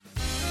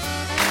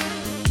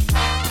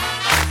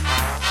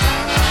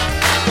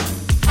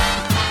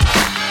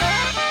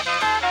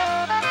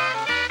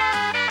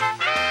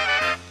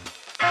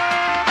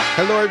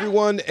Hello,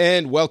 everyone,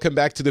 and welcome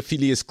back to the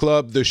Phileas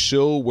Club, the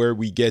show where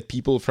we get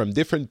people from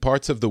different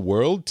parts of the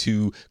world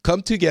to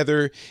come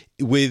together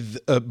with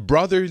a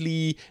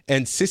brotherly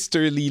and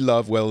sisterly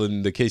love, well,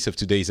 in the case of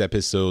today's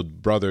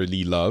episode,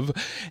 brotherly love,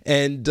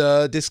 and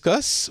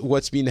discuss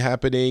what's been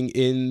happening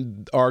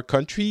in our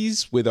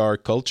countries with our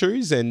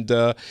cultures, and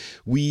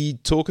we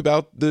talk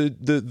about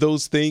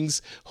those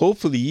things,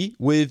 hopefully,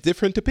 with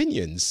different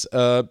opinions,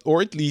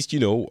 or at least,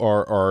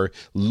 our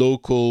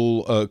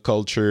local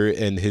culture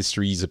and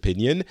history's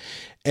opinion.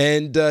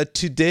 And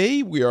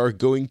today we are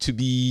going to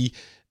be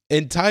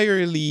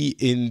entirely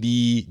in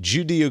the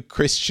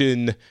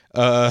Judeo-Christian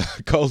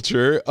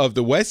culture of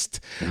the West,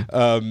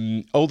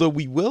 although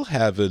we will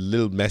have a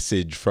little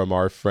message from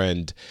our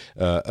friend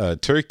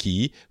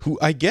Turkey, who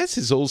I guess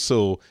is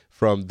also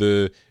from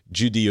the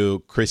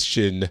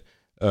Judeo-Christian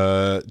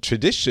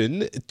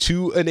tradition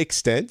to an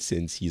extent,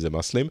 since he's a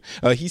Muslim.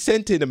 He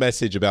sent in a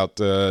message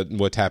about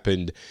what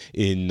happened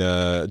in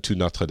to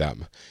Notre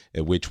Dame,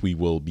 which we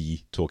will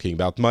be talking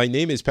about. My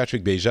name is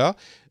Patrick Beja.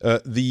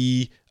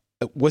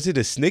 Was it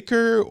a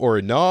snicker or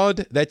a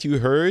nod that you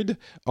heard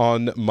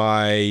on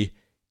my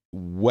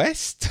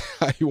west?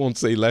 I won't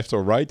say left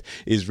or right.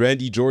 Is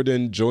Randy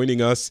Jordan joining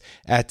us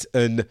at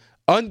an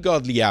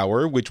ungodly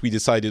hour, which we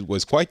decided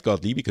was quite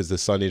godly because the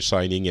sun is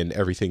shining and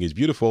everything is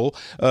beautiful,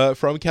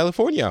 from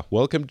California.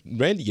 Welcome,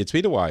 Randy. It's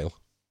been a while.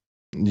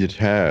 It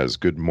has.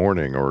 Good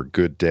morning or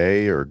good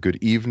day or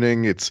good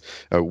evening. It's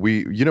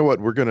you know what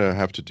we're going to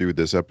have to do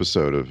this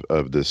episode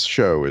of this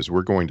show is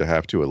we're going to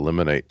have to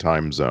eliminate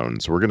time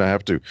zones. We're going to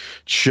have to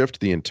shift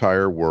the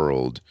entire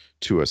world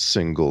to a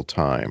single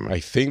time. I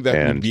think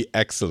that would be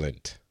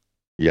excellent.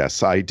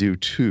 Yes, I do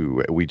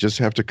too. We just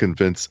have to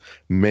convince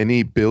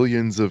many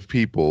billions of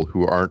people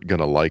who aren't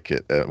going to like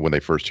it when they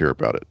first hear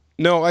about it.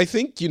 No, I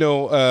think,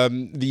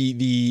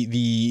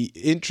 the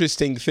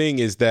interesting thing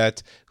is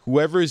that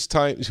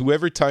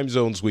whoever time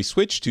zones we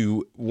switch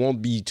to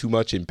won't be too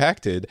much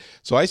impacted.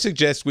 So I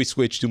suggest we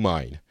switch to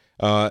mine.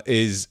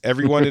 Is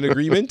everyone in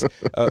agreement?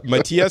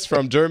 Matthias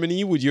from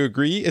Germany, would you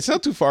agree? It's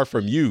not too far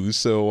from you,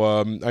 so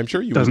I'm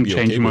sure you would be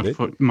okay with it. Doesn't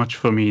change much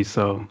for me,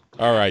 so...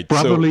 All right.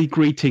 Brotherly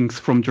greetings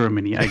from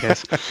Germany, I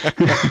guess.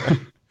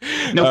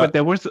 No, but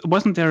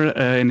wasn't there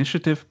an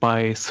initiative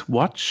by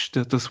Swatch,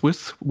 the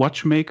Swiss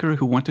watchmaker,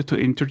 who wanted to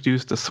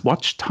introduce the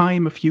Swatch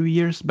time a few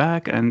years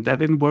back, and that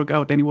didn't work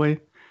out anyway?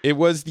 It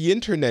was the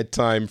internet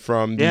time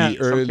from the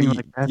early,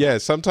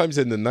 sometimes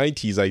in the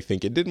 90s, I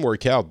think. It didn't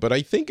work out, but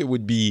I think it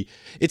would be,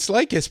 it's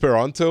like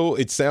Esperanto.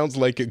 It sounds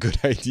like a good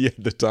idea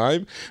at the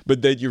time,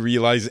 but then you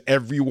realize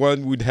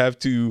everyone would have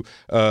to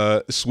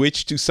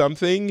switch to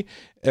something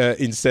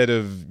instead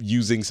of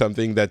using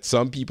something that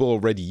some people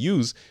already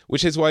use,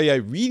 which is why I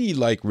really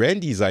like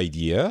Randy's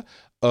idea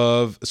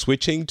of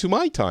switching to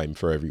my time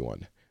for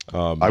everyone.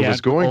 I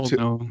was going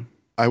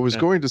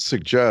to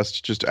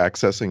suggest just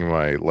accessing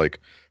my,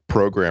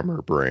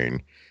 programmer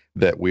brain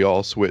that we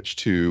all switch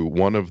to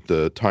one of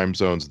the time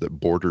zones that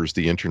borders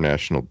the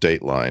international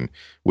date line,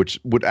 which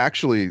would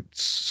actually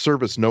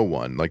service no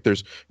one.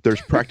 There's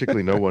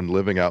practically no one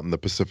living out in the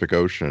Pacific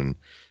Ocean,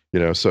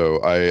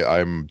 so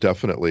I'm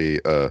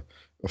definitely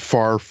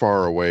far,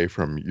 far away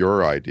from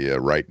your idea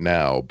right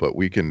now, but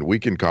we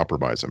can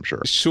compromise, I'm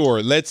sure.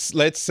 Sure.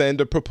 Let's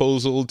send a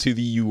proposal to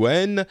the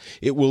UN.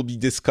 It will be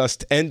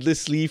discussed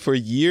endlessly for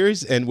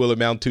years and will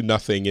amount to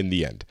nothing in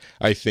the end.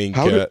 I think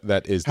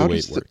that is the way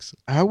it works.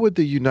 How would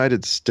the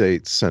United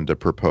States send a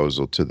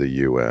proposal to the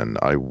UN?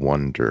 I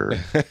wonder.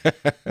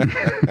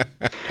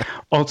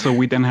 Also,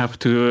 we then have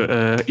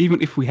to,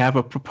 even if we have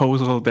a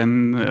proposal,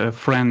 then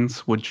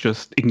France would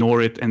just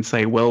ignore it and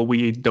say, well,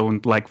 we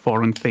don't like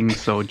foreign things,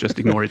 so just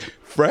ignore it.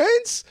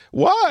 France?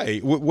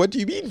 Why? What do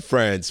you mean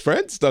France?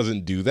 France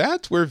doesn't do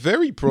that. We're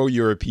very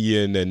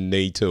pro-European and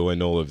NATO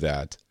and all of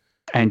that.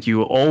 And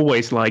you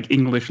always like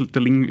English,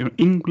 the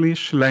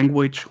English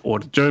language or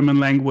the German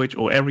language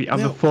or every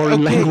other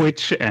foreign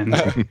language. And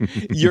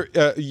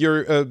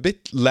you're a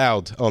bit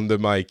loud on the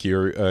mic.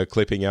 You're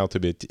clipping out a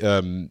bit.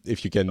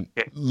 If you can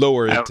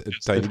lower it a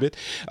tiny bit.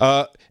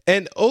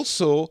 And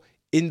also,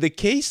 in the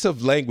case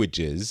of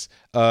languages,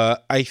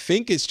 I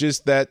think it's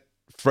just that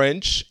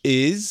French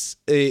is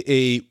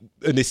an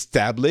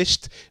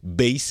established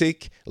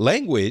basic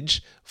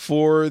language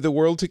for the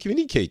world to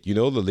communicate. The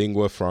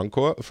lingua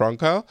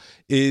franca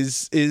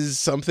is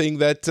something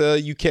that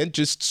you can't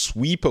just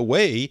sweep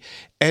away.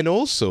 And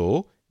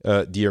also,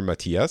 dear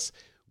Matthias,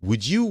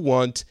 would you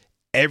want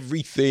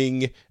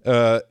everything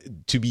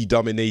to be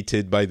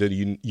dominated by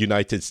the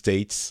United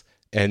States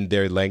and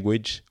their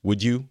language?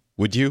 Would you?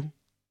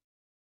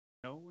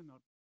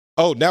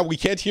 Oh, now we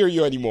can't hear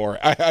you anymore.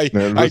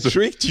 I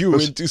tricked you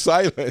into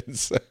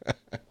silence.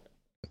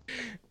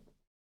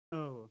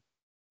 Oh,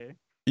 okay.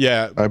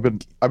 Yeah, I've been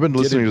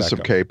listening to some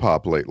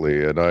K-pop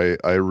lately, and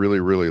I really,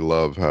 really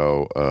love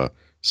how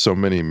so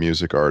many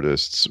music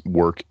artists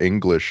work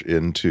English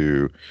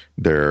into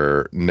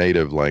their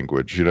native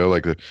language.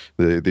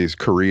 These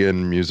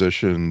Korean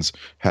musicians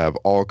have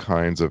all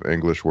kinds of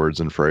English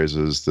words and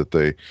phrases that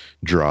they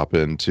drop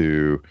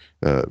into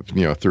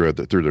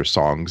through their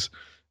songs.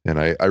 And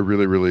I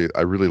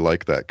really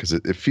like that because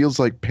it feels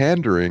like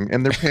pandering,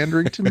 and they're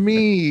pandering to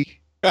me.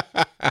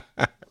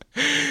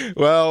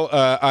 Well,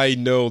 I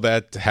know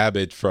that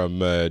habit from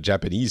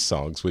Japanese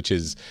songs, which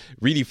is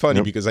really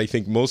funny because I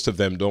think most of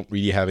them don't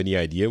really have any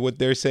idea what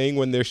they're saying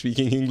when they're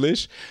speaking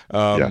English.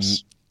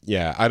 Yes.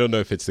 Yeah, I don't know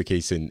if it's the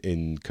case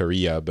in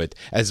Korea, but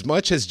as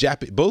much as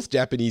both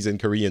Japanese and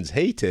Koreans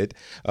hate it,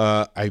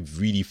 I've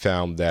really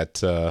found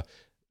that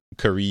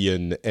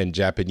Korean and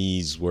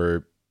Japanese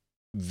were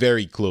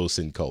very close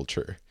in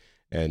culture,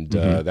 and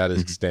that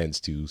extends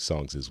to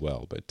songs as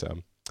well. But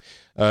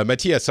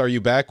Matthias, are you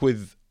back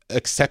with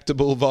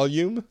acceptable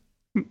volume?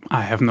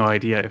 I have no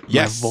idea if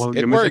my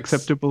volume is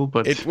acceptable,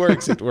 but it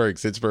works.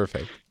 It's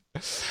perfect.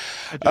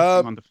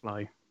 Adjusting on the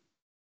fly.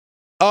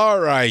 All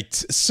right.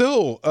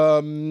 So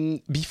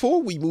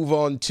before we move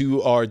on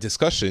to our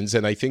discussions,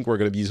 and I think we're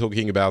going to be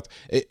talking about,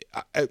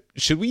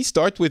 should we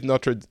start with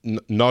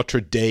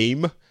Notre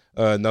Dame?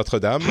 Notre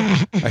Dame.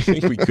 I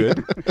think we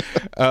could.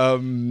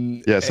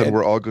 Yes, and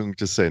we're all going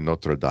to say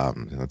Notre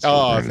Dame.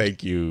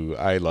 Thank you.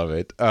 I love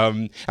it.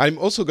 I'm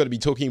also going to be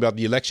talking about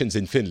the elections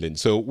in Finland,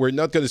 so we're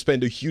not going to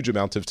spend a huge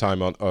amount of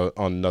time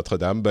on Notre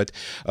Dame, but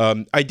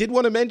I did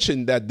want to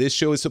mention that this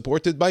show is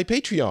supported by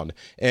Patreon,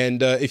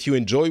 and if you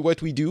enjoy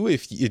what we do,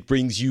 if it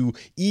brings you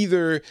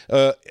either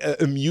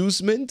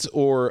amusement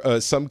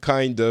or some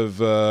kind of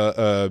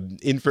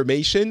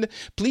information,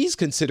 please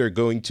consider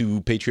going to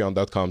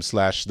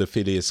patreon.com/the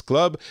Phileas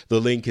Club.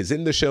 The link is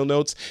in the show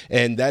notes,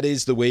 and that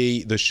is the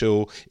way the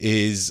show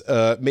is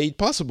made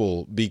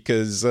possible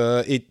because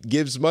it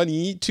gives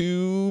money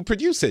to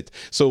produce it.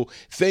 So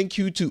thank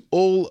you to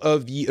all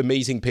of the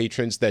amazing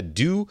patrons that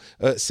do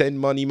send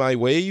money my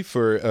way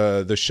for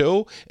the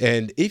show,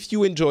 and if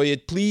you enjoy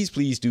it, please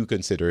do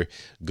consider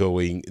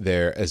going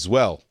there as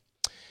well.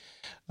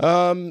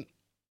 All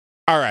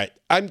right,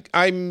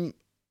 I'm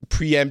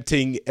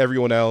preempting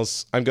everyone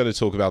else. I'm going to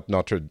talk about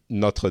Notre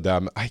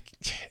Dame.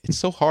 It's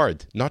so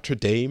hard. Notre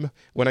Dame.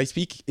 When I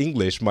speak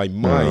English,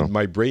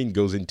 my brain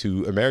goes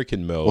into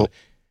American mode.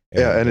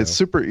 Well, and it's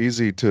super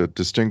easy to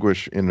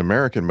distinguish in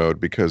American mode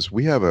because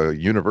we have a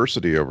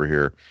university over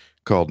here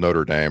called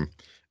Notre Dame,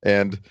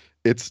 and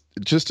it's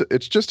just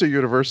a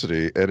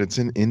university, and it's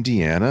in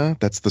Indiana.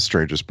 That's the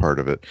strangest part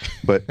of it.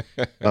 But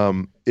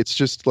it's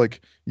just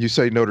like you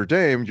say Notre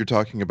Dame, you're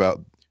talking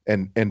about.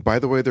 And by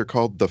the way, they're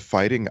called the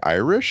Fighting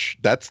Irish.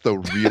 That's the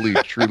really,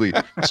 truly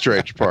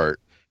strange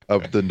part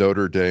of the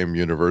Notre Dame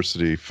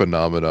University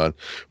phenomenon.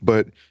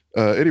 But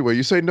anyway,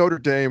 you say Notre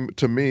Dame,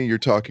 to me, you're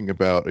talking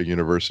about a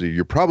university.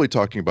 You're probably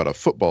talking about a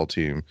football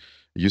team.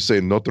 You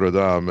say Notre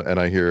Dame, and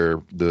I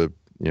hear the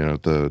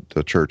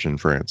church in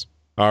France.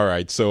 All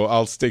right, so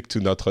I'll stick to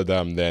Notre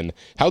Dame then.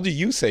 How do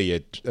you say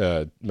it,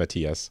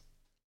 Matthias?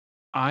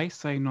 I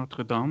say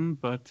Notre Dame,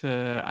 but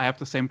I have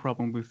the same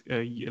problem with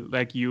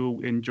like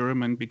you in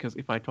German, because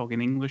if I talk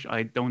in English,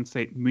 I don't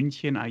say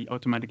München, I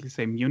automatically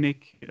say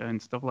Munich and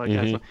stuff like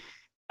that. So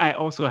I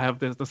also have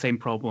the same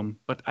problem,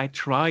 but I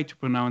try to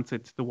pronounce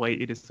it the way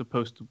it is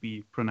supposed to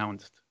be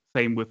pronounced.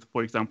 Same with,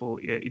 for example,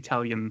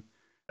 Italian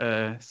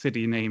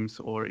city names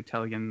or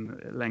Italian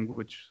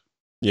language.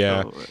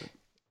 Yeah. So,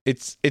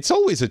 it's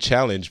always a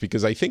challenge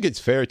because I think it's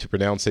fair to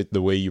pronounce it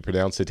the way you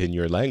pronounce it in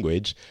your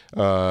language,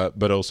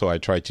 but also I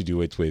try to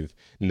do it with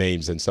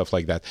names and stuff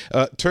like that.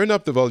 Turn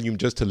up the volume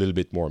just a little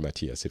bit more,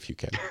 Matthias, if you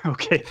can.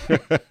 Okay.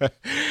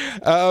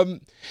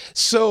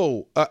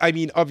 So, I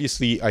mean,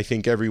 obviously, I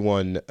think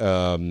everyone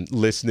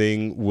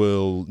listening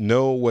will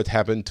know what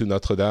happened to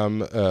Notre Dame,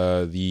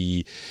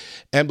 the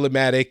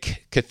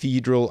emblematic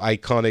cathedral,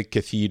 iconic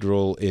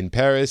cathedral in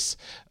Paris.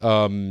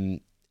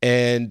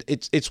 And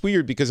it's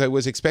weird because I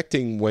was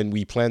expecting, when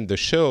we planned the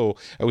show,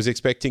 I was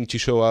expecting to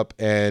show up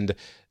and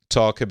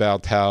talk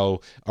about how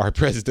our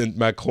President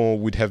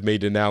Macron would have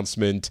made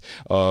announcements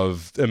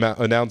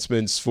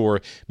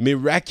for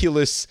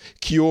miraculous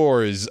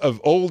cures of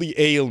all the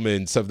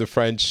ailments of the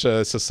French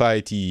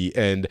society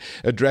and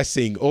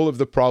addressing all of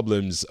the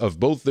problems of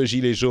both the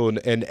Gilets jaunes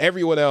and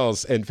everyone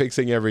else and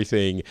fixing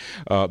everything,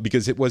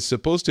 because it was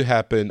supposed to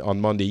happen on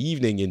Monday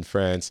evening in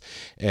France.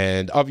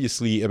 And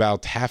obviously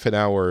about half an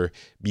hour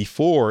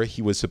before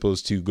he was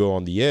supposed to go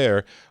on the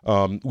air,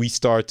 we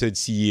started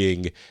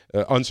seeing,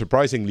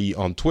 unsurprisingly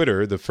on Twitter,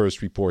 the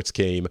first reports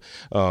came.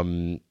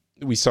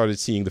 We started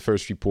seeing the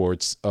first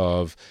reports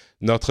of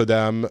Notre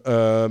Dame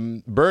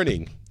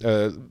burning,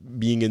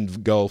 being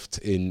engulfed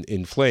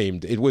in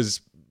flames. It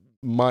was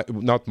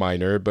not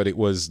minor, but it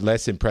was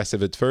less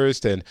impressive at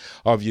first. And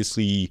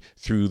obviously,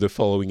 through the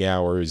following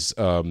hours,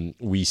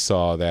 we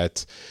saw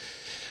that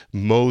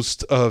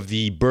most of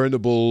the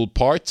burnable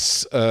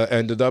parts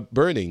ended up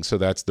burning. So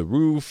that's the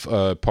roof,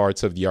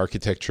 parts of the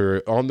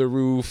architecture on the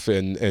roof,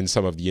 and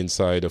some of the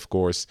inside, of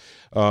course.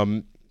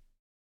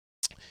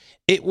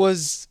 It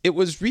was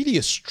really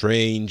a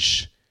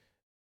strange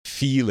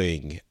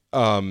feeling,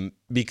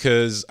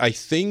 because I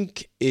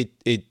think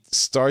it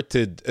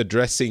started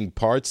addressing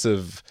parts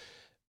of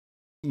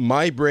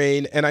my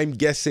brain, and I'm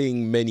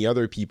guessing many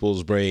other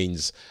people's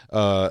brains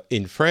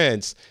in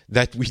France,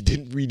 that we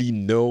didn't really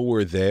know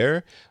were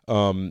there.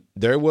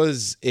 There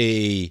was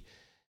a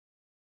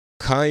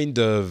kind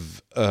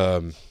of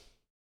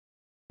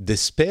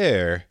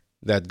despair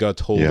that got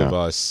hold of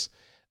us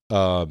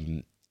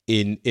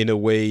in a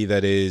way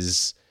that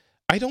is...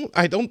 I don't,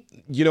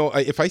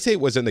 if I say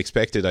it was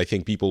unexpected, I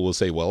think people will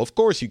say, well, of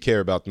course you care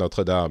about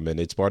Notre Dame and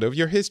it's part of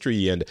your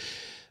history.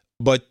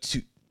 But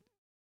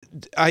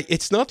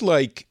it's not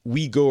like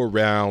we go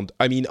around.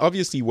 I mean,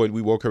 obviously when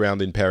we walk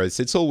around in Paris,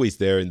 it's always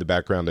there in the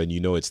background and you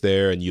know it's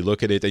there and you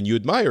look at it and you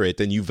admire it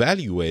and you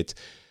value it.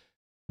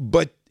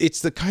 But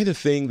it's the kind of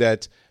thing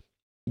that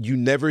you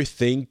never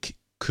think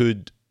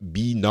could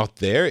be not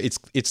there.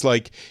 It's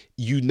like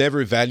you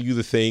never value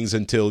the things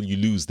until you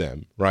lose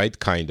them, right?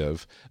 Kind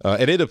of.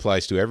 And it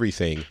applies to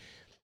everything.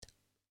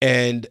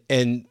 And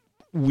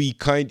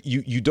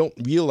you don't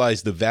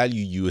realize the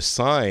value you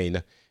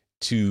assign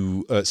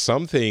to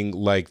something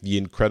like the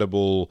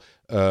incredible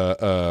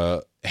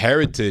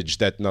heritage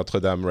that Notre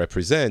Dame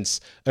represents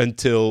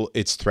until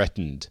it's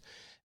threatened.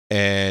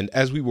 And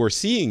as we were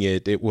seeing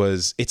it,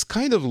 it's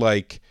kind of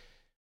like,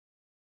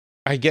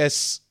 I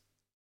guess,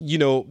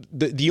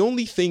 the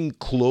only thing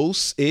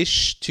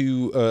close-ish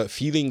to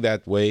feeling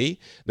that way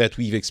that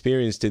we've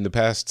experienced in the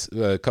past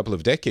couple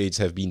of decades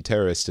have been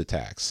terrorist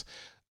attacks.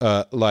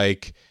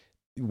 Like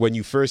when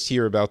you first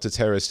hear about the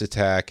terrorist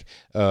attack,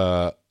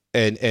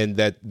 and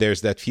that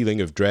there's that feeling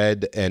of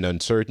dread and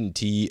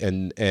uncertainty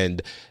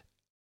and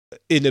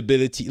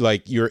inability,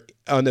 like your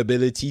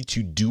inability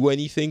to do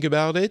anything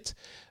about it,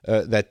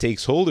 that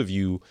takes hold of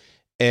you.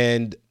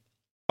 And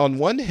on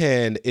one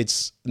hand,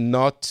 it's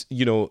not,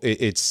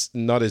 it's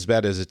not as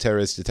bad as a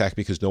terrorist attack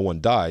because no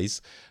one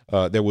dies.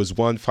 There was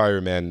one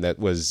fireman that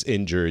was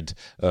injured,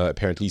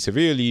 apparently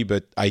severely,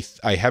 but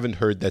I haven't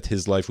heard that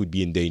his life would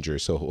be in danger.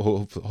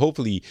 So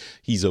hopefully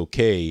he's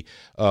okay.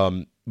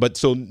 But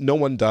so no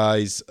one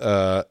dies,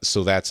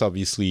 so that's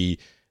obviously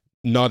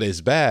not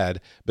as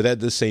bad. But at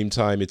the same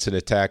time, it's an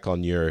attack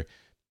on your,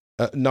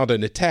 not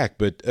an attack,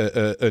 but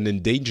an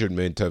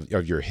endangerment of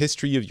your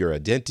history, of your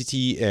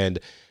identity. And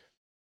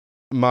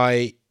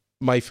my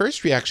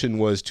first reaction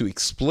was to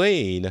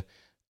explain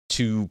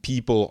to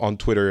people on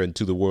Twitter and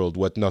to the world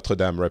what Notre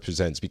Dame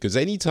represents. Because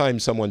anytime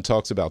someone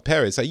talks about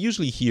Paris, I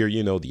usually hear,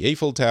 the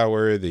Eiffel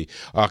Tower, the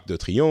Arc de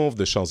Triomphe,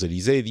 the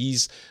Champs-Élysées,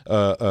 these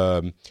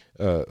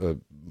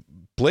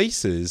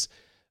places,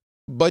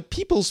 but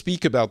people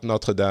speak about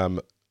Notre Dame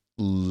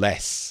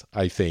less,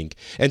 I think.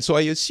 And so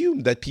I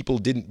assumed that people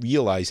didn't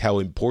realize how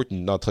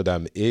important Notre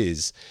Dame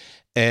is.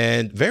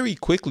 And very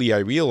quickly I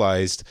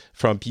realized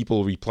from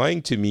people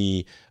replying to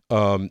me,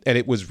 and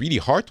it was really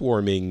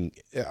heartwarming,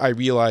 I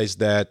realized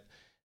that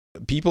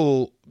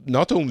people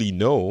not only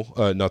know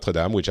Notre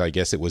Dame, which I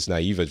guess it was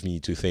naive of me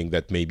to think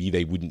that maybe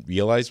they wouldn't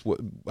realize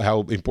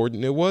how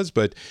important it was,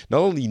 but not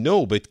only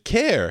know, but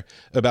care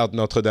about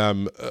Notre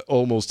Dame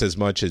almost as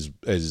much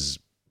as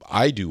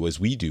I do, as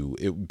we do.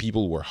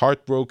 People were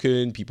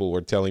heartbroken. People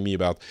were telling me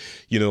about,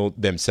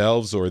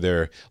 themselves or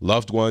their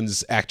loved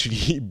ones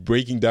actually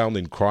breaking down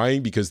and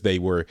crying because they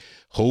were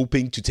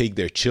hoping to take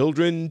their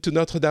children to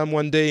Notre Dame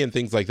one day and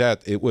things like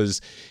that. It was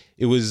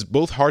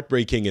both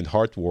heartbreaking and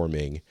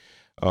heartwarming.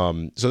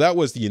 So that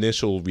was the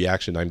initial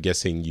reaction. I'm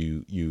guessing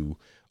you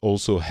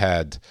also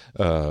had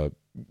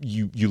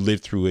you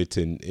lived through it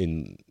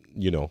in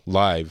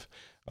live.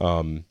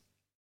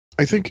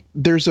 I think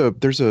there's a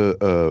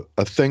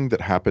thing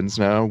that happens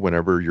now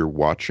whenever you're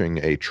watching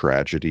a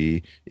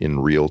tragedy in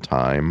real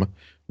time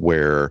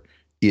where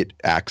it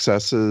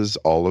accesses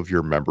all of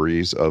your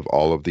memories of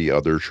all of the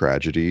other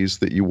tragedies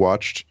that you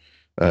watched,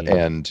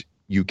 and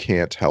you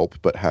can't help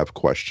but have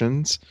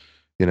questions.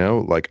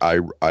 Like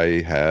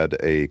I had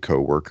a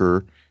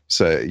coworker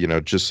say,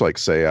 just like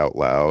say out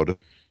loud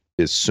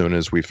as soon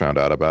as we found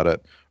out about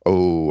it,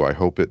 oh, I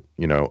hope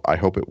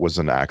it was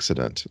an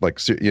accident.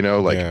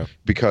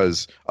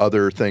 Because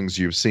other things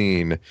you've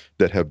seen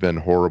that have been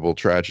horrible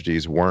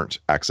tragedies weren't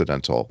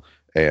accidental.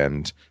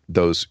 And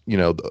those,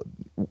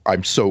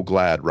 I'm so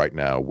glad right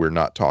now we're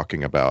not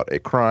talking about a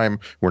crime.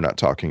 We're not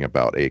talking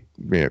about a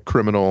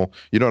criminal.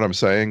 You know what I'm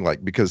saying?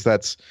 Because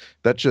that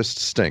just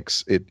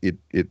stinks.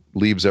 It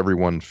leaves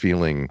everyone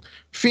feeling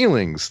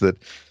feelings that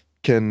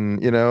can,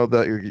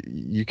 that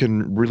you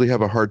can really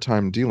have a hard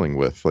time dealing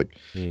with.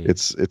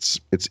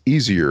 It's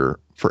easier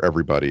for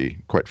everybody,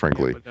 quite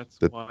frankly. Yeah, but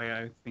that's why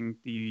I think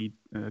the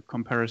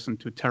comparison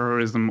to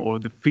terrorism or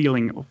the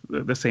feeling of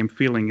the same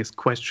feeling is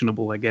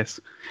questionable, I guess.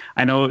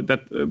 I know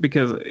that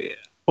because,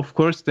 of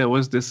course, there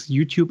was this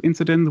YouTube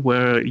incident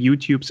where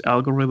YouTube's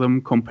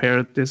algorithm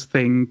compared this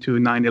thing to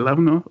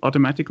 9/11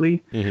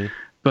 automatically. Mm-hmm.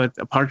 But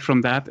apart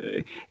from that,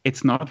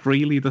 it's not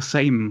really the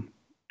same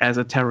as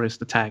a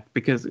terrorist attack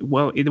because,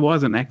 well, it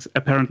was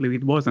apparently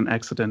it was an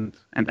accident,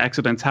 and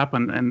accidents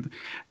happen, and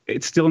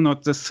it's still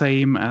not the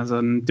same as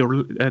a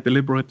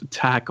deliberate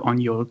attack on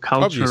your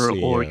culture.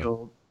 Obviously, or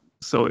your.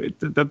 So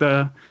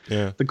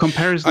the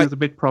comparison is a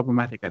bit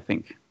problematic, I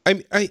think.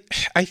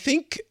 I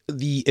think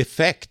the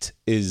effect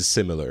is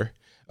similar.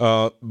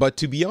 But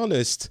to be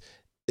honest,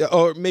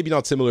 or maybe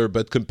not similar,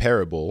 but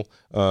comparable.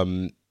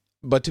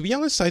 But to be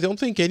honest, I don't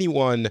think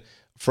anyone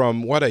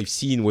from what I've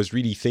seen was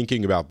really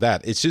thinking about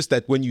that. It's just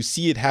that when you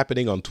see it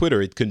happening on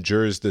Twitter, it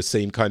conjures the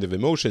same kind of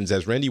emotions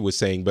as Randy was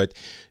saying, but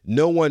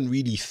no one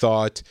really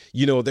thought,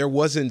 there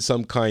wasn't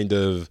some kind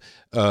of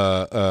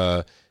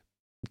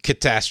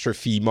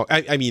catastrophe.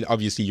 I mean,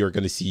 obviously you're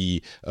going to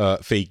see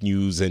fake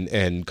news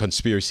and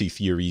conspiracy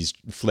theories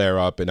flare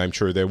up, and I'm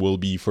sure there will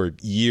be for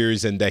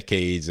years and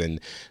decades,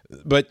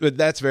 but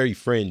that's very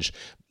fringe.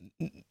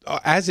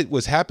 As it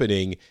was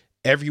happening,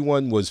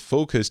 everyone was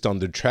focused on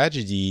the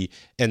tragedy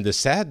and the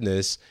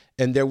sadness,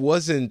 and there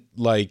wasn't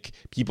like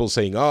people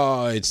saying,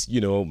 it's,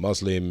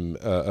 Muslim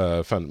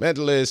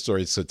fundamentalists, or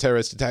it's a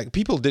terrorist attack.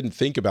 People didn't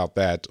think about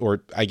that,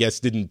 or I guess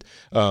didn't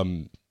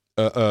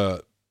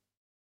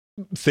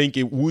think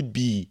it would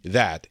be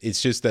that.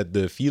 It's just that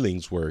the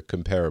feelings were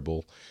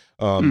comparable.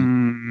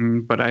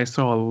 But I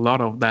saw a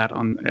lot of that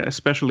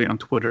especially on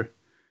Twitter.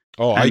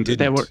 Oh, and I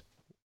didn't.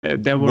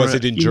 Was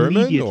it in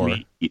German or?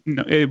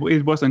 No,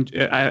 it wasn't.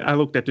 I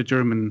looked at the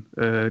German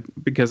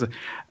because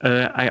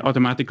I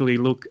automatically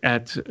look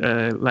at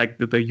like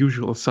the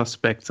usual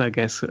suspects, I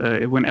guess,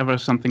 whenever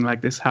something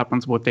like this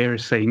happens, what they're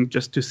saying,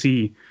 just to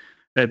see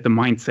the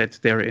mindset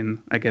they're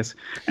in, I guess.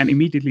 And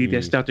immediately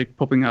they started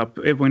popping up.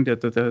 When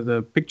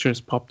the pictures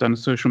popped on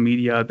social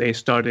media, they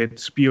started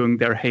spewing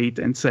their hate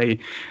and say,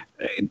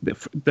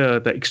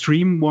 the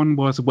extreme one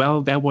was,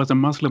 well, there was a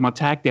Muslim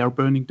attack. They are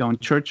burning down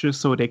churches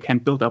so they can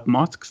build up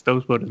mosques.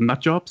 Those were the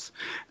nut jobs.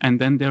 And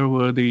then there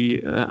were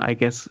the, I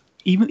guess,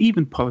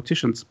 even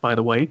politicians, by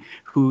the way,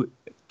 who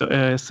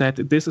said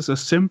this is a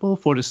symbol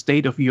for the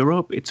state of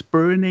Europe. It's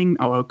burning.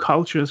 Our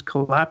culture is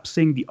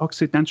collapsing. The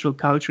Occidental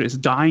culture is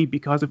dying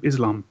because of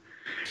Islam.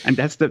 And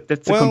that's the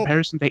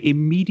comparison they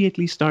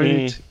immediately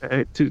started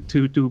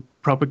to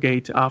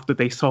propagate after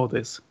they saw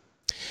this.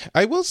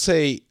 I'll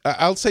say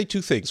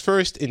two things.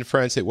 First, in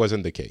France, it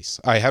wasn't the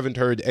case. I haven't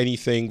heard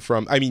anything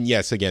from,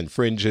 yes, again,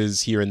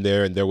 fringes here and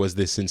there was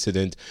this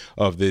incident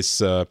of this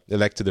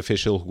elected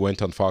official who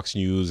went on Fox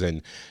News,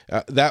 and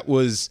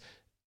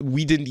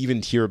we didn't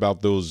even hear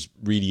about those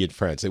really in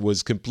France. It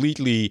was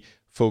completely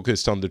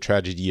focused on the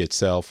tragedy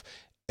itself,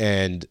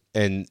 and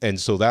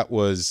so that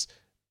was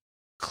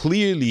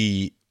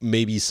clearly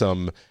maybe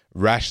some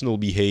rational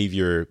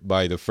behavior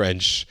by the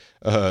French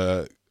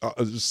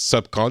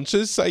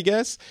subconscious, I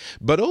guess.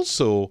 But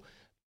also,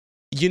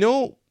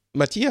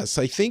 Matthias,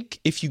 I think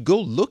if you go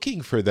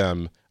looking for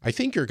them, I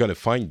think you're going to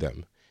find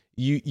them.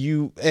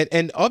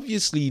 And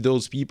obviously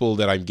those people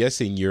that I'm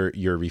guessing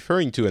you're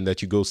referring to and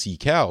that you go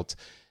seek out,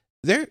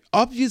 they're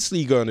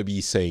obviously going to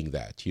be saying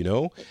that,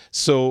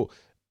 So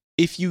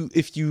if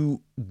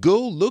you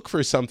go look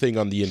for something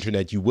on the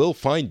internet, you will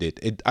find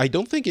it. I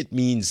don't think it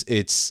means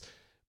it's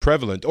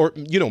prevalent, or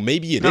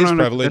maybe it is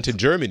prevalent in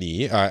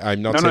Germany.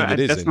 I'm not saying it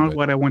isn't. That's not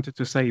what I wanted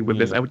to say with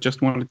this. I would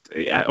just wanted,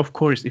 of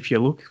course, if you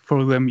look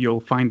for them, you'll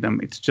find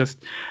them. It's just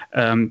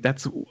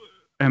that's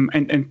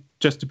and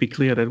just to be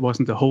clear, that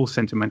wasn't the whole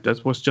sentiment.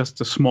 That was just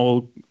a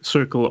small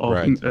circle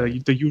of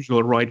the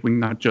usual right-wing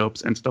nut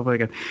jobs and stuff like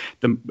that.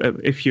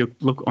 If you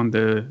look on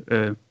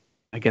the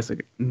I guess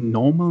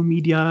normal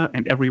media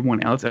and everyone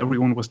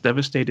was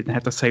devastated and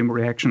had the same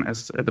reaction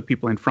as the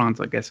people in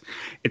France, I guess.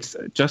 It's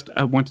just,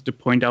 I wanted to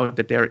point out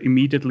that there are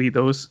immediately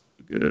those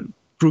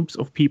groups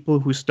of people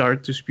who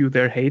start to spew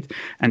their hate.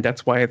 And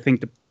that's why I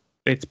think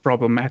it's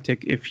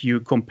problematic if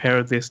you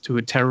compare this to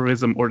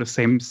terrorism or the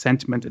same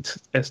sentiment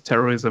as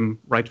terrorism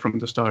right from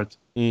the start.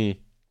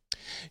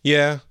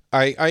 Yeah,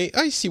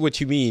 I see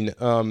what you mean.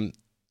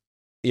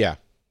 Yeah.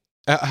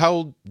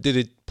 How did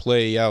it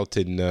play out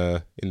in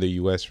the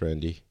U.S.,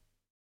 Randy?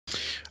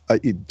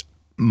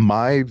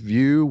 My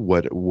view,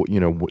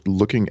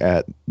 looking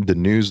at the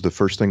news, the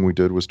first thing we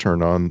did was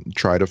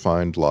try to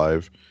find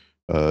live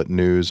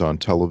news on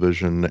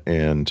television,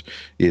 and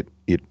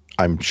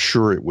I'm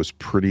sure it was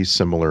pretty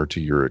similar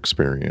to your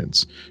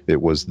experience.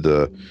 It was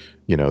the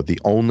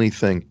only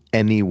thing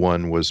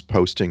anyone was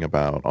posting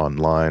about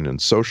online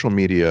and social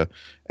media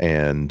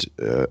and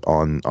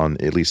on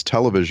at least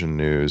television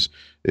news.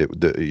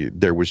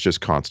 There was just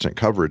constant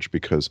coverage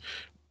because,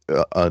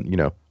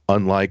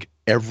 unlike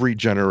every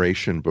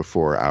generation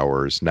before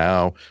ours,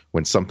 now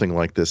when something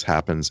like this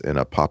happens in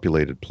a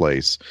populated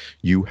place,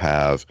 you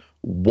have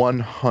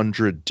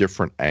 100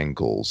 different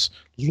angles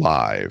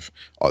live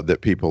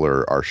that people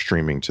are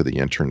streaming to the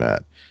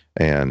internet.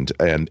 And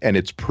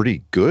it's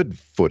pretty good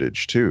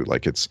footage too.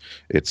 Like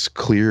it's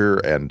clear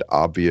and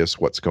obvious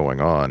what's going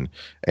on.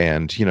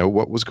 And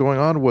what was going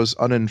on was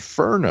an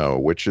inferno,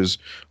 which is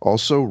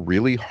also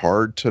really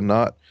hard to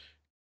not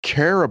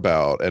care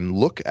about and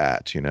look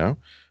at.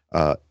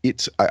 I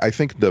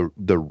think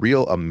the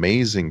real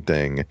amazing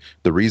thing,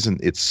 the reason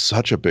it's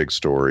such a big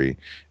story,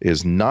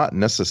 is not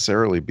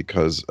necessarily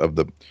because of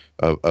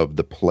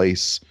the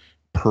place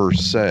per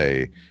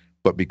se,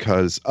 but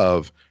because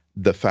of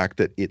the fact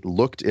that it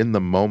looked in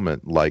the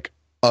moment like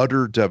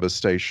utter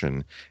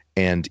devastation,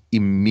 And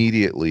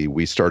immediately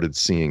we started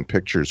seeing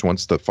pictures.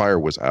 Once the fire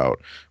was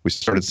out, we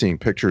started seeing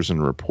pictures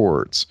and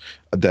reports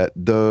that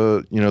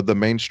the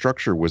main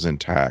structure was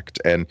intact.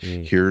 And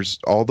here's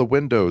all the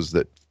windows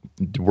that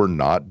were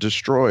not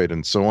destroyed,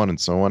 and so on and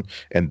so on.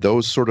 And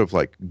those sort of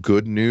like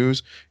good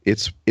news,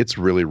 it's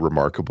really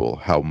remarkable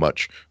how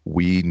much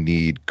we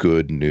need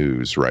good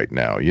news right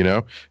now.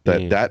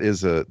 That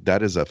is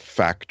a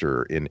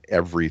factor in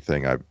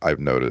everything I've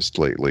noticed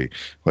lately.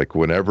 Like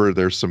whenever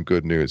there's some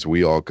good news,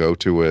 we all go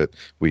to it.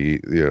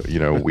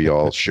 We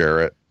all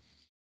share it.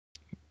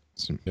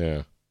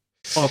 Yeah.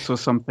 Also,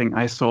 something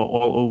I saw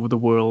all over the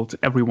world.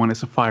 Everyone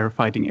is a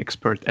firefighting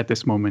expert at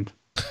this moment.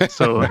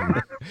 So,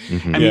 I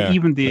mean,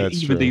 even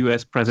the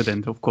U.S.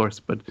 president, of course.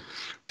 But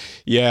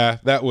yeah,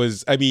 that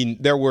was. I mean,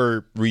 there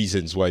were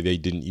reasons why they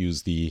didn't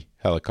use the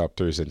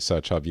helicopters and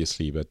such,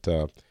 obviously. But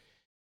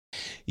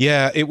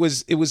yeah, it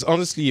was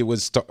honestly, it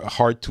was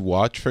hard to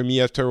watch for me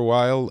after a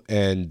while,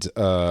 and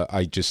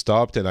I just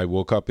stopped. And I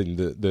woke up in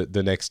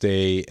the next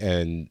day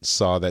and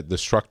saw that the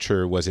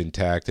structure was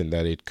intact and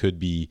that it could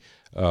be.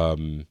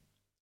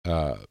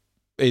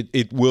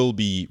 It will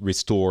be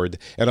restored,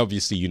 and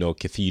obviously,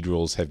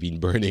 cathedrals have been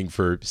burning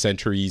for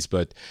centuries,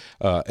 but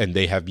and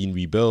they have been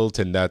rebuilt,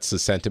 and that's a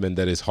sentiment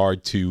that is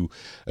hard to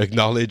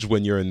acknowledge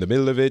when you're in the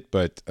middle of it.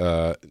 But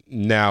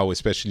now,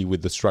 especially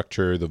with the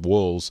structure, the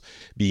walls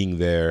being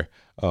there,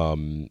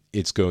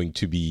 it's going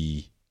to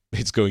be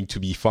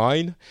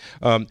fine.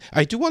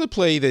 I do want to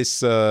play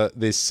this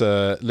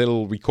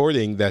little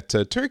recording that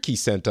Turkey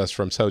sent us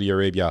from Saudi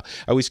Arabia.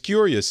 I was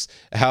curious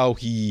how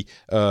he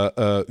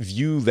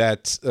viewed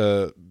that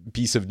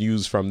piece of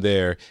news from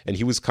there, and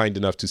he was kind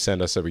enough to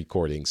send us a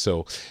recording.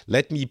 So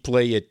let me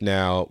play it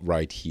now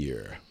right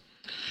here.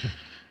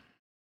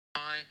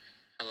 Hi.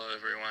 Hello,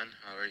 everyone.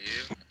 How are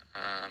you?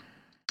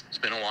 It's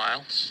been a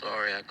while.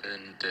 Sorry I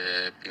couldn't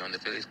be on the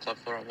Phileas Club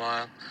for a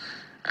while.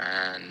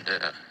 And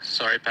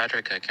sorry,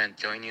 Patrick, I can't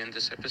join you in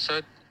this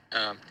episode.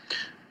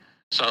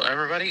 So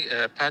everybody,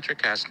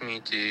 Patrick asked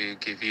me to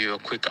give you a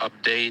quick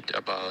update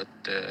about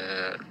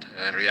the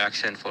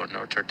reaction for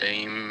Notre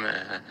Dame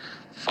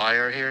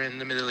fire here in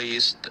the Middle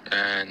East,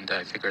 and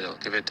I figured I'll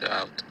give it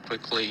out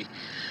quickly.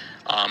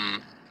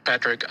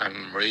 Patrick,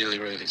 I'm really,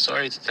 really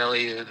sorry to tell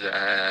you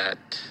that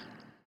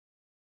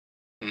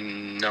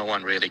no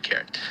one really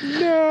cared.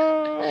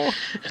 No.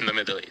 In the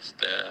Middle East.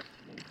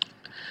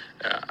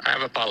 I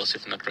have a policy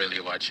of not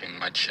really watching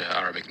much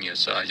Arabic news,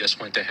 so I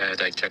just went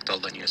ahead, I checked all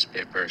the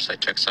newspapers, I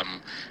checked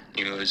some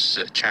news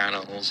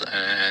channels,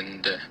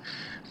 and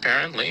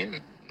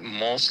apparently,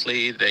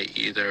 mostly they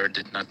either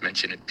did not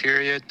mention it,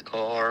 period,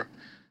 or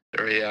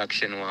the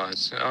reaction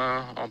was,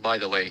 oh, by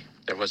the way,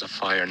 there was a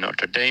fire in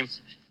Notre Dame.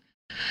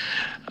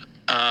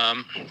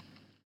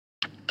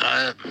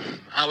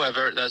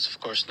 However, that's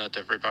of course not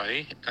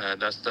everybody.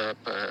 That's the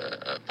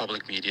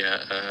public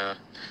media.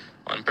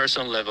 On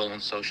personal level, on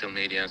social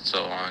media and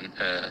so on,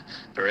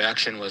 the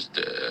reaction was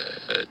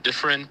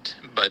different,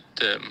 but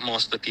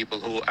most of the people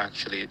who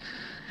actually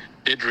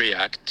did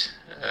react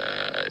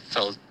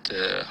felt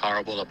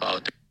horrible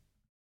about it.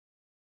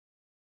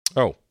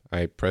 Oh,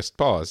 I pressed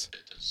pause.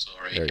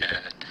 Sorry,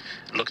 and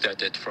looked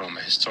at it from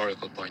a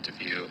historical point of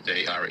view.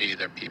 They are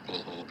either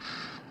people who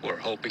were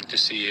hoping to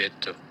see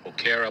it, who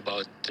care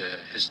about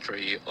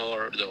history,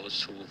 or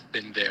those who've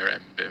been there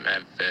and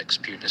have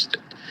experienced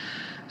it.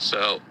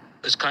 So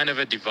it's kind of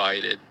a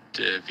divided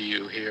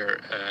view here.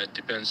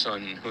 Depends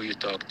on who you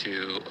talk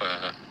to,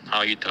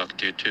 how you talk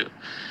to too.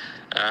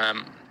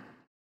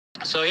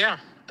 So yeah,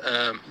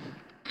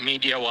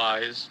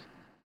 media-wise,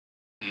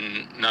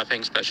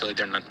 nothing special.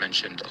 They're not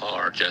mentioned,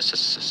 or just a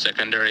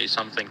secondary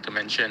something to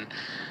mention.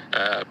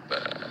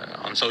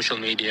 On social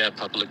media,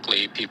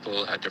 publicly,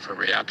 people had different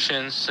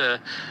reactions.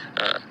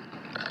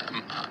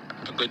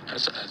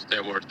 As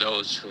there were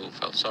those who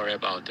felt sorry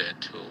about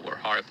it, who were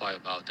horrified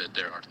about it.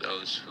 There are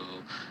those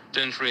who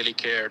didn't really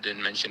care,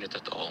 didn't mention it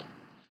at all.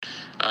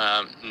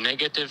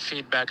 Negative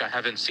feedback, I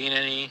haven't seen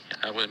any.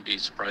 I wouldn't be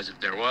surprised if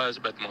there was,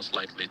 but most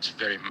likely it's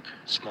very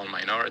small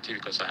minority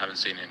because I haven't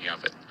seen any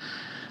of it.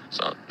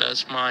 So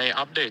that's my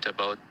update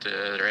about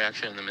the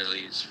reaction in the Middle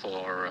East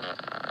for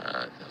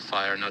the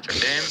fire in Notre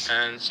Dame,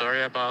 and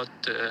sorry about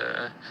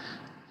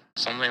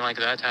something like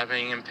that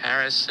happening in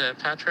Paris,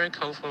 Patrick.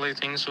 Hopefully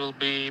things will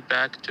be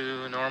back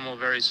to normal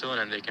very soon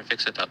and they can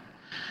fix it up.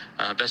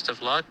 Best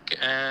of luck,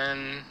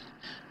 and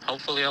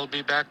hopefully I'll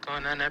be back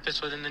on an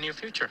episode in the near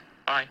future.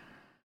 Bye.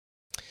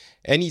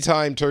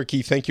 Anytime,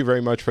 Turkey. Thank you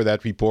very much for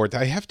that report.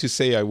 I have to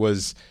say I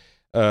was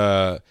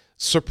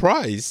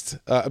surprised.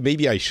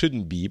 Maybe I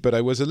shouldn't be, but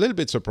I was a little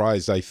bit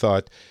surprised. I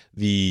thought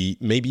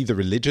maybe the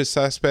religious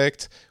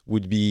aspect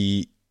would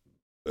be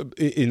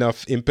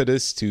enough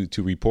impetus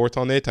to report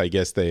on it. I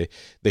guess they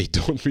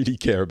don't really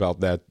care about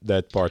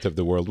that part of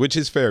the world, which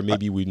is fair.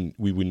 Maybe we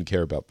wouldn't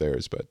care about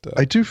theirs, but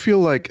I do feel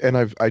like, and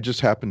I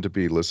just happened to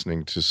be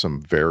listening to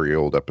some very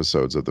old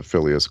episodes of the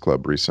Phileas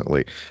Club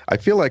recently. I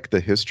feel like the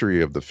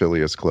history of the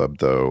Phileas Club,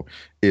 though,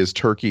 is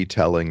Turkey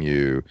telling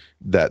you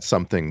that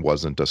something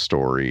wasn't a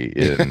story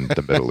in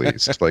the Middle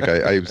East? Like,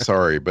 I'm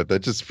sorry, but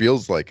that just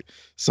feels like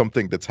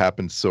something that's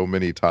happened so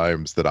many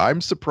times that I'm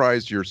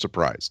surprised you're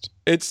surprised.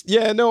 I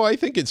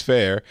think it's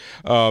fair.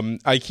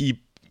 I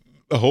keep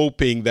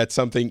hoping that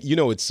something,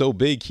 it's so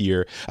big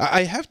here.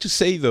 I have to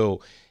say,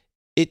 though,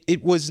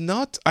 it was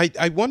not.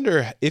 I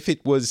wonder if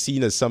it was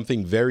seen as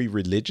something very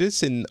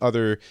religious in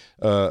other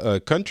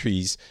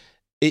countries.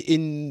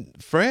 In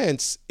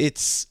France,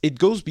 it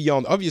goes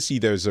beyond. Obviously,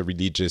 there's a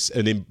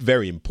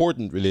very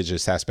important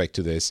religious aspect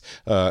to this.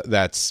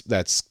 That's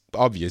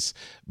obvious,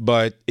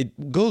 but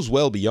it goes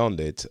well beyond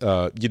it.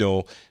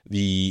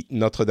 The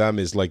Notre Dame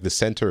is like the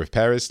center of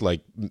Paris,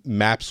 like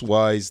maps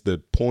wise, the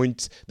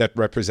point that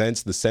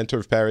represents the center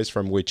of Paris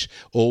from which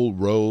all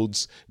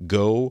roads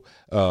go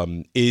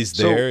is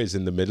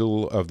in the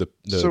middle of the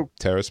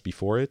terrace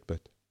before it. But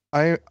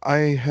I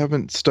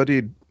haven't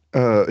studied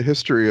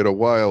history in a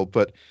while,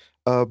 but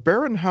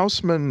Baron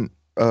Haussmann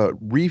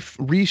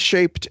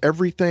reshaped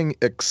everything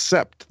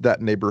except that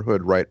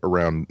neighborhood right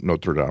around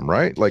Notre Dame,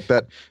 right? Like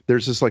that,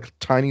 there's this like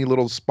tiny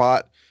little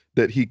spot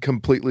that he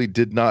completely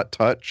did not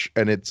touch,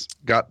 and it's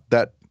got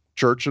that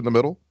church in the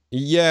middle.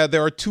 Yeah,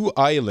 there are two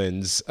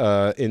islands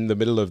in the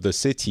middle of the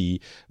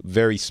city,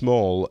 very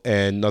small,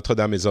 and Notre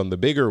Dame is on the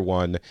bigger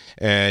one.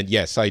 And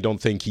yes, I don't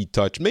think he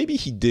touched. Maybe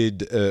he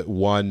did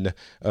one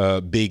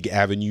big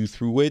avenue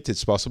through it.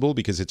 It's possible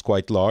because it's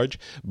quite large,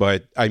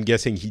 but I'm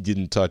guessing he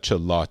didn't touch a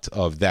lot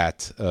of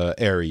that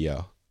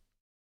area.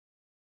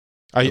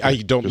 I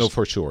don't know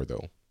for sure,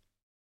 though.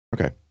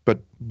 Okay,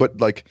 but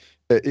like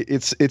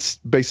it's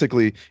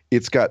basically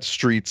it's got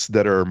streets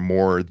that are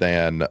more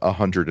than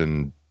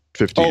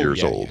 150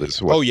 years old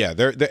as well. Oh yeah,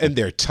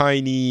 they're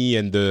tiny,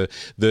 and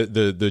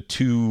the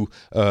two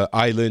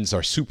islands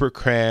are super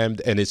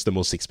crammed, and it's the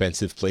most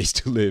expensive place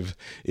to live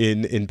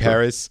in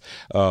Paris.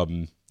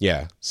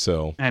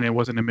 So and it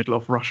was in the middle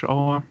of rush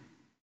hour.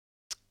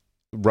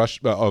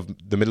 Of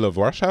the middle of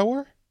rush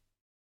hour.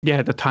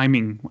 Yeah, the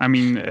timing. I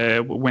mean,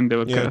 when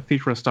the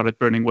cathedral started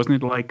burning,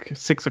 wasn't it like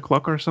 6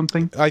 o'clock or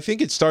something? I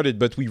think it started,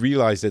 but we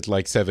realized it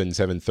like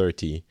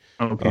 7:30.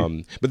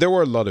 Okay. But there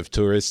were a lot of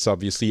tourists,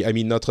 obviously. I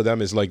mean, Notre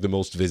Dame is like the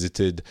most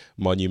visited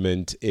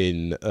monument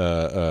in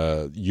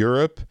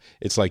Europe.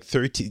 It's like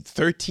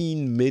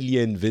 13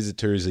 million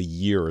visitors a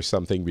year or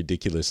something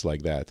ridiculous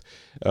like that.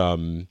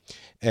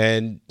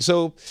 And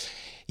so,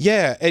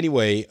 yeah,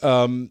 anyway...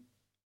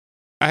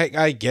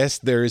 I guess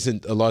there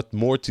isn't a lot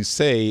more to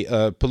say.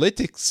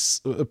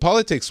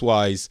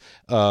 Politics-wise,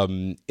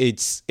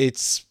 it's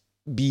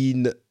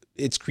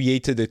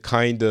created a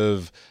kind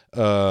of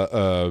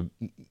a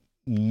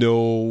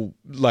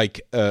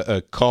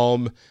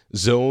calm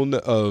zone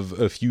of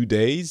a few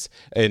days,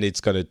 and it's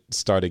gonna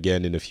start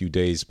again in a few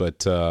days.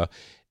 But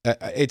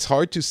it's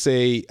hard to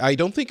say. I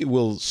don't think it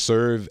will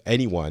serve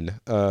anyone,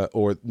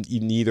 or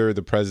neither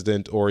the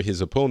president or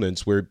his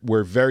opponents.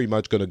 We're very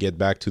much going to get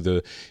back to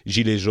the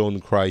Gilets jaunes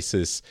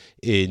crisis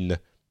in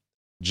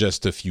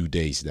just a few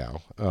days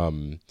now.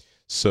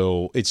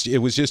 So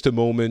it was just a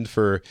moment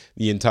for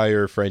the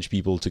entire French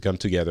people to come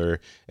together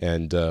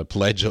and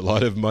pledge a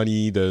lot of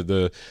money.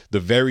 The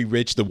very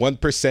rich, the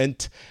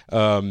 1%,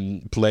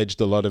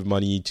 pledged a lot of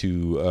money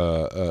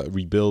to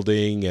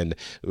rebuilding, and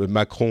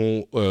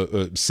Macron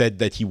said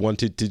that he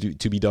wanted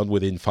to be done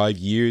within 5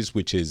 years,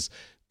 which is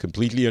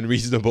completely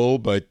unreasonable,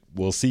 but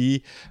we'll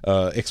see.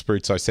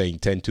 Experts are saying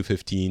 10 to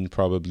 15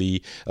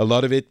 probably. A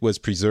lot of it was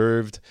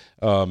preserved,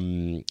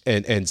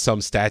 and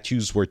some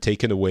statues were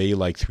taken away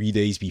like 3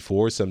 days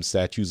before, some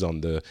statues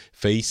on the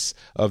face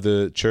of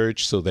the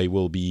church, so they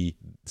will be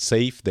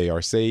safe. They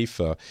are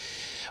safe.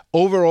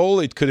 Overall,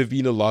 it could have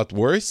been a lot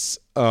worse,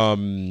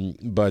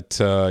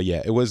 but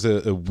it was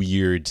a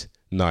weird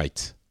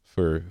night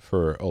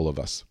for all of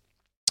us.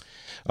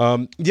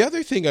 The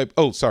other thing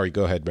sorry,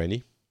 go ahead,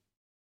 Brandy.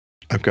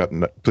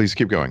 Please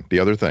keep going. The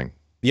other thing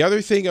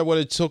I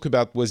wanted to talk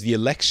about was the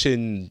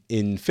election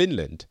in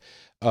Finland,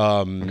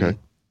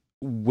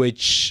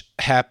 which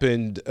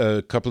happened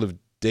a couple of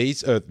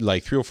days,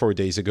 like 3 or 4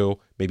 days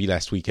ago, maybe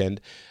last weekend,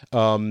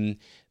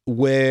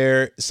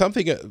 where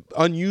something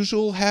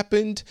unusual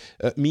happened,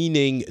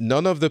 meaning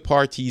none of the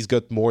parties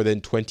got more than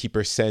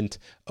 20%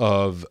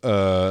 of,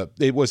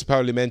 it was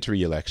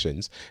parliamentary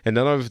elections, and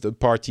none of the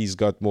parties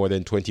got more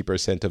than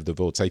 20% of the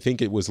votes. I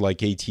think it was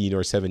like 18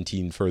 or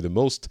 17 for the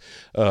most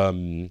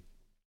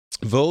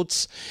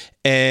votes.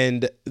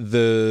 And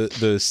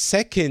the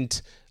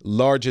second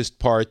largest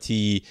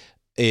party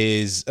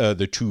is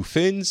the True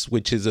Finns,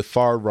 which is a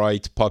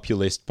far-right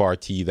populist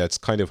party that's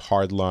kind of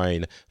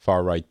hardline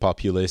far-right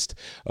populist.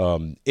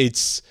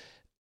 It's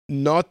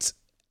not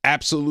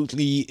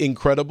absolutely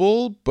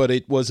incredible, but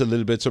it was a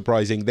little bit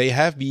surprising. They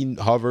have been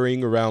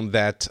hovering around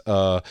that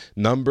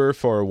number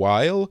for a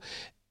while,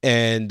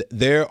 and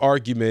their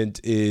argument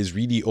is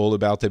really all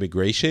about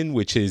immigration,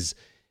 which is,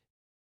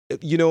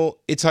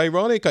 it's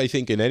ironic, I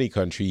think, in any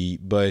country,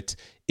 but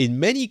in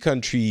many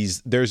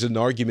countries, there's an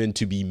argument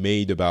to be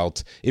made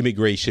about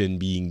immigration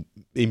being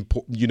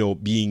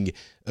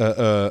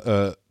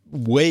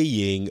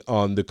weighing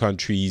on the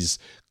country's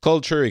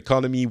culture,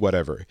 economy,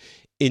 whatever.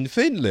 In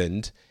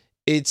Finland,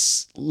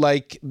 it's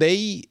like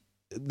they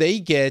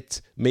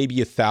get maybe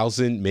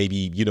 1,000,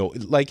 maybe,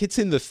 like it's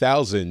in the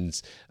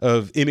thousands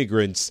of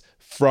immigrants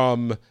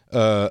from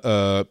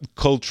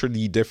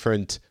culturally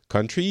different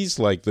countries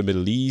like the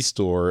Middle East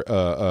or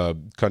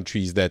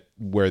countries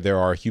where there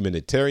are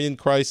humanitarian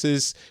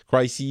crises.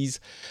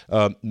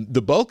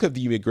 The bulk of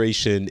the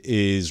immigration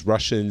is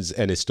Russians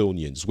and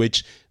Estonians,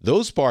 which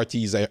those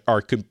parties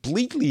are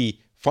completely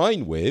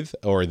fine with,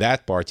 or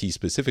that party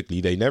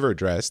specifically, they never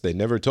address, they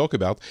never talk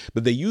about,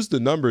 but they use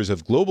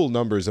the global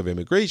numbers of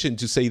immigration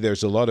to say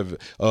there's a lot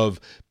of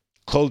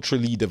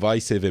culturally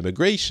divisive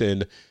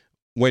immigration,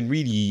 when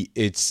really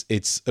it's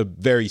a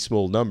very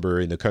small number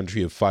in a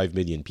country of 5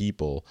 million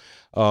people.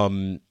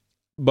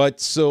 But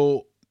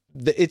so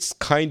it's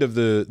kind of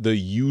the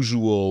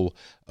usual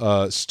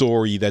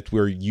story that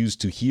we're used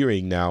to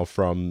hearing now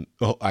from,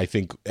 I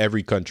think,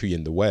 every country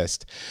in the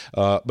West.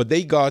 But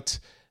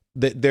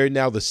they're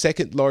now the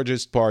second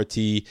largest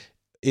party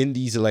in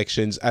these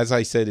elections. As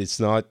I said,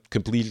 it's not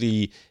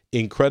completely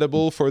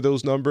incredible for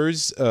those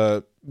numbers,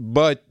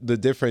 but the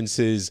difference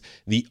is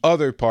the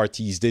other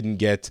parties didn't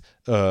get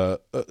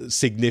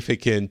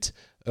significantly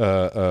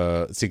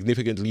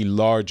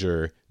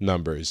larger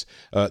numbers.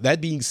 That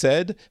being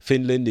said,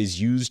 Finland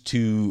is used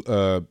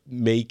to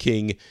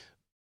making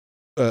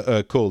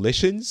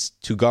coalitions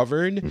to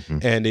govern,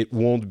 and it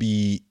won't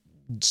be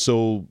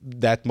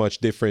that much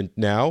different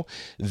now.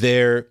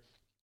 They're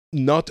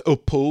not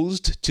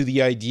opposed to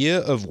the idea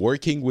of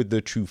working with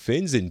the True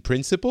Finns in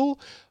principle,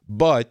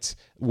 but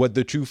what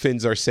the True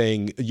Finns are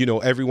saying,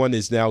 everyone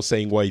is now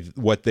saying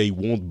what they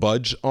won't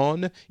budge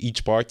on,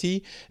 each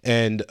party.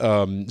 And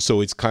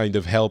so it's kind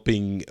of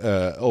helping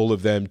all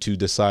of them to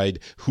decide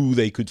who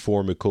they could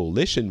form a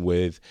coalition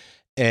with.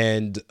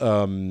 And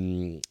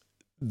what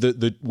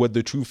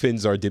the True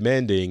Finns are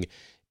demanding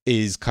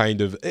is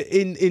kind of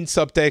in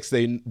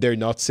subtext. They're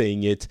not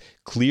saying it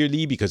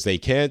clearly because they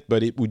can't,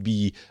 but it would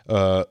be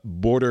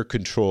border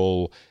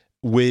control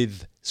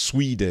with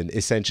Sweden,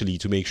 essentially,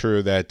 to make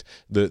sure that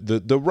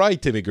the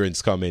right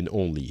immigrants come in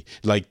only,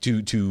 like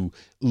to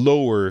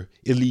lower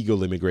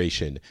illegal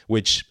immigration,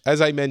 which, as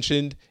I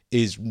mentioned,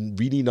 is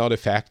really not a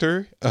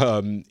factor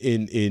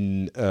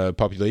in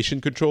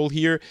population control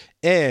here,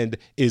 and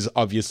is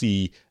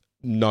obviously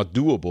not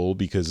doable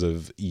because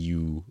of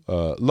EU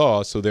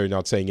law, so they're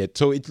not saying it.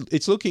 So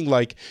it's looking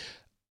like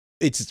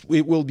it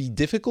will be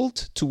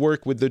difficult to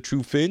work with the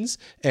True Finns,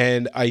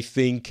 and I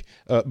think,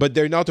 but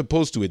they're not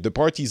opposed to it. The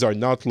parties are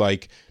not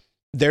like,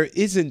 there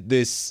isn't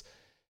this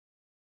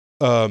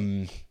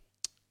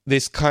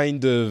this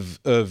kind of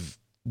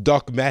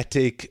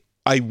dogmatic,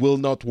 I will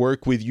not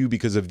work with you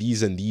because of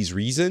these and these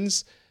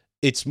reasons.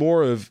 It's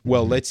more of,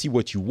 well, let's see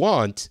what you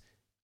want.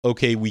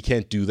 Okay, we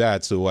can't do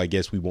that, so I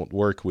guess we won't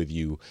work with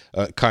you,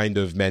 kind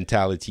of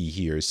mentality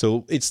here.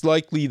 So it's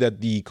likely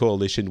that the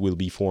coalition will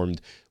be formed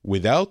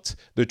without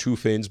the True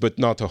Finns, but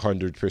not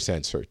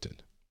 100% certain.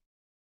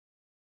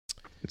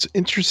 It's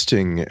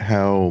interesting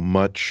how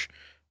much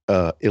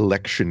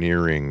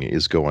electioneering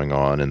is going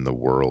on in the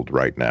world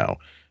right now.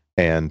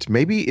 And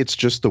maybe it's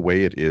just the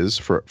way it is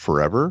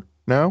forever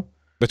now.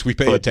 But we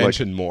pay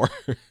attention more.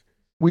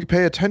 We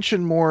pay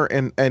attention more,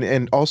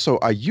 and also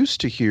I used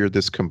to hear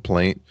this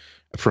complaint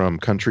from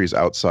countries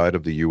outside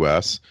of the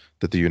U.S.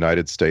 that the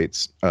United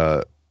States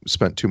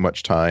spent too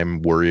much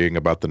time worrying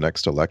about the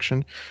next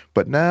election,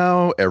 but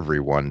now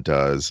everyone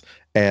does.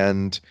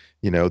 And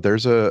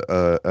there's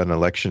an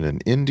election in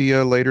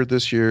India later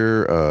this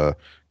year.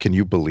 Can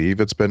you believe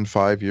it's been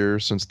 5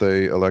 years since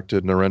they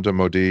elected Narendra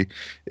Modi?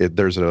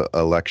 There's an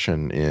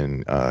election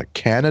in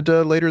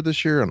Canada later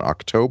this year in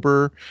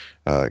October.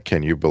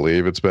 Can you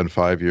believe it's been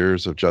 5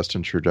 years of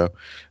Justin Trudeau?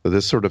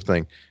 This sort of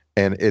thing.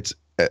 And it's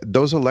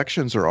those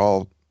elections are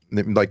all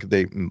like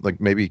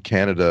maybe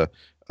Canada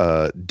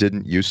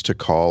didn't used to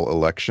call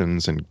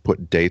elections and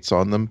put dates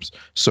on them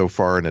so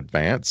far in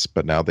advance,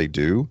 but now they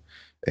do.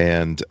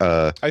 And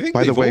I think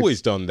they've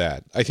always done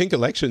that. I think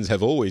elections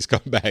have always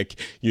come back,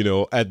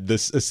 at a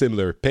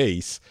similar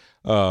pace.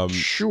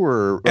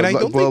 Sure, and I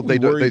don't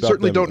think they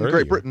certainly don't in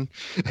Great Britain.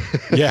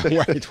 Yeah,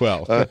 right.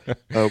 Well,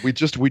 we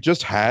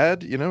just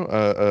had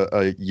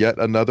yet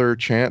another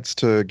chance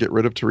to get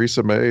rid of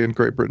Theresa May in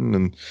Great Britain,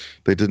 and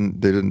they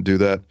didn't do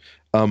that.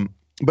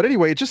 But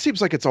anyway, it just seems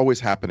like it's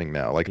always happening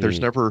now. Like there's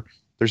never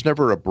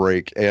a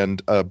break.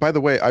 And by the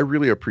way, I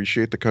really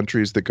appreciate the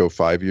countries that go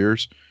 5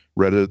 years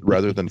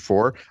rather than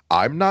 4.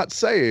 I'm not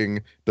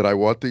saying that I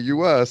want the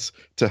U.S.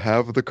 to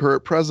have the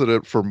current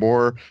president for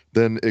more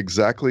than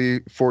exactly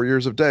 4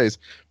 years of days,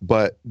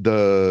 but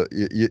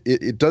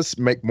it does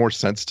make more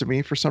sense to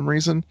me for some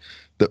reason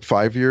that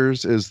 5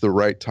 years is the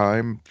right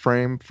time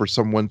frame for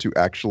someone to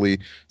actually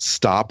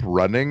stop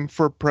running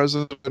for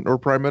president or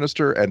prime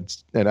minister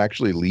and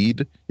actually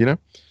lead.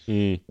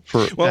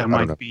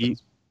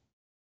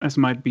 This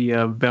might be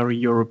a very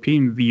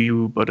European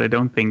view, but it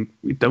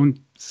don't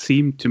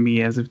seem to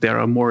me as if there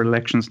are more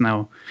elections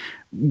now.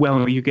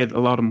 Well, you get a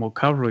lot more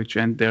coverage,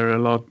 and they're a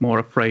lot more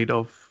afraid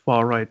of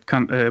far-right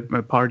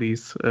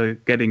parties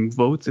getting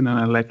votes in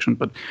an election,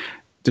 but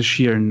the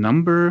sheer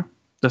number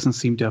doesn't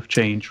seem to have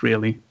changed,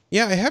 really.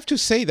 Yeah, I have to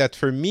say that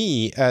for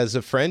me, as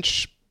a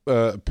French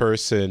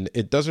person,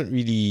 it doesn't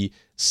really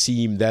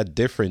seem that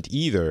different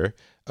either.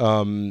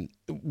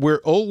 We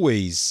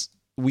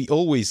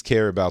always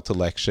care about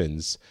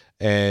elections,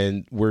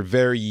 and we're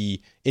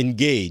very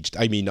engaged.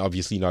 I mean,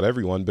 obviously not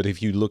everyone, but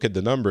if you look at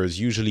the numbers,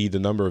 usually the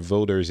number of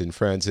voters in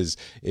France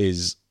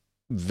is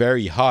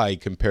very high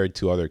compared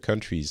to other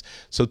countries.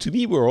 So to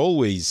me,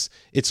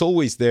 it's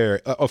always there.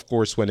 Of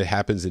course, when it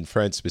happens in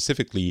France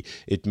specifically,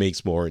 it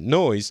makes more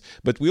noise,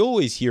 but we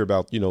always hear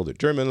about, the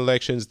German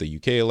elections, the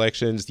UK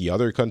elections, the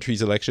other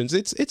countries' elections.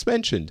 It's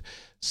mentioned.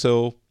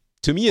 So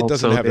to me, it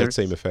doesn't have that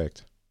same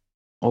effect.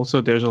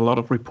 Also, there's a lot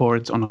of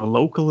reports on a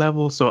local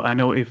level. So I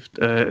know if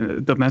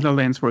the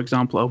Netherlands, for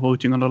example, are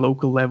voting on a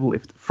local level,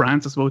 if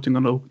France is voting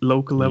on a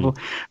local level,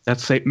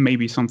 that's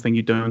maybe something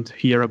you don't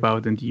hear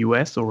about in the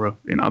US or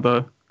in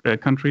other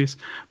countries.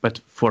 But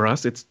for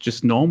us, it's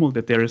just normal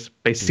that there is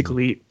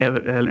basically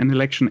an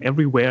election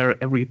everywhere,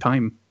 every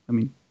time. I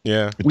mean,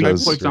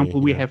 for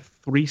example, we have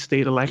 3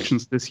 state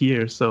elections this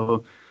year.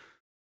 So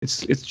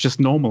it's just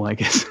normal, I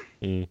guess.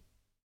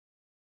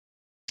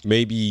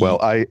 Maybe.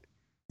 Well,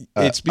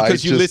 it's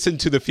because you listen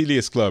to the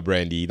Phileas Club,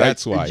 Randy.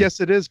 That's why. Yes,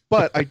 it is.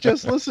 But I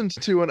just listened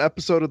to an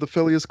episode of the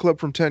Phileas Club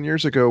from 10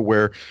 years ago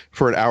where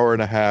for an hour and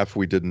a half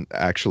we didn't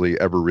actually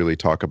ever really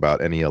talk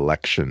about any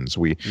elections.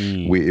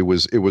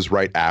 It was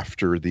right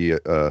after the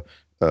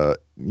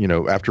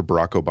after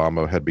Barack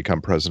Obama had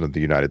become president of the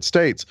United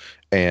States,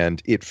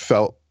 and it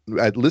felt,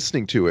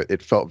 listening to it,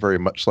 it felt very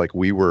much like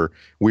we were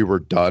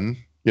done.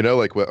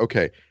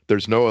 Okay,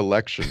 there's no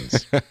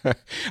elections.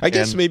 I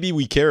guess maybe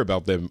we care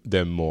about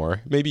them more.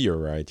 Maybe you're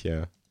right,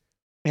 yeah.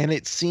 And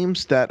it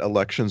seems that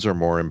elections are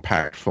more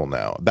impactful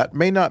now. That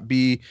may not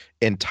be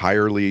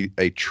entirely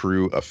a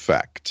true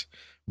effect,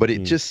 but it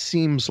just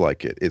seems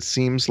like it. It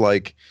seems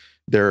like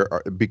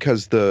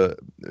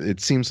it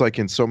seems like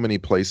in so many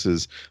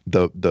places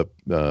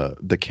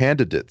the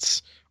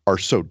candidates are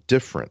so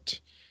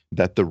different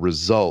that the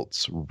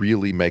results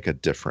really make a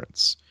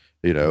difference.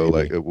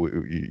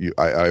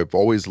 I've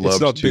always loved.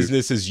 It's not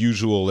business as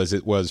usual as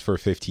it was for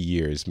 50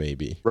 years,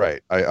 maybe.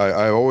 Right.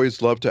 I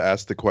always love to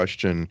ask the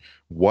question: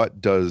 what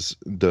does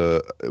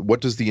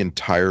the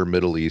entire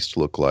Middle East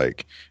look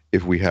like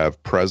if we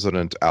have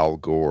President Al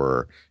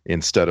Gore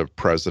instead of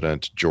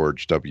President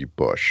George W.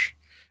 Bush?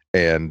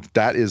 And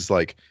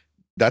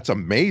that's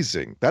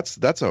amazing.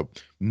 That's a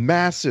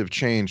massive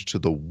change to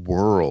the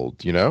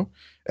world,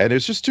 And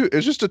it's just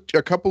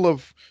a couple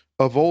of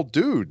old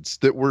dudes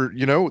that were,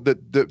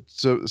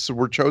 so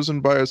were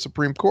chosen by a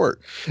Supreme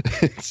Court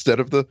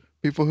instead of the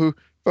people who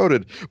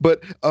voted.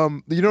 But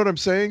you know what I'm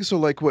saying? So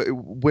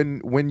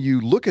when you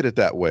look at it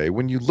that way,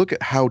 when you look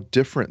at how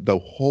different the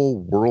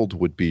whole world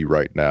would be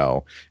right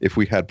now if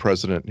we had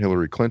President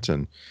Hillary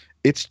Clinton,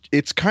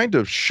 it's kind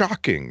of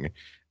shocking.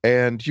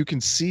 And you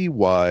can see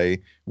why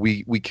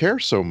we care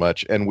so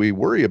much and we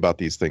worry about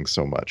these things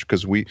so much,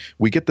 because we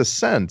get the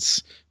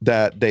sense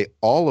that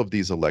all of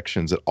these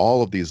elections at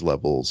all of these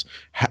levels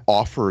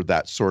offer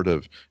that sort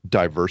of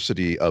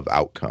diversity of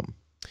outcome.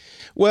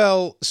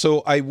 Well,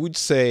 so I would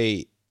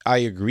say I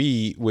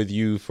agree with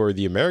you for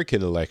the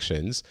American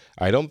elections.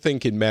 I don't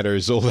think it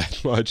matters all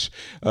that much.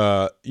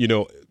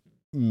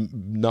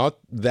 Not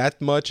that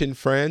much in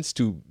France,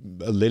 to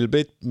a little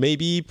bit,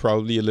 maybe,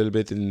 probably a little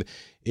bit in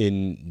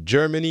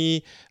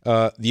Germany.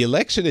 The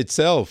election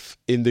itself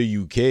in the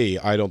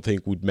UK, I don't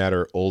think would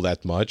matter all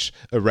that much.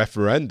 A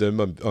referendum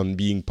on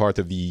being part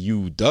of the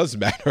EU does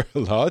matter a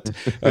lot.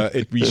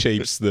 It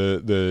reshapes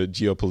the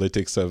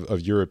geopolitics of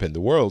Europe and the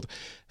world.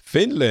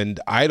 Finland,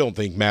 I don't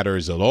think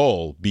matters at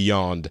all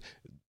beyond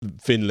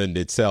Finland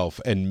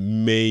itself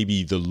and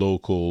maybe the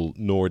local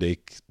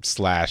Nordic /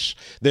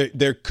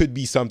 there could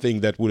be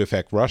something that would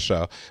affect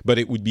Russia, but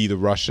it would be the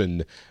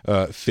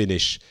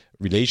Russian-Finnish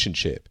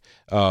relationship.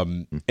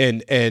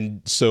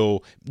 And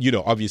so,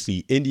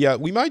 obviously India,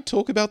 we might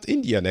talk about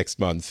India next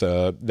month.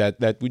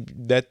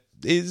 That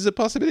is a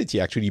possibility,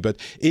 actually, but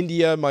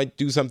India might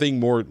do something.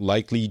 More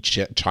likely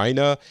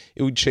China,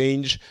 it would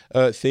change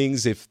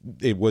things if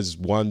it was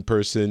one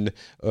person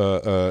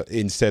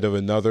instead of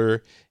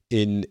another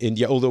in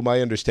India, although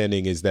my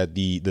understanding is that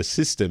the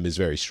system is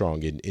very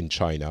strong in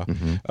China.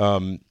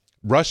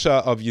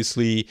 Russia,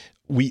 obviously,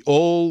 we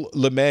all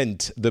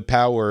lament the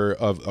power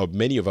of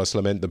many of us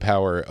lament the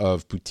power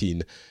of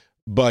Putin,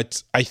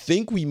 but I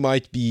think we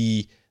might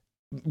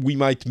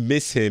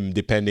miss him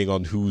depending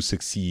on who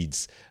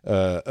succeeds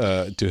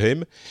to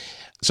him.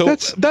 So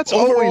that's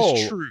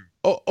always true.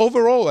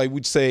 Overall, I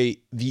would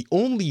say the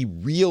only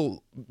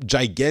real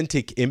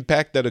gigantic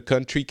impact that a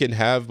country can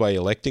have by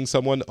electing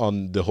someone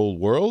on the whole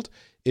world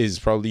is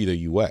probably the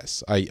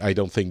US. I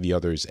don't think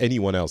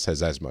anyone else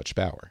has as much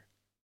power.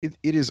 It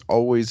is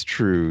always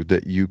true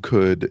that you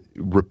could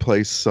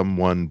replace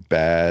someone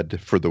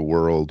bad for the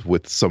world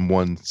with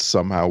someone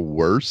somehow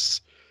worse,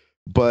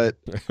 but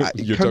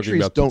You're talking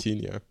about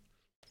Putin, yeah.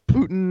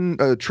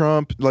 Putin,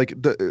 Trump, like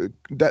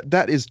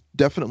that is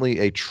definitely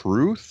a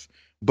truth,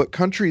 but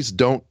countries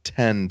don't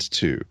tend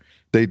to.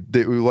 They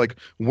like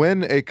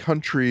when a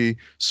country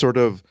sort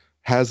of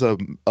has a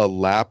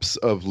lapse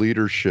of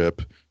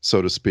leadership,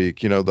 so to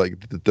speak, like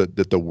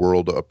that the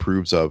world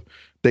approves of.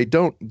 They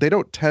don't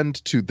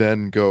tend to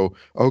then go,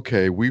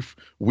 okay, we've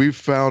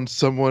found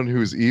someone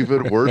who's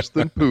even worse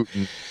than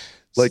Putin.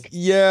 Like,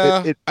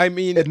 yeah, I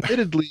mean,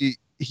 admittedly,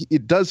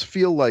 it does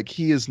feel like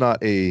he is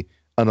not an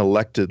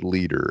elected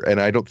leader, and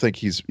I don't think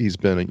he's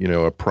been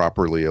a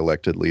properly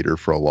elected leader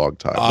for a long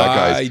time.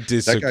 I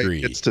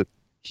disagree. That guy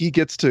he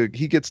gets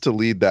to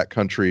lead that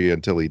country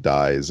until he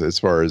dies, as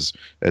far as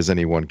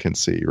anyone can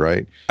see,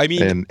 right? I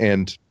mean,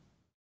 and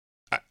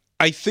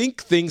I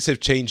think things have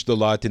changed a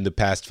lot in the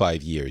past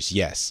 5 years,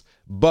 yes.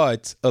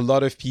 But a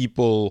lot of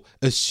people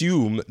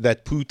assume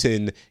that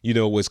Putin,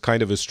 was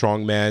kind of a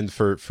strong man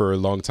for a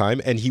long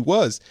time, and he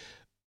was.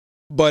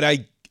 But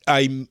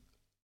I'm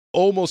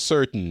almost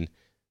certain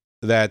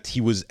that he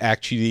was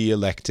actually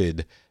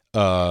elected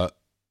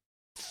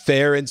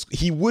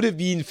he would have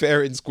been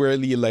fair and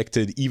squarely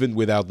elected even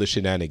without the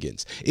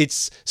shenanigans.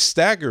 It's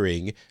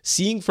staggering.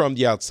 Seeing from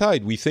the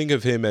outside, we think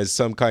of him as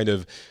some kind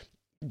of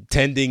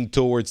tending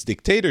towards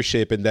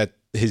dictatorship and that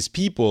his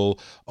people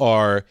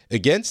are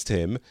against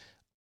him.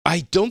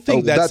 I don't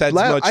think that's as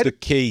much the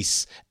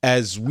case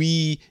as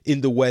we in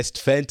the West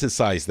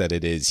fantasize that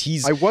it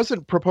is. I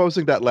wasn't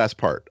proposing that last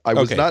part. I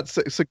was not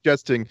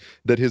suggesting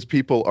that his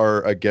people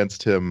are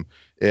against him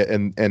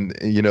and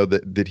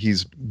that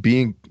he's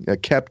being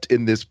kept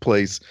in this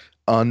place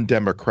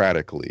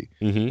undemocratically.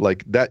 Mm-hmm.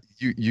 Like that,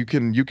 you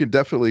can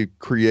definitely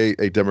create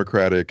a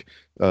democratic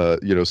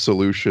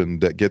solution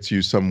that gets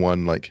you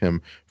someone like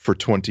him for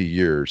 20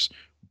 years.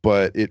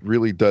 But it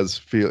really does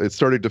feel, it's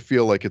starting to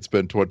feel like it's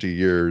been 20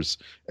 years.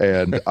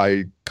 And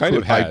I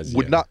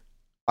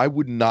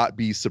would not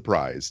be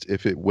surprised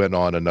if it went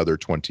on another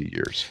 20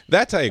 years.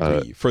 That I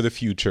agree. For the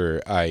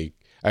future, I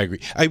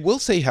agree. I will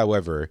say,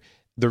 however,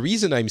 the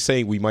reason I'm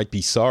saying we might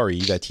be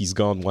sorry that he's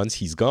gone once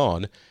he's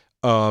gone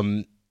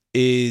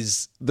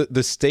is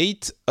the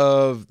state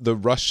of the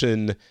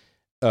Russian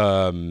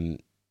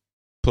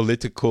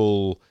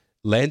political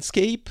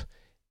landscape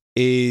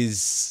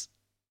is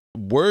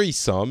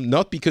worrisome,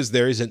 not because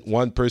there isn't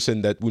one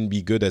person that wouldn't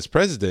be good as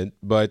president,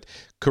 but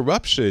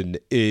corruption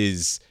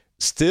is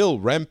still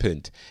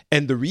rampant.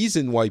 And the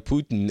reason why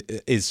Putin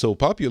is so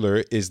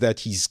popular is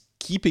that he's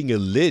keeping a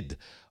lid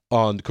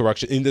on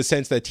corruption, in the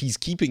sense that he's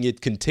keeping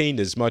it contained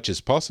as much as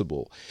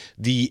possible.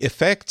 The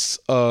effects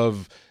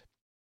of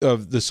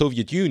the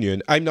Soviet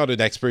Union, I'm not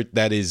an expert,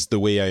 that is the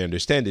way I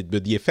understand it,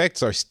 but the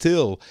effects are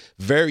still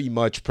very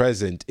much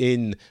present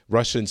in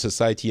Russian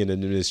society and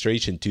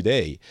administration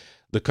today.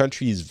 The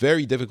country is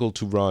very difficult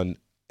to run,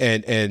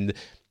 and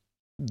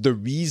the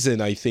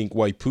reason I think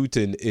why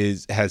Putin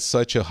has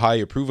such a high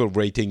approval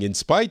rating, in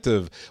spite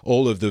of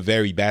all of the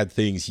very bad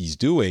things he's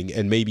doing,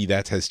 and maybe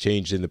that has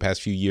changed in the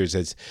past few years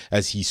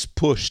as he's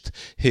pushed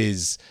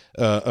his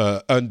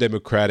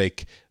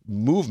undemocratic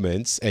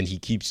movements, and he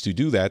keeps to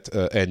do that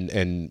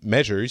and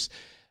measures.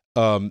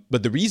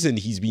 But the reason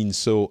he's been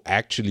so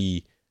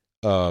actually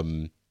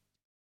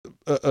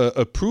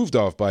approved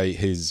of by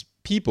his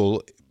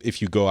people, if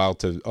you go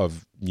out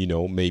of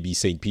maybe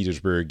St.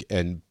 Petersburg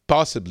and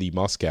possibly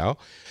Moscow,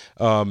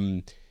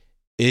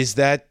 is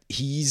that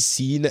he's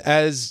seen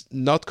as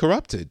not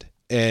corrupted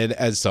and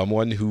as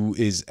someone who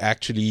is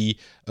actually,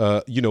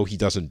 he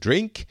doesn't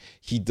drink.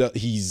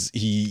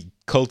 He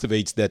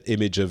cultivates that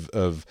image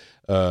of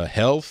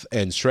health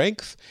and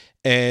strength,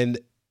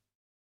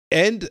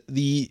 and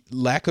the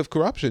lack of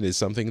corruption is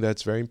something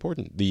that's very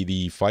important.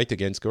 The fight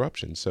against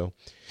corruption. So,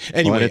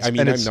 anyway,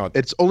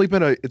 It's only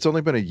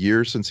been a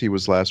year since he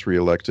was last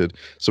reelected,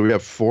 so we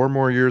have 4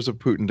 more years of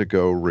Putin to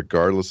go,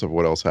 regardless of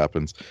what else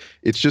happens.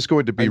 It's just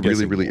going to be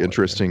really, really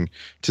interesting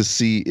to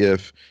see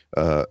if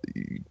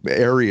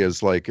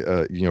areas like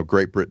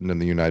Great Britain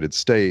and the United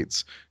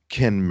States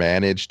can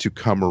manage to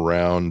come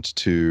around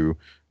to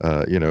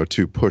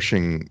to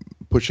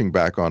pushing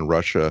back on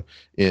Russia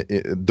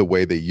the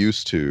way they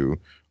used to.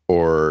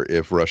 Or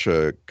if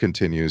Russia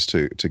continues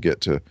to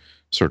get to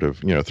sort of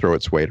throw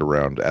its weight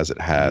around as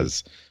it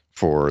has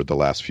for the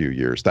last few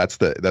years. That's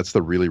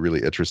the really,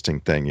 really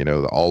interesting thing.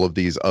 All of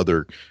these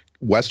other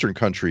Western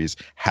countries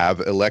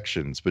have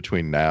elections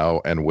between now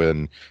and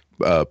when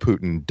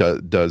Putin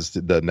does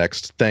the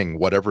next thing,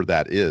 whatever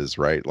that is,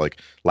 right?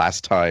 Like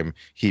last time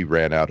he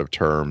ran out of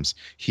terms,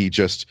 he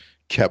just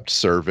kept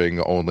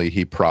serving, only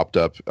he propped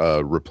up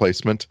a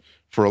replacement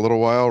for a little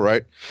while,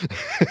 right?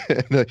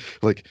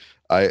 Like.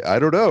 I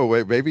don't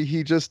know. Maybe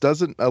he just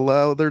doesn't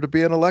allow there to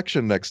be an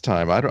election next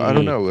time. I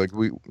don't know. Like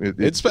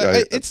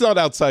it's not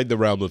outside the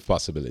realm of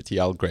possibility.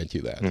 I'll grant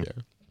you that. Yeah.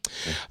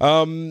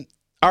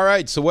 All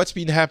right. So what's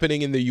been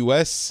happening in the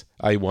U.S.?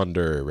 I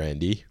wonder,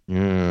 Randy.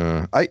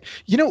 Yeah.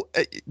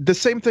 The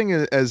same thing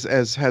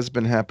as has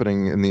been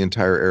happening in the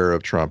entire era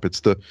of Trump.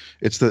 It's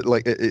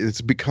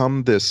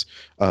become this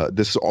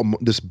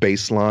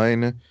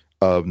baseline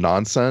of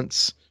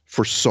nonsense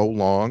for so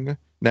long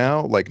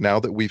now. Like now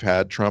that we've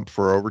had Trump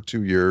for over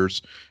 2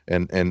 years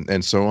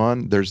and so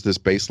on, there's this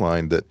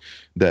baseline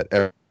that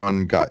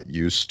everyone got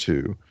used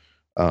to.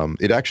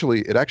 It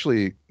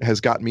actually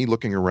has got me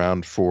looking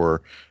around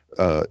for,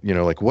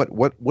 like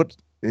what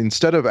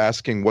instead of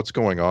asking what's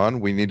going on,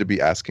 we need to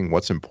be asking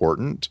what's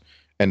important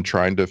and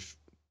trying to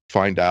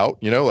find out,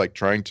 like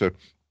trying to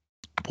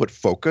put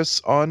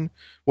focus on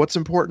what's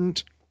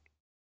important.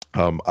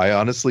 I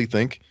honestly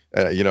think,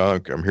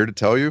 I'm here to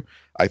tell you,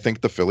 I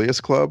think the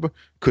Phileas Club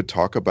could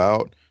talk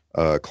about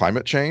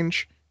climate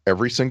change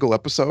every single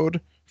episode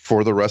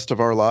for the rest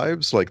of our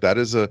lives. Like that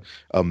is a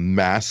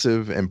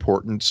massive,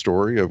 important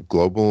story of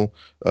global,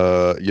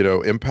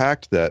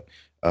 impact that,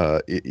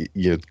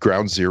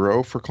 ground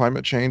zero for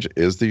climate change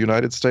is the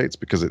United States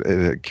because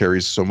it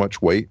carries so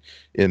much weight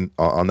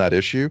on that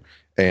issue.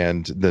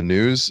 And the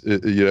news,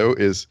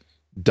 is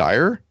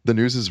dire. The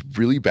news is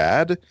really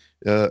bad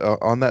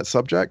on that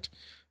subject.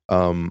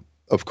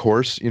 Of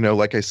course,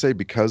 like I say,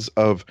 because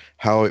of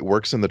how it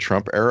works in the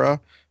Trump era,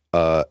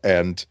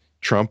 and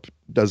Trump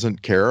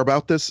doesn't care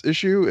about this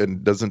issue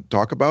and doesn't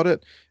talk about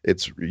it.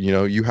 It's,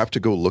 you have to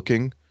go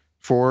looking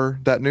for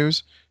that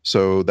news.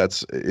 So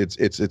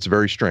it's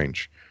very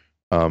strange.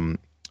 Overall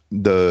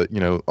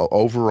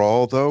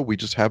though, we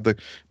just have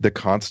the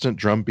constant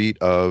drumbeat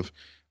of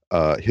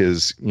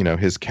his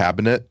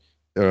cabinet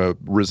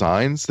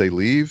resigns, they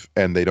leave,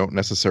 and they don't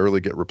necessarily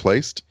get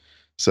replaced.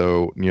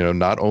 So,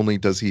 not only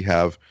does he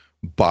have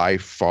by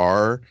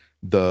far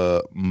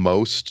the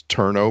most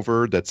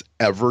turnover that's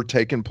ever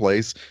taken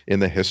place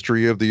in the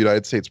history of the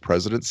United States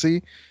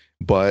presidency,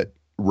 but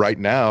right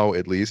now,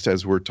 at least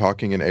as we're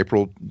talking in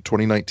April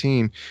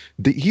 2019,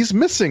 he's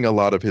missing a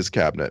lot of his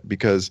cabinet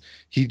because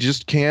he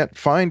just can't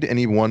find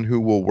anyone who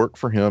will work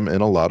for him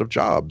in a lot of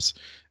jobs.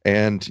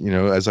 And,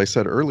 as I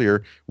said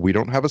earlier, we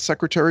don't have a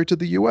secretary to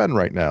the UN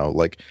right now.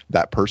 Like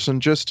that person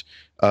just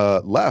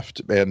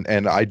left,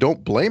 and I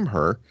don't blame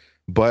her,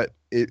 but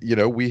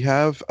we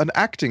have an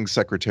acting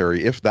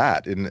secretary, if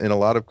that. In a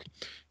lot of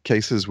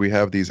cases, we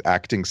have these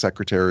acting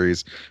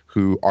secretaries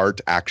who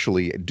aren't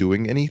actually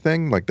doing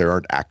anything, like they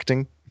aren't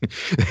acting.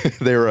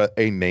 They're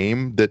a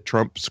name that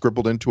Trump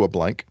scribbled into a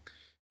blank.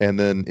 And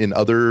then in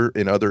other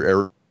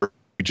areas,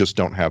 we just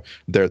don't have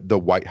the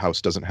White House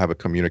doesn't have a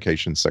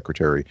communications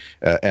secretary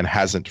and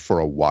hasn't for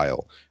a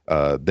while.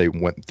 They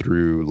went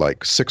through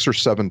like 6 or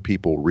 7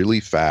 people really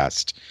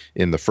fast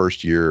in the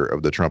first year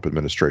of the Trump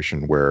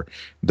administration, where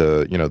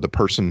the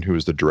person who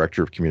is the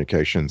director of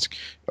communications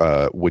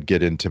would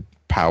get into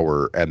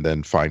power and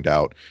then find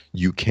out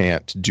you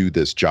can't do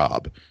this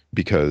job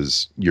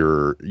because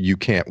you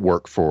can't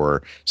work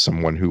for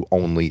someone who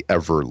only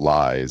ever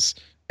lies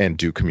and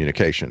do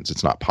communications.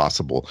 It's not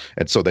possible.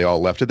 And so they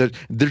all left it.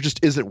 There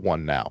just isn't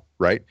one now,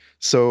 right?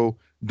 So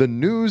the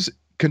news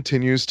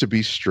continues to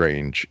be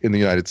strange in the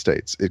United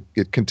States.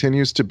 It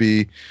continues to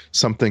be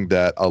something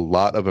that a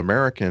lot of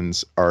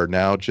Americans are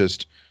now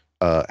just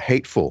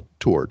hateful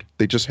toward.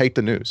 They just hate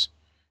the news.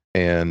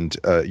 And,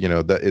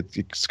 that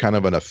it's kind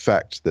of an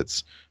effect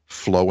that's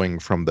flowing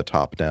from the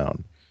top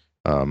down.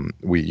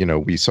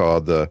 We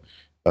saw the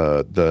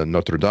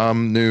Notre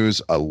Dame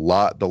news a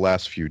lot the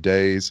last few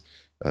days.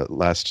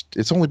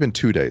 It's only been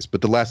 2 days,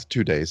 but the last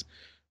 2 days,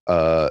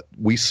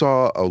 we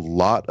saw a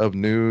lot of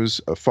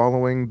news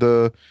following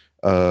the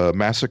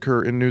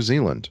massacre in New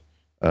Zealand.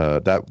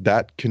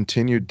 That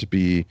continued to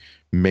be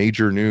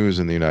major news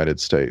in the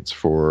United States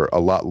for a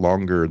lot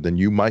longer than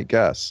you might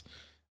guess.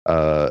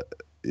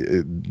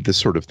 This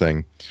sort of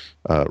thing.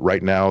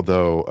 Right now,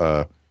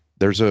 though,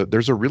 there's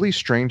a really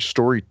strange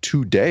story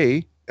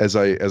today. As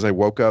I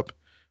woke up,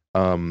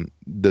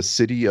 the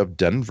city of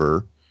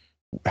Denver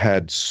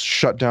had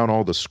shut down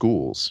all the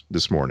schools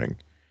this morning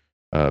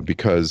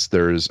because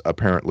there's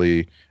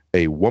apparently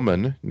a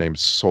woman named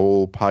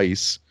Sol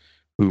Pais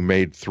who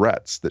made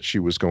threats that she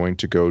was going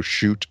to go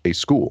shoot a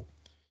school.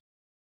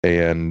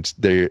 And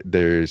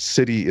their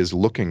city is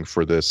looking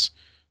for this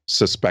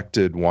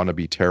suspected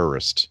wannabe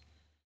terrorist.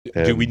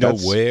 Do we know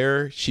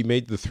where she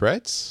made the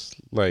threats?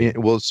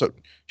 So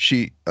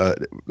she,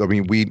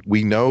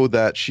 we know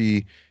that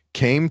she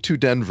came to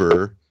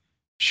Denver.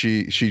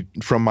 She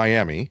from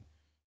Miami.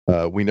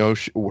 We know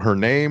her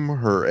name,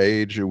 her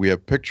age. We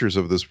have pictures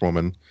of this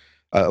woman.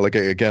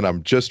 Again,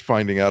 I'm just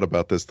finding out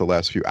about this the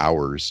last few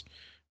hours.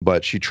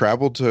 But she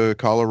traveled to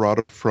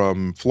Colorado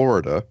from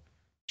Florida.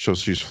 So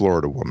she's a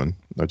Florida woman,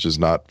 which is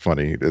not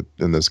funny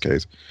in this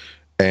case.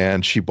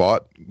 And she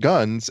bought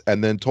guns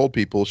and then told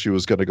people she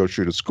was going to go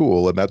shoot a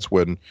school. And that's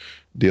when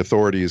the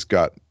authorities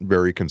got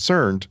very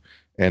concerned.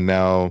 And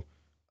now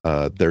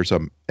there's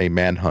a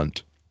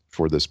manhunt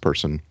for this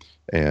person.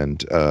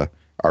 And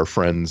our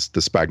friends, the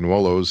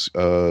Spagnuolo's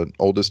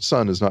oldest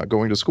son, is not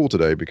going to school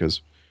today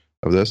because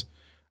of this.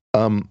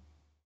 And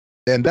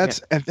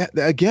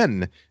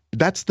again,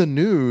 that's the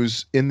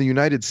news in the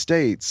United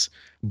States,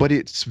 but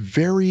it's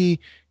very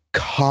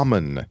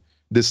common,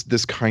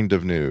 this kind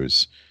of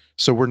news.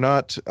 So we're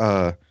not,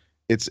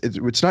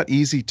 it's not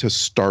easy to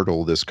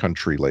startle this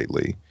country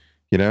lately,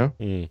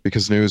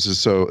 because news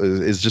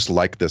is just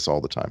like this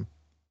all the time.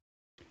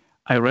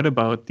 I read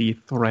about the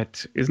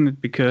threat. Isn't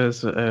it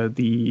because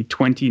the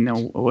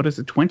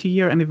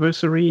 20-year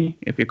anniversary,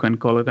 if you can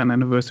call it an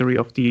anniversary,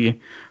 of the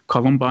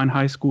Columbine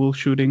High School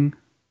shooting?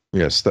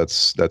 Yes,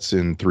 that's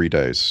in 3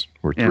 days.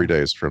 We're 3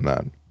 days from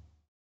that.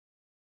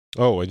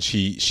 Oh, and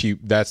she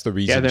that's the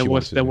reason. Yeah, there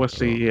was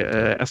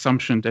the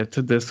assumption that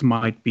this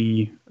might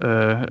be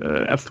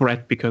a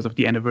threat because of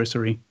the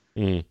anniversary.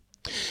 Mm.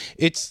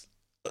 It's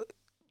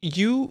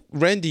you,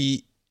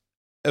 Randy.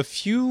 A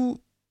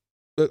few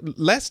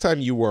last time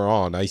you were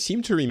on, I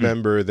seem to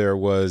remember there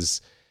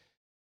was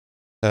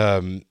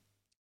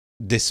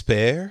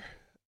despair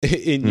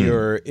in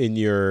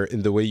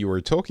in the way you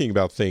were talking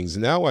about things.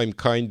 Now I'm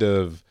kind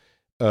of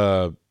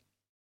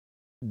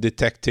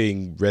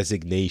detecting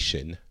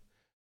resignation.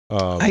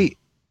 I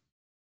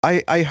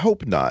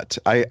hope not.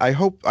 I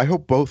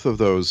hope both of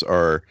those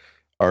are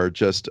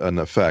just an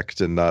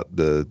effect and not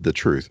the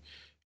truth.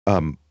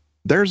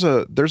 There's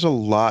a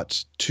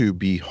lot to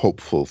be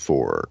hopeful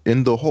for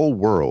in the whole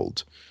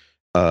world.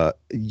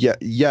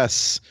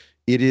 Yes,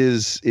 it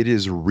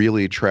is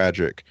really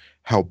tragic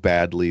how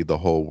badly the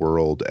whole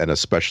world, and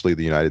especially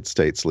the United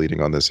States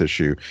leading on this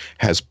issue,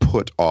 has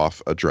put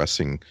off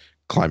addressing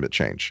climate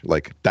change.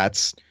 Like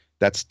that's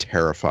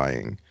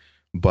terrifying.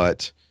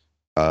 But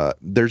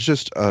there's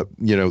just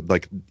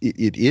like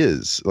it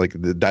is like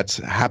that's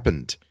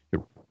happened,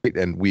 right?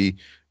 And we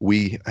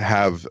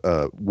have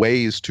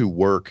ways to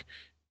work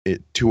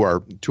it to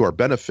our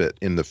benefit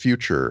in the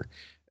future,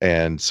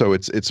 and so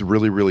it's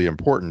really, really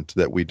important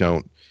that we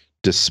don't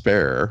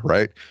despair,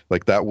 right?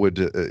 Like that would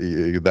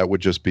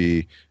just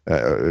be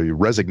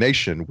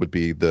resignation would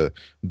be the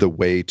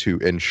way to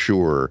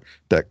ensure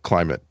that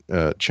climate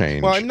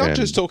change. Well, I'm not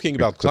just talking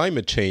about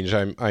climate change.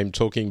 I'm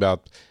talking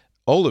about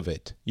all of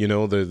it. You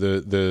know,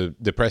 the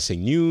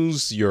depressing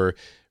news, your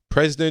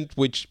president,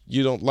 which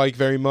you don't like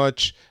very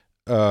much,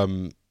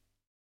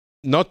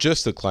 not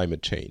just the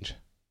climate change.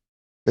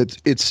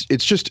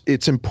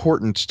 It's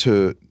important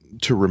to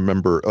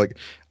remember. Like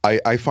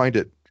I find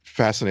it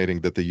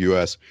fascinating that the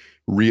U.S.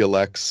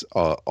 reelects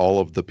all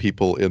of the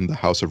people in the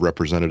House of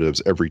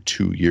Representatives every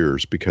 2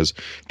 years, because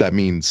that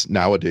means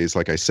nowadays,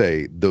 like I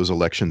say, those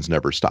elections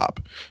never stop.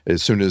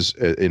 As soon as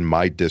in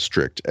my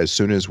district, as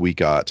soon as we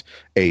got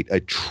a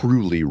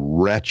truly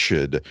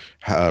wretched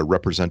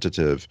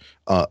representative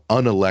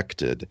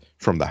unelected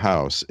from the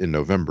House in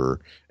November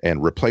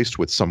and replaced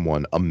with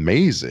someone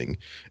amazing,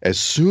 as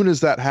soon as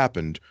that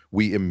happened,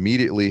 we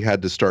immediately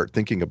had to start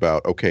thinking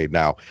about, okay,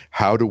 now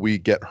how do we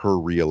get her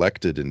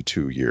reelected in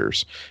 2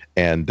 years?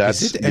 And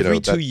that's is it every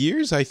 2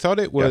 years? I thought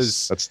it was.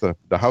 Yes, that's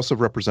the House of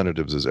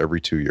Representatives is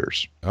every 2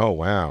 years. Oh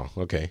wow,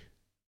 okay.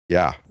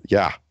 Yeah,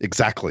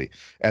 exactly.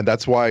 And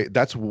that's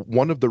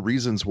one of the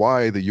reasons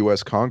why the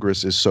U.S.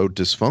 Congress is so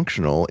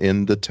dysfunctional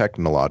in the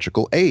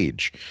technological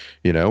age.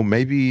 You know,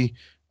 maybe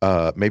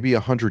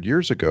 100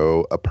 years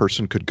ago, a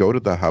person could go to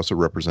the House of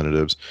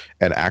Representatives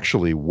and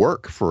actually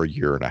work for a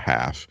year and a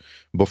half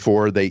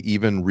before they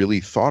even really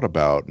thought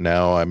about,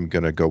 now I'm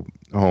going to go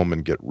home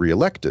and get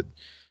reelected.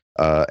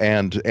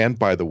 And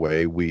by the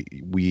way,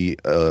 we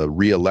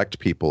reelect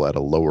people at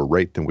a lower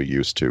rate than we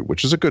used to,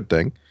 which is a good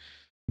thing.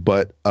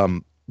 But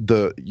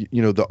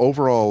the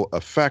overall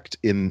effect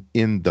in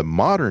the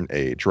modern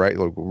age, right?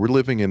 Like we're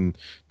living in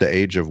the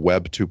age of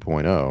Web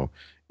 2.0,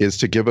 is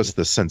to give us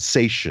the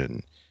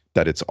sensation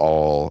that it's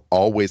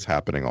always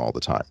happening all the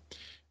time.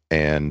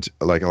 And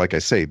like I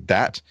say,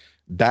 that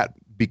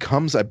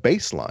becomes a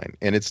baseline,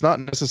 and it's not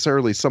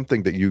necessarily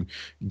something that you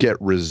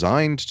get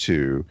resigned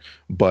to,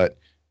 but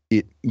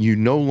you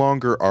no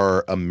longer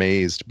are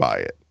amazed by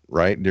it,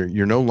 right?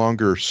 You're no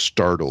longer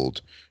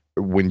startled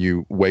when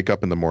you wake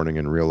up in the morning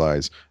and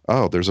realize,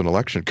 oh, there's an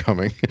election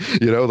coming,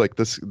 like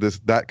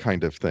that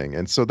kind of thing.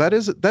 And so that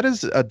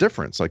is a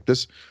difference. Like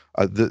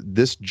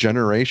this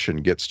generation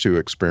gets to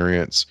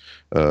experience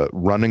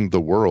running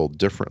the world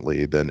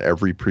differently than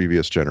every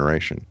previous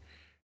generation.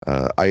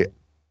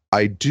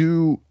 I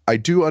do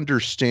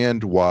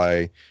understand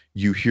why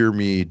you hear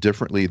me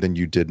differently than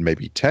you did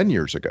maybe 10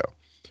 years ago,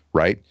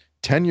 right?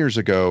 10 years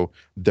ago,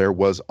 there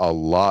was a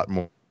lot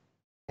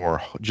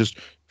more just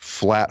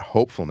flat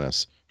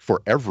hopefulness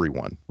for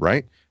everyone,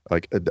 right?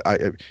 Like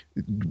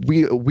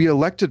we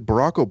elected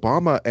Barack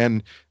Obama,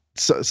 and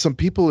some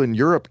people in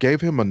Europe gave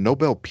him a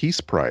Nobel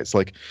Peace Prize.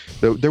 Like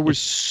there was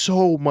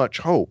so much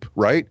hope,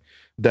 right?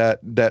 That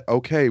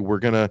okay, we're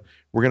gonna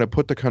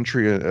put the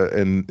country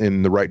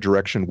in the right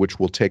direction, which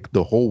will take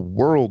the whole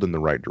world in the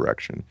right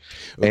direction.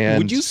 And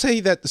would you say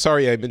that?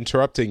 Sorry, I'm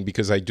interrupting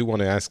because I do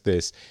want to ask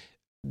this.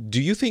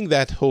 Do you think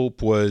that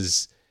hope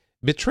was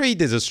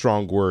betrayed? Is a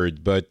strong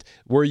word, but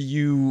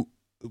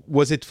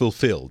was it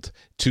fulfilled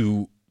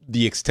to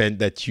the extent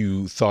that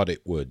you thought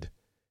it would?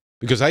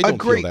 Because I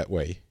don't feel that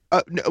way.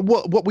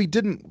 Well, what we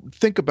didn't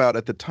think about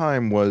at the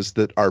time was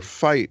that our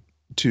fight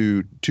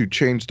to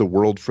change the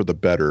world for the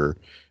better,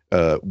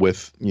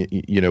 with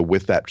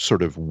that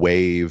sort of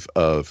wave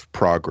of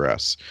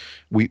progress,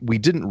 we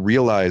didn't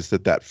realize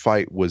that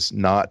fight was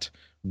not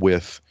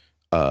with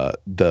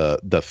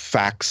the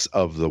facts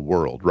of the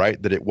world,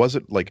 right? That it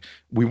wasn't like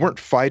we weren't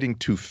fighting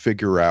to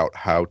figure out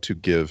how to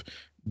give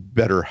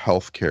better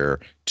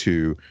healthcare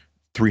to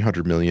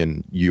 300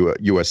 million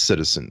U.S.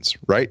 citizens,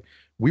 right?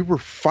 We were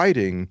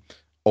fighting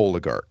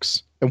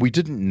oligarchs, and we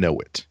didn't know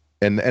it.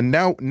 And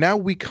now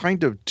we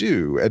kind of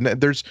do, and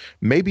there's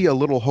maybe a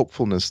little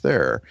hopefulness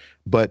there.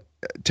 But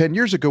 10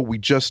 years ago, we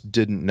just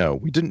didn't know.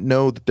 We didn't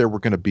know that there were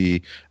going to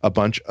be a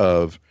bunch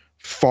of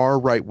far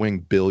right-wing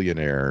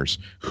billionaires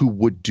who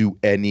would do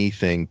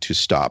anything to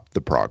stop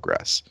the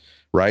progress,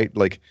 right?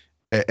 Like,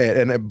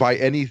 and by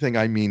anything,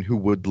 I mean who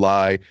would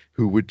lie,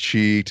 who would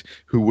cheat,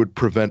 who would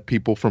prevent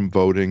people from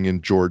voting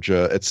in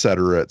Georgia, et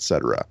cetera,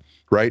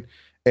 right?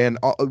 And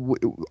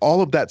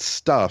all of that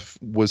stuff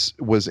was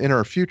in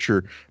our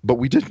future, but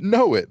we didn't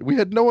know it. We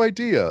had no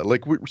idea.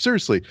 Like,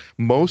 seriously,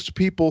 most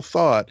people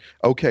thought,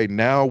 okay,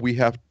 now we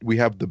have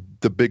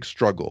the big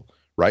struggle,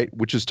 right?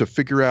 Which is to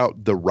figure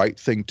out the right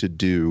thing to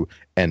do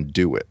and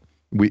do it.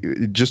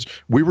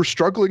 We were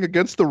struggling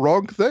against the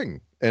wrong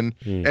thing, and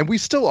we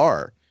still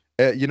are.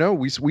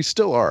 We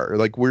still are.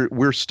 Like,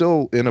 we're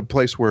still in a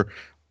place where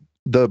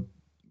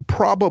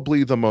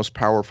probably the most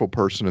powerful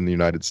person in the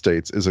United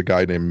States is a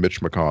guy named Mitch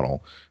McConnell,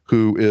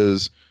 who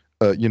is,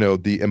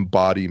 the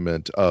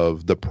embodiment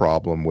of the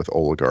problem with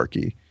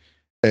oligarchy,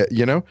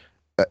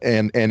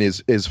 and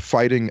is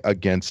fighting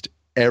against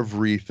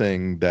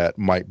everything that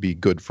might be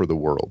good for the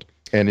world,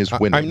 and is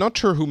winning. I'm not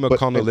sure who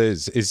McConnell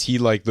is. Is he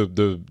like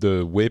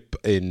the whip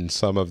in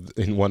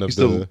one of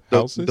the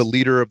houses? The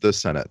leader of the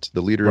Senate,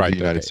 the leader of the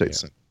United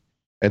States Senate.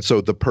 And so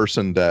the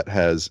person that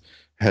has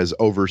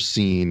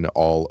overseen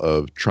all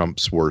of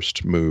Trump's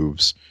worst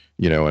moves,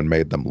 and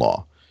made them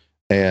law.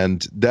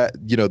 And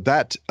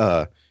that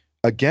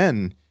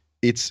again,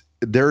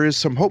 there is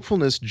some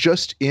hopefulness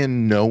just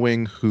in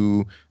knowing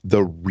who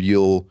the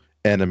real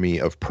enemy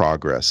of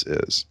progress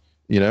is,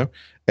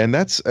 and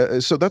that's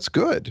so that's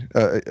good.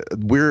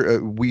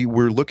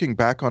 We're looking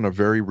back on a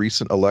very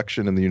recent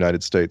election in the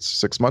United States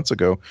 6 months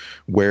ago,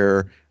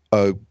 where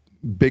a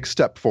big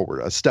step forward,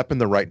 a step in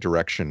the right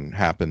direction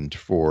happened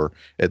for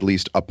at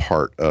least a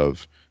part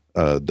of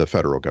the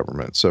federal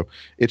government. So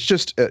it's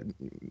just,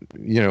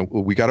 we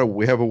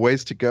have a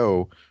ways to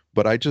go,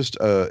 but I just,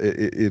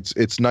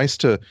 it's nice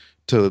to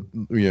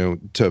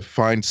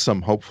find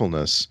some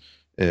hopefulness,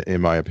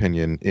 in my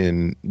opinion,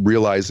 in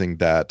realizing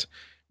that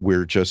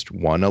we're just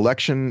one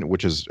election,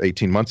 which is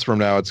 18 months from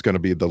now. It's going to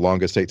be the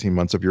longest 18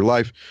 months of your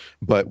life,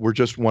 but we're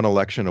just one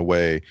election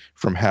away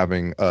from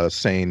having a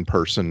sane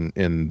person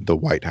in the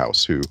White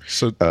House who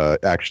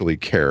actually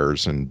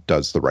cares and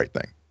does the right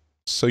thing.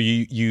 So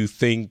you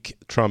think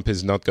Trump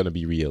is not going to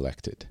be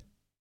reelected?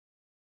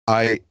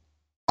 I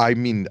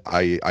mean,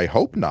 I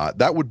hope not.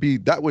 That would be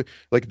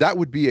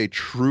a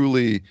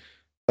truly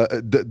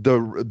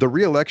the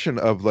reelection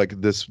of like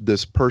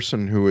this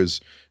person who is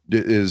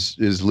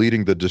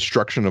leading the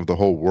destruction of the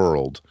whole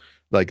world.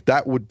 Like,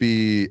 that would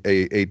be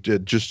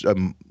just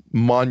a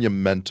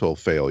monumental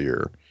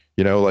failure.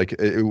 Like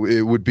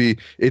it would be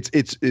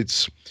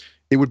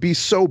it would be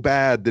so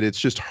bad that it's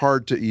just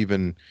hard to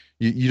even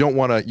you don't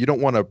want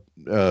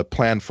to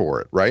plan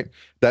for it, right?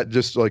 That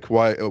just like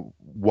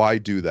why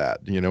do that?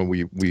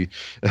 We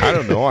I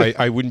don't know.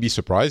 I wouldn't be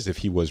surprised if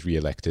he was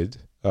reelected.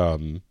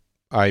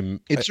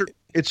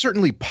 It's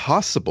certainly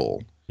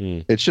possible.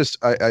 It's just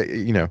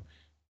you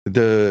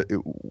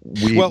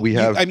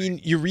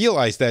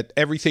realize that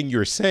everything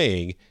you're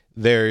saying,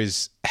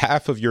 there's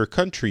half of your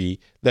country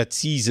that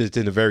sees it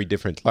in a very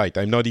different light.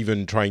 I'm not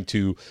even trying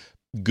to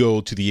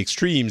go to the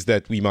extremes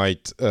that we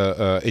might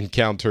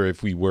encounter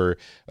if we were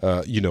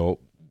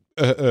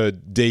a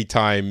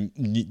daytime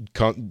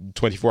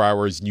 24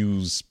 hours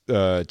news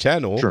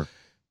channel. Sure.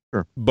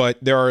 But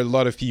there are a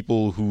lot of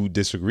people who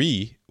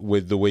disagree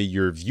with the way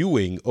you're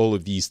viewing all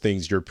of these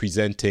things you're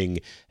presenting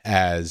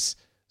as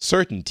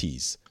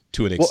certainties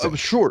to an extent.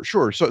 Well,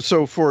 sure.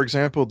 So for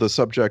example, the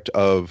subject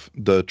of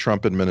the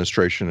Trump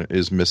administration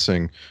is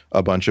missing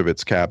a bunch of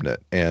its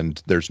cabinet,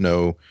 and there's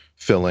no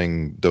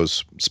filling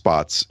those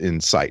spots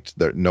in sight.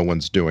 No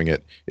one's doing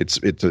it.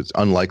 It's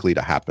unlikely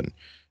to happen.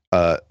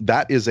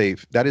 That is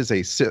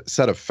a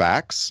set of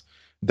facts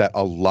that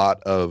a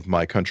lot of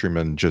my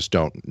countrymen just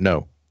don't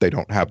know. They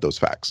don't have those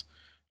facts.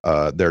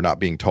 They're not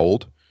being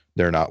told.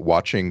 They're not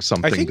watching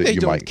something. I think they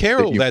don't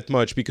care all that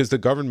much because the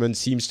government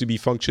seems to be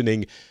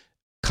functioning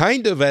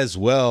kind of as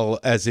well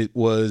as it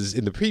was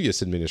in the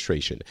previous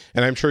administration.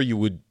 And I'm sure you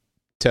would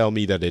tell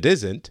me that it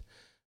isn't.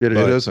 It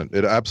isn't.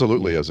 It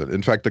absolutely isn't.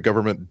 In fact, the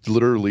government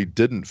literally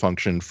didn't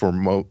function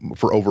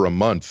for over a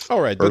month.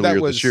 All right, but that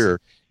was this year.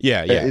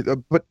 Yeah.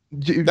 But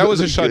that was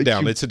a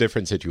shutdown. It's a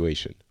different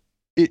situation.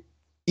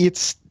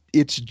 It's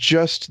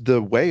just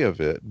the way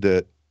of it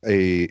that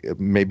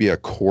maybe a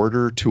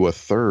quarter to a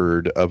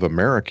third of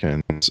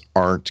Americans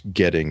aren't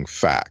getting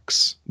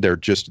facts.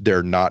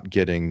 They're not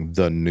getting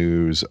the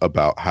news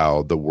about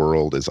how the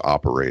world is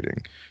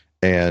operating.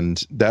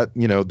 And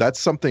that's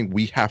something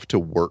we have to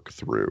work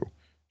through.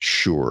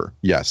 Sure.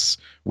 Yes.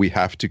 We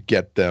have to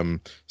get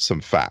them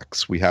some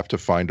facts. We have to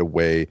find a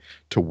way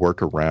to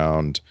work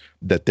around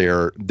that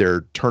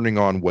they're turning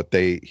on what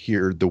they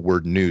hear the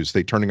word news.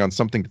 They're turning on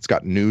something that's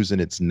got news in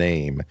its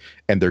name,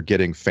 and they're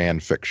getting fan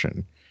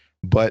fiction.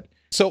 But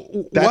so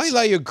while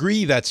I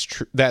agree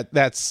that's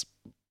that's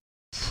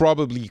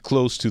probably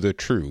close to the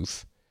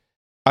truth,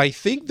 I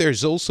think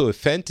there's also a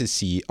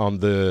fantasy on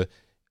the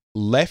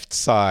left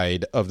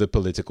side of the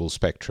political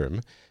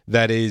spectrum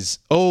that is,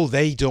 oh,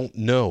 they don't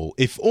know.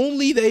 If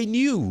only they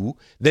knew,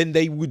 then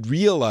they would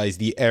realize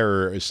the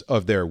errors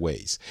of their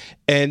ways.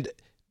 And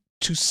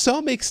to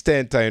some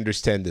extent, I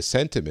understand the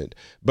sentiment,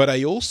 but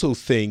I also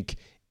think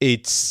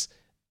it's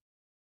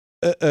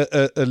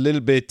a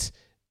little bit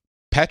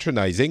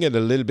patronizing and a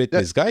little bit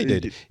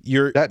misguided.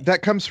 That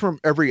comes from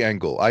every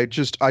angle.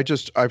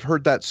 I've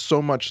heard that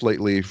so much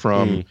lately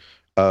from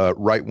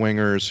right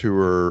wingers who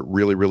are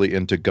really, really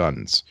into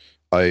guns.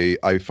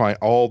 I find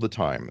all the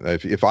time,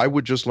 if I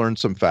would just learn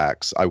some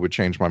facts, I would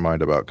change my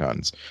mind about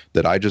guns,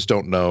 that I just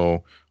don't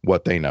know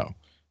what they know.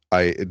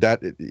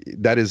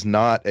 That is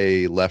not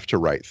a left to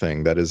right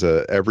thing. That is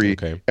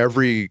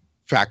every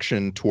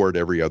faction toward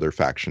every other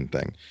faction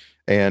thing.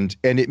 And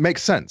it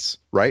makes sense,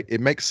 right? It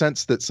makes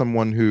sense that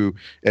someone who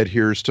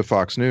adheres to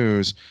Fox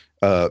News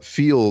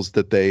feels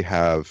that they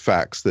have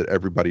facts that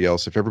everybody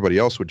else, if everybody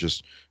else would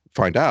just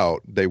find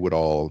out, they would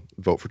all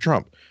vote for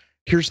Trump.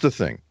 Here's the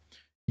thing.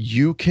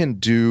 You can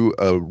do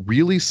a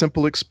really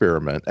simple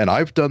experiment, and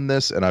I've done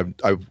this, and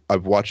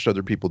I've watched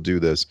other people do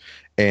this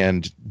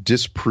and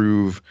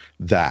disprove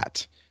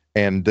that.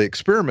 And the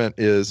experiment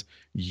is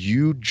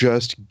you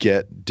just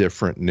get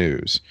different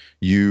news.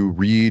 You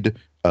read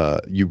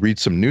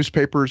some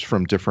newspapers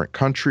from different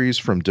countries,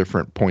 from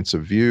different points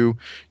of view.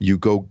 You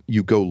go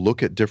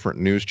look at different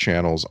news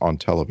channels on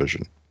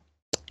television.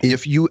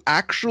 If you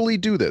actually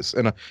do this,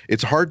 and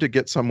it's hard to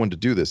get someone to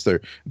do this,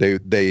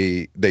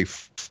 they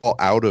fall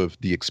out of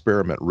the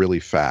experiment really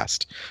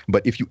fast.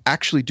 But if you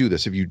actually do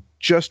this, if you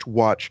just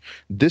watch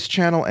this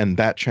channel and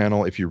that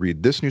channel, if you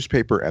read this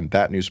newspaper and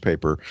that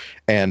newspaper,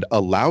 and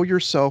allow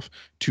yourself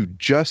to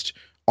just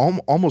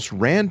almost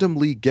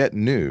randomly get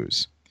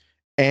news,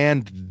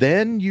 and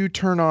then you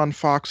turn on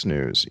Fox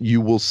News,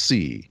 you will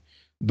see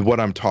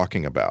what I'm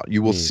talking about.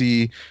 You will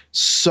see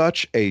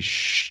such a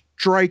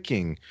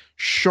striking,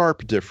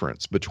 sharp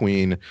difference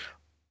between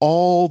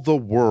all the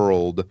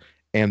world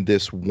and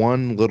this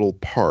one little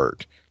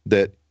part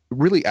that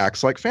really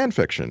acts like fan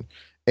fiction.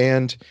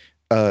 And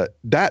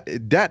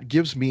that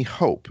gives me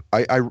hope.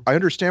 I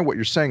understand what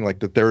you're saying, like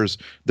that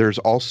there's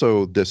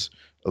also this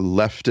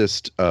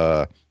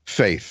leftist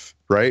faith,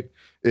 right?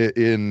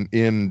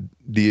 In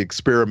the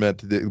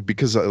experiment,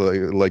 because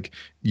like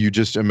you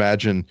just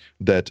imagine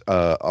that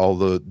all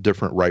the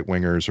different right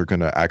wingers are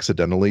going to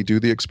accidentally do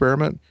the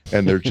experiment,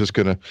 and they're just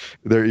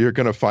you're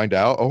gonna find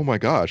out, oh my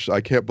gosh,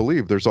 I can't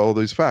believe there's all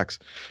these facts,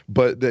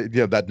 but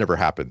that never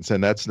happens,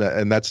 and that's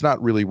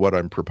not really what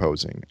I'm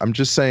proposing. I'm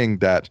just saying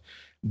that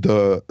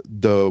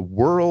the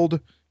world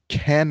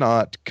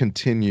cannot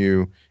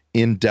continue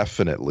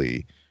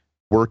indefinitely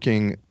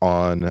working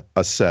on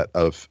a set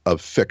of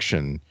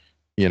fiction,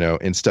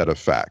 instead of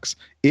facts.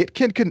 It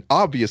can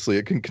obviously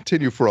it can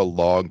continue for a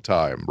long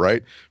time,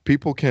 right?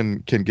 People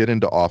can get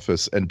into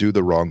office and do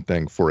the wrong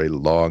thing for a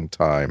long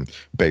time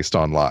based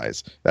on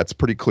lies. That's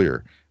pretty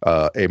clear.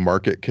 A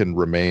market can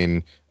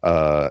remain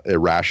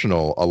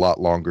irrational a lot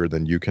longer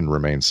than you can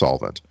remain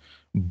solvent.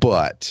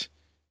 But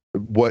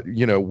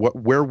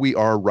where we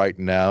are right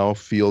now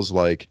feels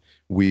like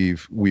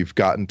we've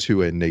gotten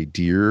to a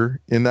nadir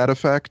in that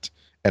effect,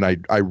 and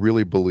I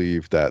really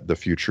believe that the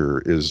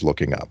future is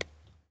looking up.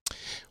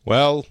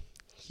 Well,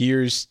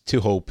 here's to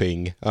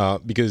hoping,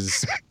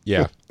 because,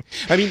 yeah.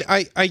 I mean,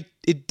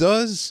 it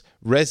does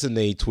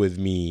resonate with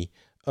me,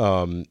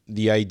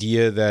 the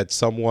idea that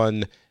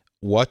someone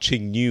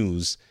watching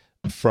news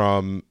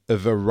from a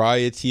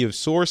variety of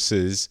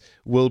sources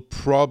will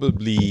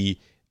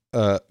probably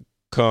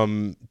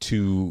come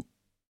to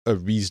a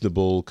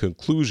reasonable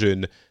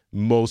conclusion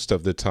most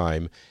of the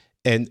time.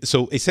 And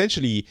so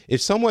essentially,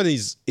 if someone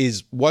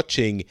is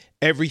watching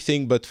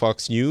everything but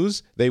Fox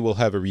News, they will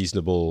have a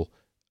reasonable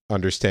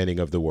understanding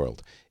of the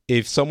world.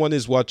 If someone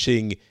is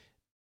watching,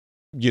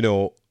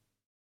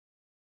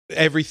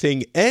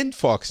 everything and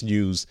Fox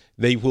News,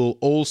 they will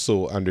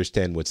also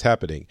understand what's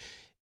happening.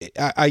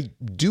 I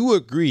do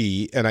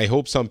agree, and I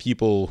hope some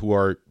people who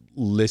are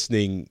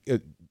listening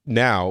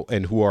now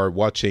and who are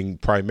watching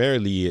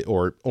primarily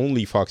or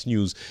only Fox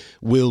News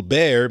will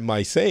bear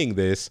my saying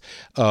this.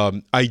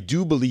 I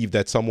do believe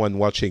that someone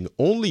watching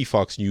only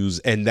Fox News,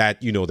 and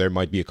that, there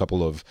might be a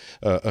couple of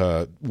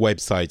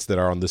websites that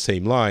are on the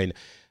same line,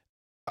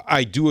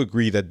 I do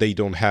agree that they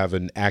don't have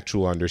an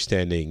actual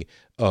understanding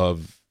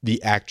of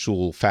the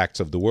actual facts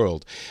of the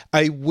world.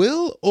 I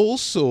will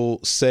also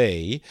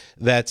say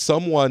that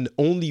someone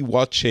only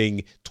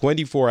watching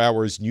 24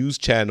 hours news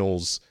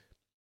channels,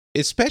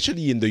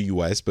 especially in the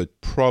US, but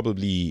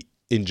probably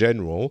in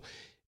general,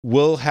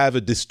 will have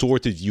a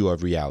distorted view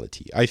of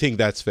reality. I think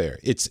that's fair.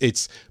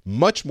 It's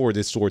much more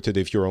distorted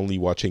if you're only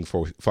watching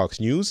for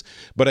Fox News,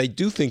 but I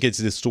do think it's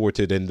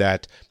distorted in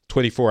that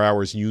 24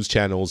 hours news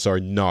channels are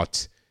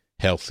not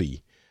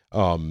healthy.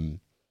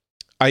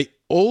 I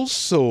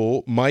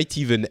also might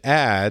even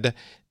add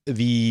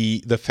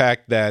the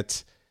fact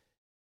that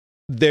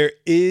there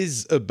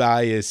is a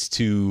bias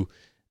to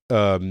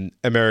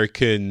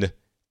American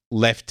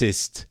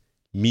leftist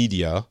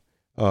media,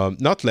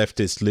 not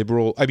leftist,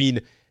 liberal. I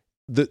mean,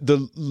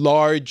 the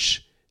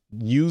large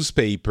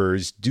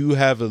newspapers do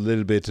have a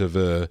little bit of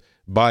a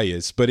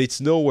bias, but it's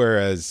nowhere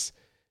as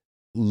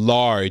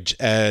large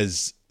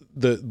as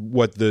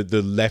what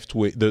the left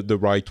wing, the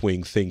right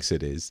wing thinks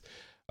it is.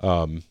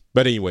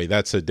 But anyway,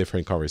 that's a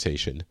different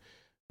conversation.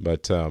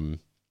 But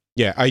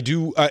yeah, I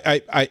do.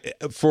 I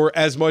for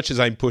as much as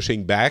I'm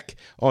pushing back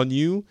on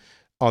you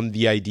on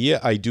the idea,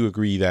 I do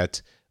agree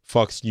that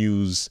Fox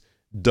News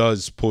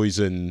does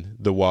poison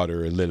the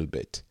water a little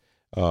bit.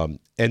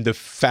 And the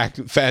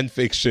fan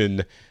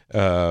fiction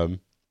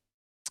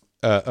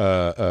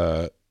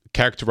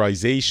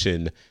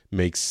characterization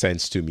makes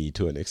sense to me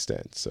to an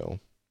extent. So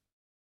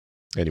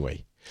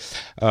anyway,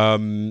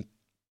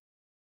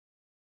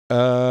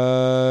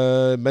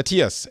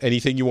 Matthias,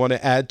 anything you want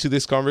to add to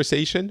this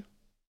conversation?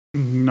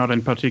 Not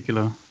in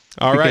particular.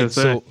 All right.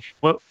 So,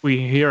 well,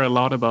 we hear a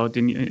lot about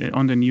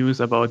on the news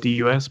about the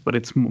US, but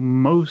it's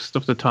most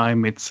of the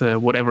time it's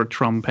whatever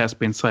Trump has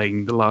been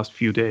saying the last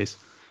few days.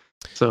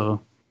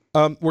 So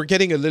we're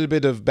getting a little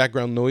bit of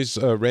background noise,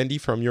 Randy,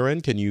 from your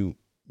end. Can you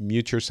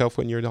mute yourself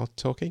when you're not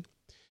talking?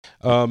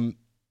 And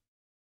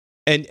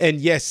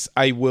yes,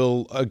 I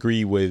will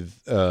agree with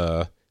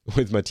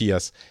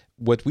Matthias.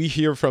 What we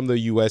hear from the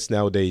US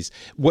nowadays,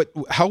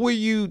 how were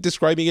you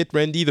describing it,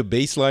 Randy? The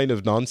baseline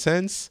of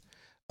nonsense?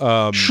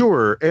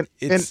 Sure. And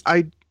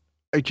I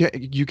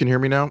can't, you can hear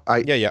me now?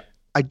 Yeah.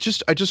 I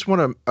just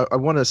want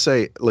to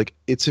say, like,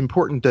 it's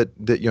important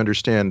that you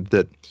understand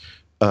that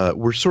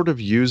we're sort of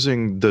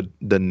using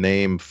the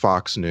name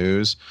Fox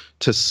News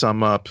to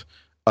sum up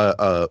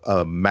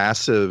a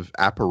massive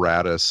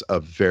apparatus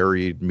of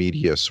varied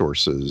media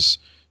sources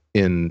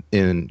in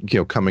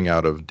coming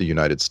out of the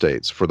United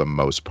States for the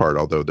most part,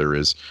 although there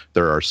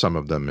are some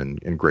of them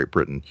in Great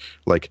Britain.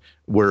 Like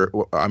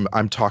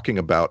I'm talking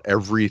about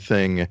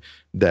everything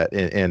that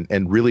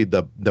and really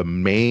the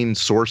main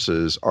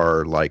sources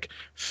are like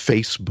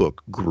Facebook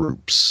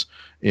groups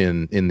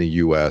in the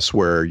US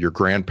where your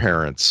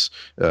grandparents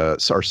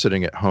are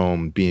sitting at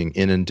home being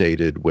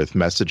inundated with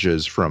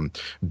messages from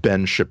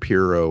Ben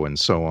Shapiro and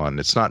so on.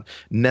 It's not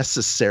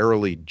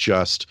necessarily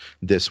just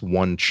this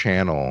one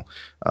channel.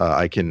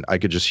 I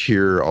could just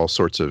hear all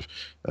sorts of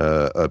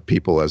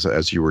people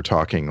as you were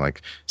talking,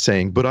 like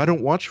saying, "But I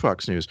don't watch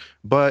Fox News."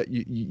 But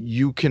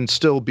you can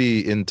still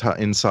be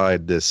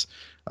inside this,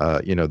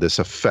 this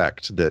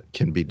effect that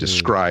can be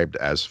described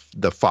as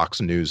the Fox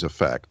News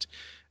effect.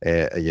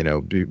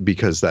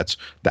 Because that's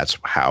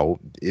how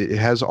it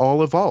has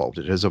all evolved.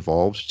 It has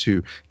evolved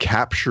to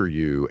capture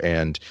you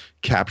and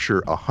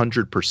capture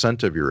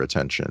 100% of your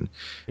attention.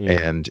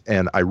 Yeah.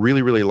 And I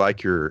really, really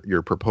like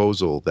your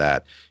proposal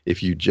that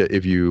if you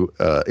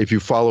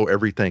follow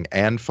everything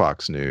and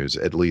Fox News,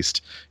 at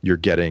least you're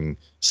getting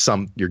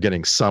some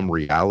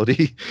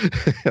reality.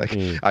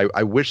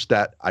 I wish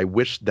that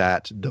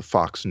the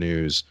Fox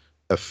News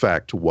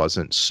effect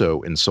wasn't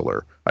so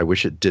insular. I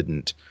wish it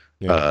didn't.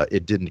 Yeah.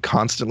 It didn't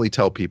constantly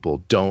tell people,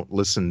 don't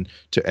listen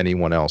to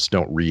anyone else,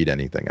 don't read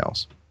anything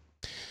else.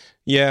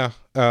 Yeah.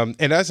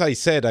 And as I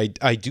said,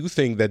 I do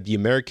think that the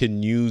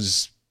American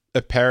news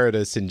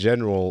apparatus in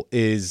general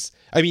is,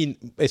 I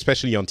mean,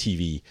 especially on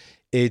TV,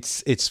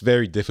 it's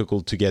very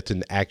difficult to get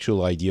an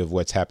actual idea of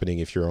what's happening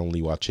if you're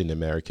only watching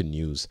American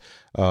news.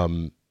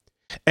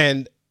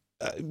 And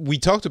we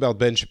talked about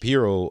Ben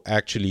Shapiro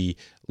actually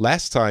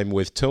last time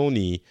with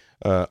Tony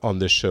on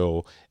the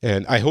show,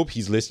 and I hope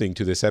he's listening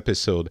to this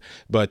episode.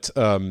 But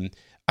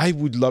I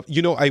would love,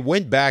 I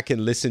went back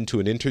and listened to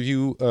an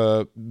interview,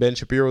 Ben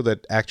Shapiro,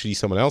 that actually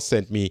someone else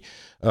sent me,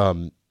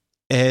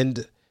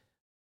 and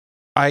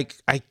I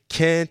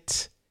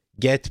can't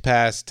get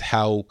past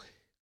how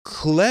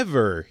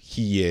clever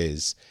he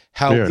is,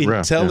 how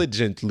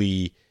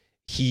intelligently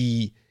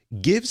he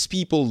gives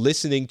people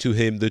listening to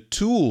him the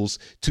tools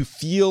to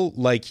feel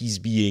like he's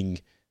being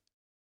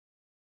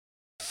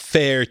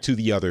fair to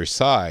the other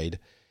side.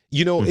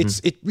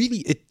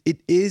 It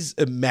is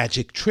a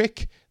magic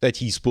trick that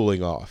he's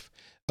pulling off.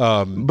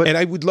 And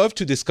I would love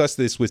to discuss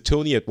this with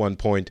Tony at one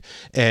point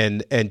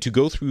and to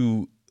go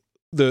through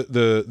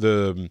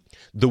the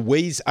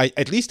ways,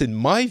 at least in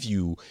my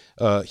view,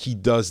 he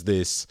does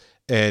this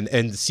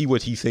and see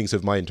what he thinks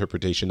of my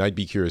interpretation. I'd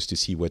be curious to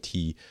see what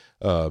he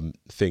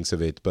thinks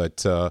of it.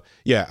 But I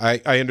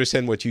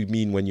understand what you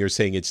mean when you're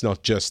saying it's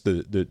not just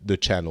the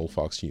channel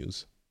Fox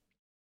News.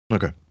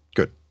 Okay,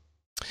 good.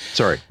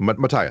 Sorry,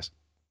 Matthias.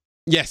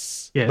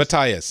 Yes,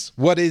 Matthias.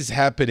 What is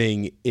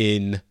happening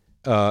in...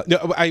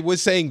 no, I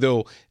was saying,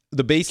 though,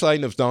 the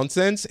baseline of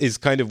nonsense is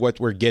kind of what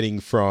we're getting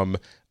from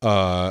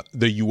the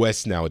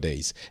US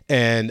nowadays.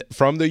 And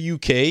from the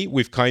UK,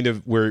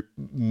 we're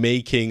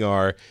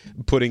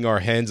putting our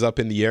hands up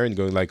in the air and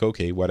going like,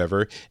 okay,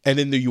 whatever. And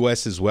in the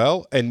US as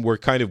well. And we're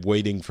kind of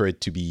waiting for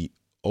it to be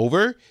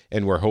over.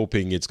 And we're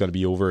hoping it's going to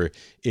be over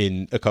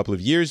in a couple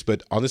of years.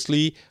 But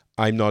honestly,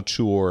 I'm not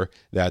sure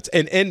that's...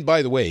 And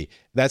by the way,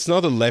 that's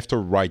not a left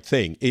or right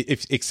thing,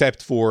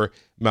 except for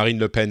Marine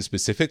Le Pen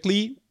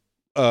specifically.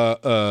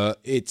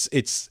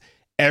 It's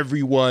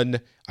everyone.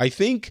 I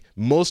think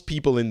most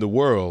people in the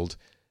world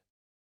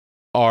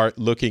are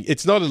looking.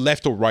 It's not a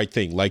left or right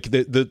thing. Like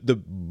the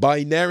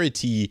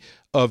binarity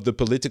of the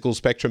political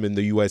spectrum in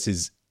the U.S.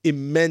 is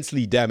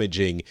immensely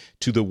damaging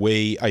to the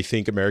way I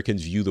think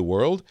Americans view the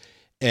world.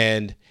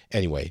 And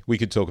anyway, we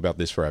could talk about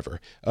this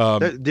forever.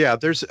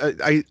 There's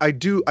I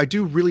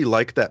do really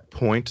like that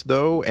point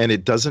though, and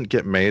it doesn't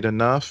get made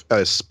enough.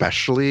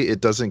 Especially, it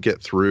doesn't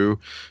get through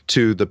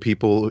to the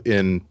people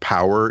in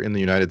power in the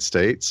United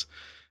States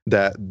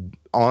that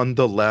on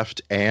the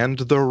left and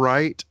the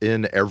right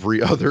in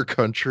every other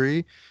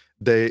country,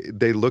 they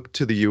look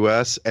to the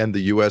U.S. and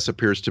the U.S.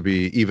 appears to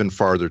be even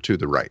farther to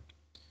the right.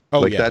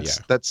 Oh, like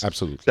that's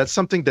absolutely, that's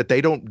something that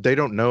they don't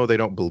know, they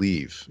don't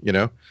believe, you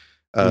know.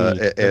 And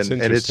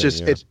it's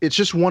just it's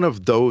just one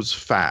of those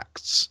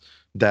facts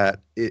that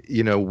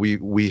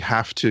we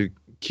have to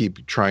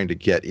keep trying to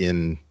get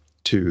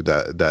into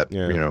that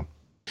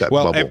that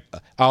bubble.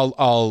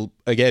 I'll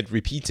again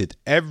repeat it.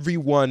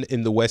 Everyone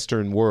in the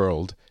Western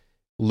world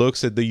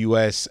looks at the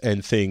U.S.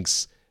 and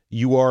thinks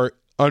you are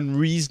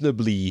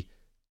unreasonably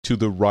to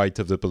the right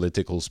of the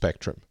political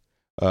spectrum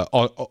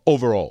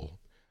overall,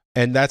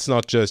 and that's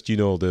not just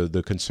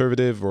the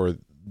conservative or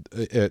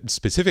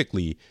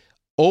specifically.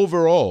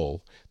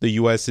 Overall, the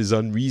U.S. is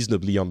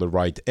unreasonably on the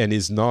right and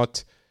is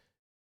not...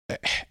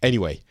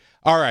 Anyway,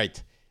 all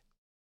right.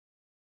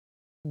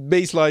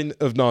 Baseline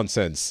of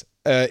nonsense.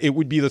 It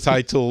would be the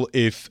title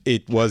if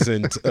it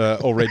wasn't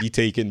already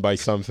taken by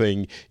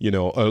something,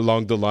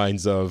 along the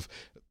lines of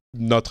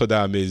Notre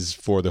Dame is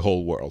for the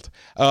whole world.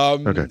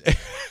 Okay.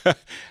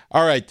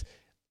 All right.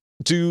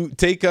 To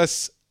take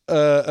us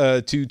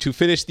to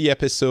finish the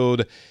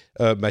episode...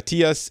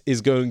 Matthias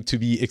is going to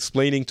be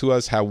explaining to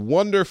us how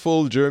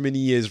wonderful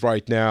Germany is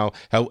right now,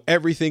 how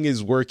everything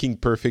is working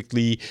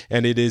perfectly,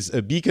 and it is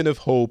a beacon of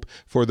hope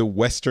for the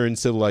Western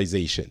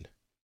civilization.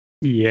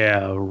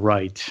 Yeah,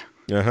 right.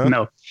 Uh-huh.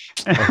 No.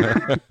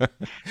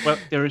 Well,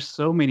 there are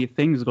so many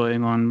things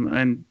going on,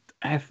 and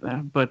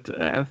but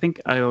I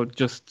think I'll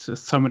just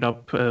sum it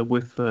up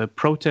with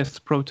protests,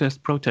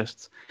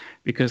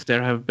 because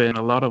there have been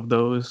a lot of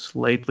those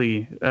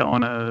lately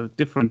on a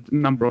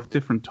number of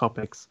different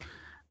topics.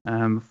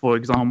 For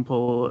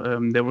example,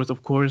 there was,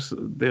 of course,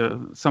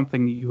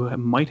 something you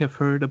might have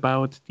heard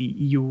about the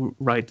EU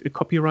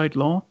copyright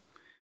law,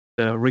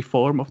 the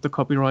reform of the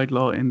copyright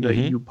law in the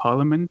EU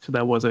Parliament.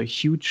 There was a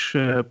huge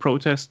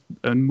protest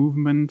and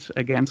movement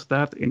against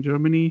that in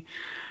Germany.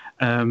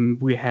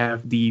 We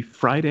have the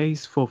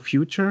Fridays for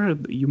Future.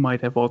 You might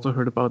have also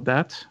heard about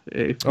that.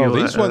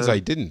 These ones I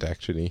didn't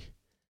actually.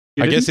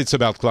 I guess it's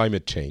about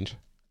climate change.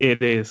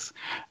 It is.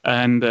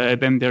 And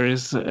then there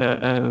is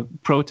a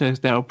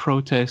protest. There are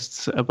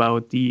protests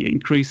about the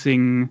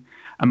increasing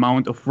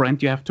amount of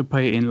rent you have to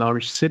pay in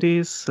large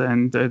cities.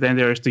 And then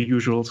there's the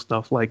usual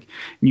stuff like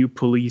new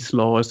police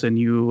laws and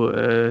new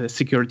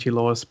security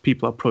laws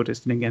people are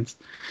protesting against.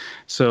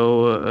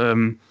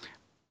 So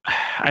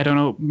I don't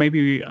know,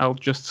 maybe I'll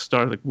just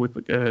start with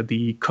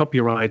the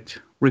copyright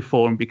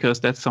reform, because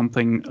that's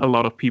something a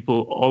lot of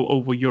people all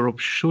over Europe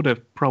should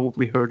have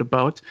probably heard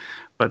about,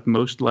 but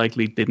most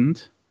likely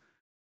didn't.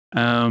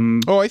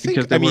 I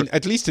think,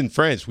 at least in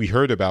France, we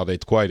heard about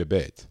it quite a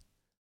bit.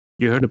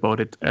 You heard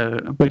about it,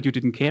 but you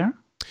didn't care?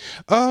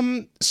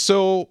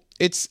 So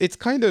it's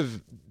kind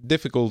of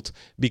difficult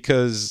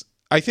because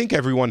I think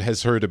everyone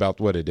has heard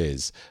about what it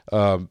is.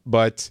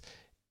 But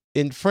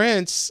in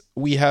France,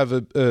 we have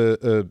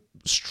a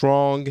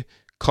strong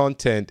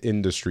content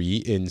industry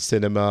in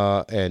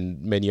cinema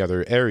and many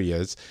other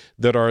areas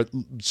that are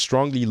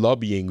strongly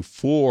lobbying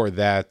for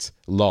that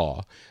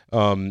law.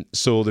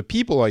 So the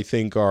people, I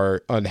think,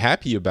 are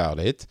unhappy about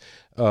it,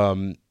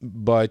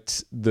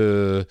 but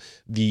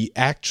the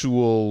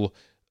actual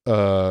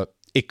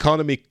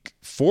economic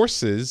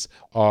forces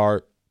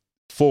are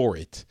for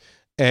it.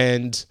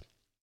 And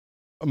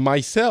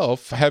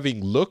myself,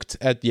 having looked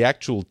at the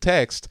actual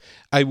text,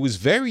 I was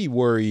very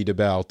worried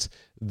about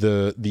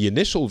the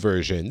initial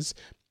versions,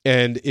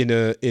 and in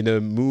a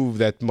move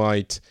that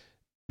might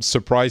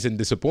surprise and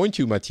disappoint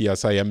you,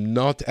 Matthias, I am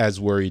not as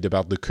worried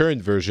about the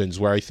current versions,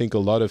 where I think a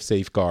lot of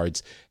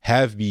safeguards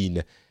have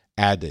been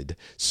added.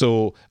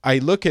 So I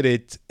look at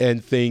it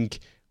and think,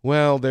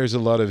 well, there's a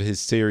lot of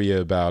hysteria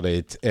about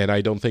it, and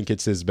I don't think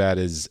it's as bad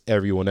as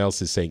everyone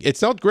else is saying.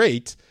 It's not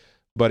great,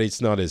 but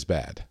it's not as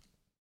bad.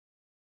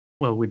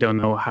 Well, we don't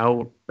know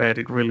how bad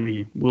it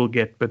really will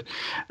get, but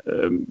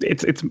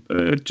it's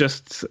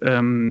just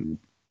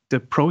the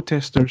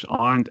protesters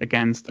aren't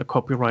against a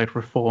copyright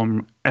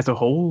reform as a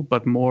whole,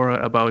 but more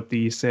about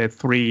these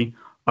three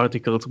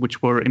articles,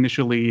 which were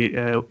initially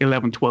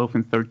 11, 12,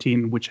 and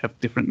 13, which have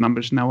different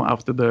numbers now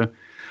after the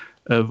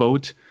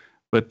vote.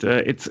 But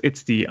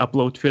it's the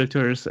upload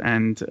filters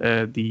and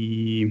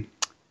the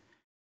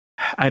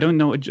I don't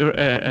know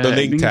the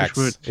link tax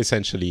word,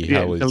 essentially.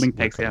 Yeah, the link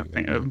tax. Yeah,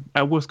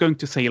 I was going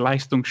to say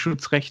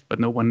Leistungsschutzrecht, but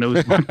no one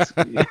knows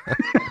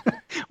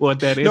what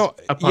that is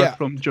apart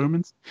from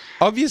Germans.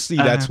 Obviously,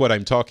 that's what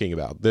I'm talking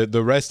about.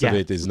 The rest of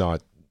it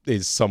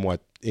is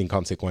somewhat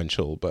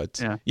inconsequential,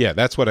 but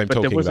that's what I'm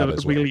talking about as well. But there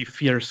was a really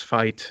fierce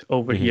fight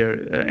over here,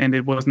 and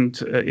it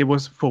wasn't. It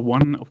was for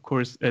one, of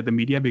course, the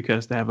media,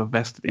 because they have a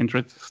vested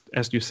interest,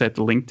 as you said,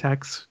 the link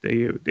tax.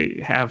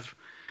 They have.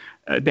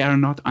 They are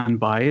not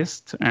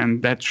unbiased,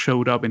 and that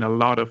showed up in a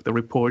lot of the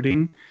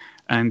reporting.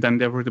 And then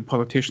there were the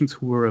politicians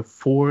who were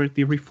for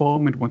the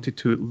reform and wanted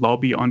to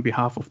lobby on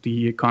behalf of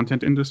the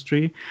content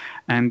industry,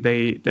 and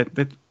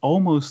that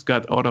almost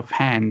got out of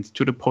hand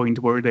to the point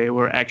where they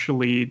were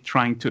actually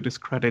trying to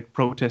discredit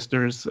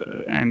protesters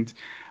and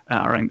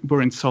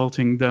were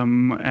insulting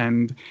them.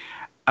 And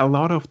a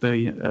lot of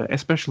the,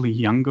 especially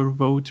younger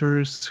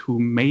voters who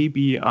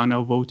maybe are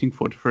now voting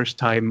for the first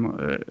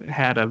time,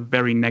 had a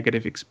very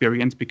negative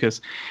experience,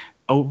 because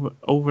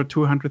over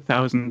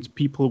 200,000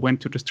 people went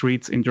to the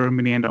streets in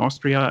Germany and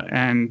Austria,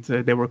 and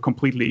they were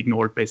completely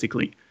ignored,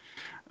 basically.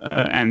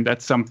 And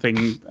that's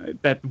something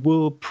that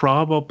will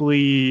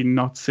probably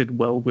not sit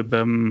well with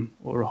them,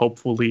 or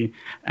hopefully,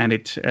 and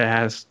it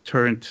has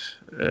turned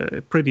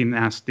pretty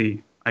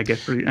nasty, I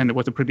guess, and it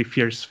was a pretty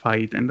fierce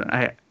fight. And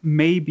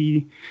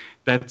maybe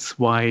that's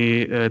why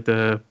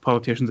the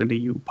politicians in the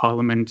EU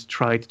Parliament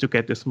tried to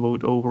get this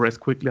vote over as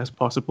quickly as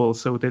possible,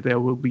 so that there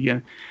will be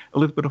a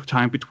little bit of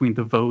time between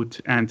the vote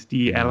and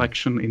the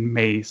election in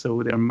May,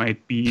 so there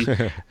might be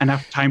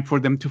enough time for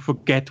them to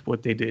forget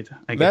what they did,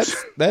 I guess.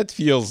 That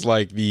feels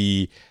like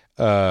the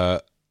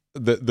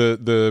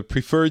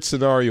preferred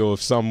scenario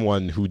of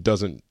someone who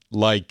doesn't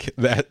like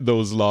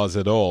those laws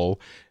at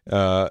all.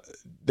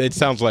 It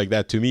sounds like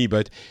that to me.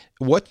 But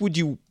what would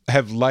you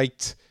have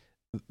liked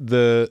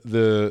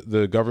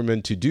the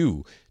government to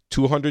do?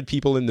 200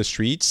 people in the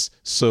streets,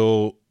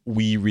 so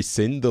we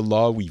rescind the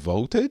law we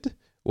voted?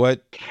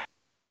 What?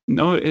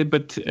 No,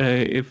 but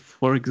if,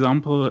 for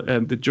example,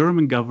 the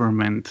German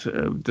government,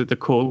 the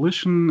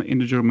coalition in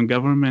the German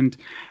government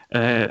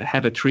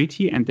had a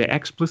treaty, and they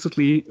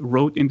explicitly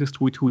wrote in this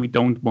treaty, we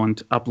don't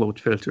want upload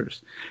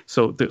filters.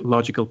 So the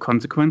logical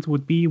consequence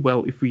would be,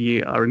 well, if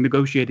we are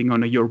negotiating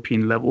on a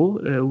European level,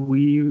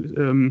 we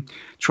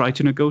try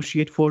to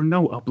negotiate for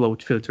no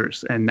upload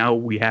filters. And now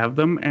we have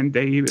them, and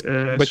they...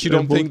 but you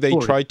don't think they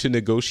tried to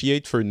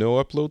negotiate for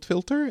no upload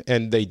filter,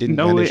 and they didn't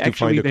manage to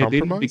find a compromise? No, actually they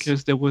didn't,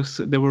 because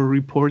there were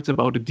reports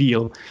about a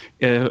deal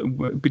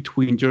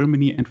between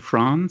Germany and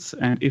France,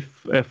 and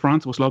if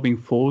France was lobbying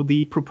for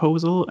the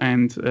proposal,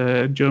 and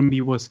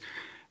Germany was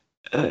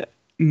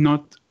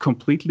not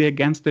completely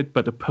against it,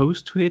 but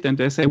opposed to it, and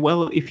they say,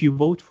 well, if you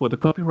vote for the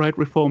copyright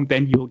reform,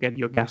 then you'll get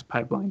your gas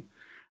pipeline.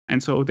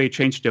 And so they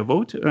changed their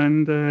vote,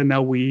 and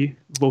now we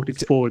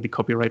voted for the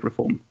copyright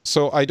reform.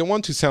 So I don't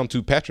want to sound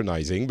too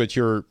patronizing, but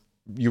you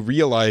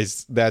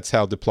realize that's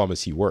how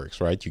diplomacy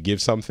works, right? You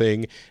give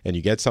something and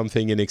you get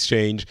something in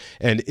exchange.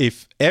 And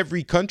if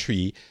every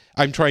country,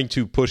 I'm trying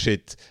to push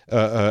it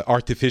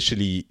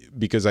artificially,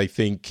 because I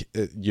think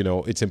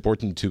it's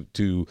important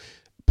to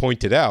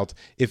point it out.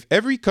 If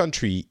every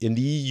country in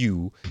the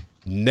EU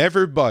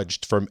never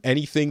budged from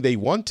anything they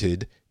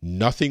wanted,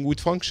 nothing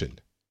would function,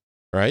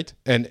 right?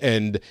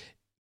 And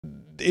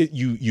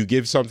you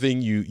give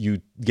something,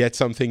 you get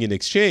something in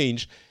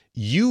exchange.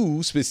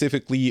 You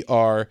specifically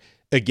are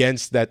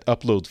against that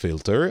upload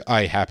filter.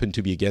 I happen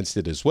to be against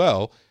it as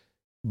well.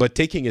 But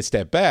taking a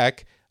step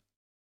back,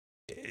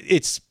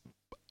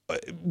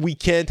 we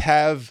can't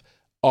have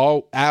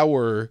all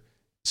our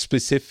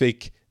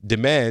specific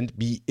demand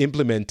be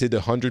implemented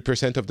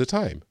 100% of the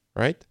time,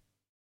 right?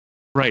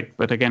 Right,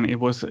 but again, it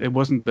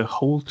wasn't the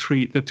whole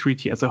the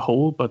treaty as a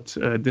whole, but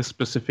this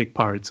specific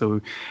part.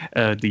 So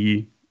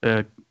the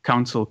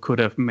council could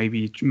have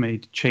maybe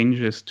made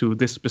changes to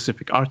this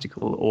specific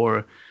article,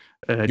 or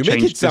you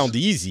make it sound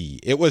easy.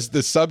 It was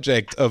the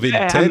subject of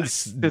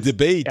intense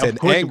debate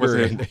and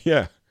anger.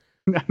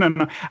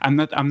 No. I'm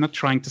not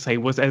trying to say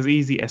it was as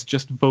easy as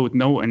just vote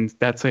no and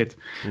that's it.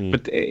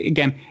 But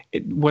again,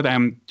 what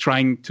I'm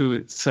trying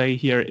to say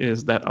here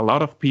is that a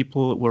lot of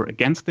people were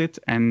against it,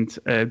 and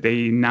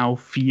they now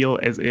feel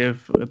as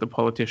if the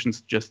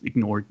politicians just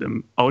ignored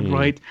them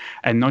outright,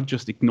 and not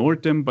just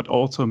ignored them, but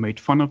also made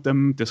fun of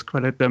them,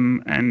 discredited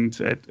them,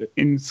 and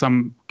in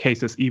some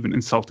cases even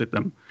insulted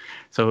them.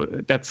 So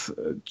that's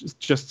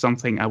just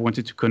something I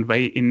wanted to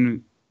convey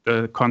in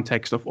the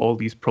context of all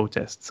these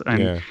protests.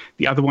 And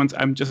the other ones,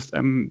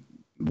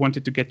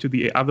 wanted to get to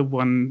the other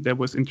one that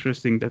was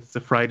interesting. That's the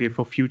Friday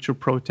for Future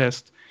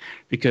protest,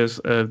 because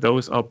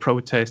those are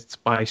protests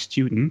by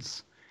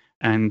students,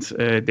 and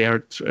they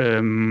are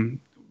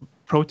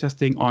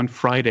protesting on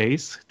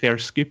Fridays. They're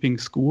skipping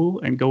school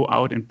and go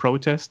out and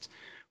protest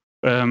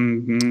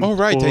Oh,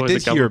 right. I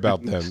did hear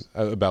about them,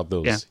 about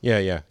those.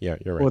 Yeah, you're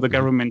right. For the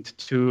government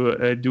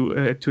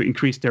to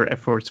increase their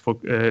efforts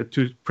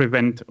to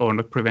prevent, or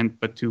not prevent,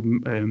 but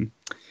to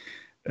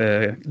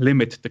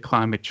limit the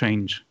climate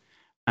change.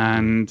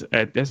 And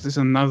this is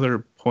another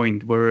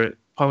point where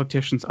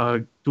politicians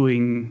are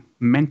doing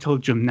mental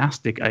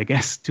gymnastic, I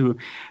guess, to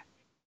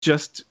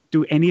just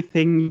do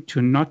anything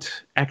to not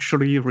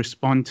actually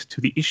respond to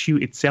the issue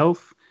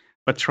itself,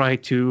 but try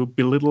to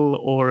belittle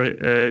or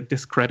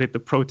discredit the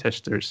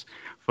protesters.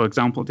 For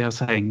example, they're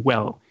saying,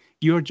 well,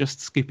 you're just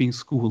skipping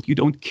school. You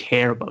don't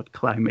care about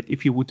climate.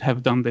 If you would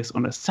have done this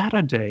on a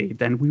Saturday,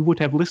 then we would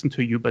have listened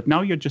to you. But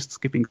now you're just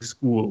skipping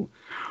school.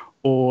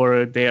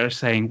 Or they are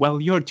saying,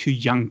 well, you're too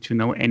young to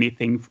know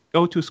anything.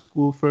 Go to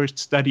school first,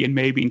 study, and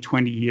maybe in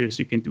 20 years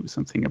you can do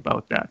something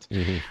about that.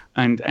 Mm-hmm.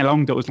 And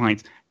along those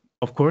lines,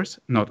 of course,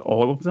 not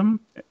all of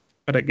them.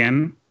 But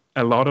again,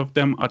 a lot of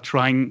them are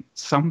trying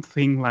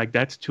something like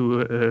that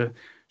to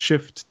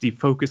shift the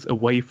focus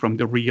away from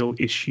the real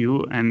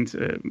issue.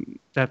 And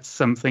that's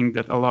something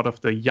that a lot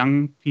of the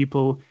young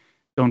people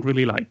don't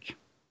really like.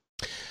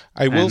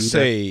 I will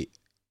say,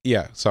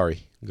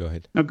 sorry, go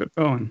ahead. No, go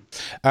on.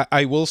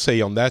 I will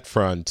say on that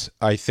front,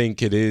 I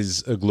think it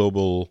is a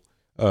global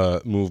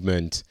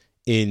movement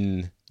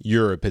in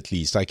Europe, at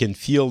least. I can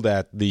feel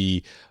that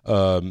the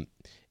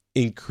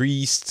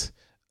increased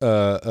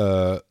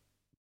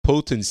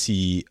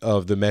potency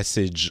of the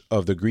message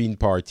of the Green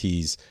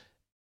parties,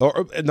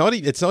 or not,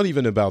 it's not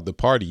even about the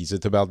parties,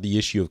 it's about the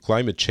issue of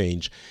climate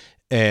change,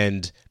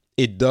 and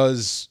it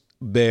does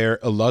bear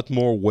a lot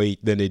more weight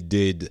than it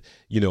did,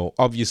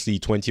 obviously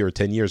 20 or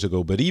 10 years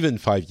ago, but even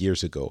 5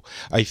 years ago.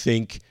 I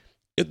think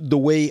the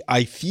way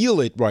I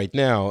feel it right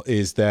now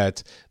is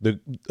that a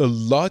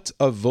lot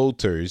of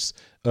voters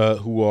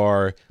who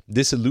are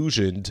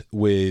disillusioned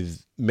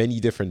with many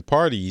different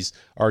parties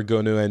are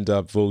going to end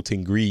up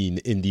voting Green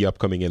in the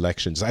upcoming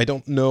elections. I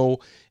don't know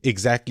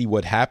exactly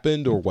what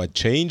happened or what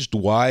changed,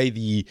 why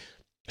the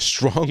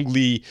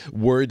strongly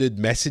worded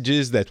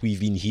messages that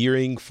we've been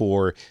hearing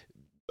for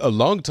a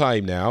long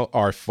time now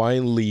are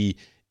finally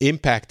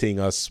impacting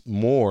us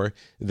more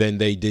than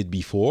they did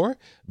before.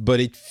 But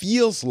it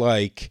feels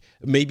like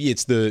maybe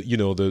it's the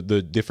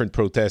different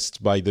protests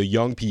by the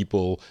young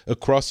people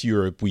across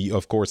Europe. We,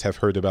 of course, have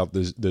heard about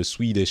the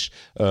Swedish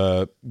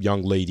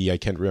young lady. I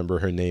can't remember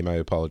her name. I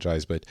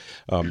apologize. But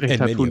and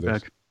many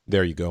others.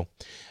 There you go.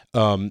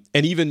 And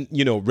even,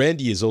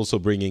 Randy is also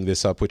bringing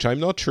this up, which I'm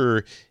not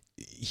sure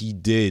he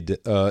did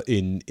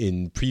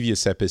in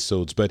previous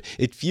episodes. But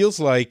it feels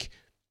like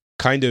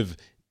kind of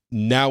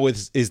now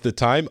is the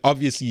time.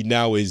 Obviously,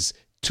 now is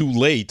too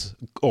late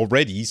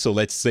already, so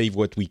let's save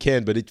what we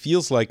can. But it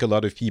feels like a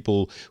lot of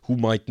people who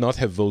might not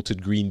have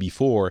voted Green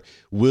before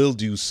will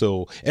do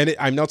so. And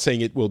I'm not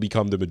saying it will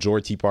become the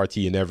majority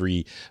party in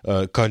every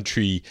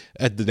country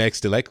at the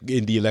next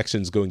in the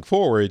elections going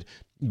forward,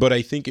 but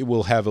I think it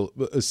will have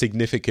a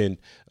significant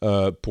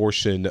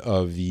portion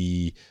of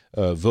the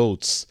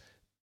votes.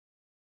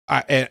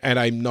 And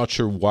I'm not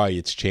sure why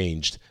it's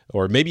changed,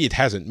 or maybe it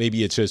hasn't.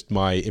 Maybe it's just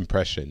my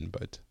impression.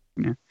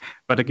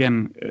 But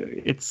again,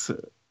 it's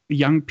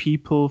young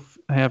people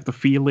have the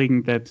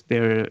feeling that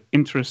their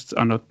interests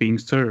are not being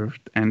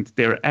served, and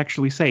they're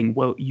actually saying,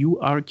 "Well, you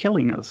are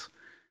killing us."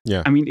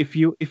 Yeah. I mean, if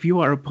you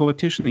are a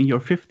politician in your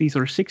 50s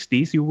or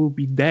 60s, you will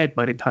be dead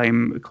by the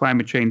time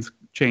climate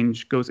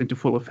change goes into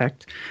full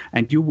effect,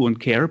 and you won't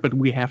care. But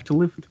we have to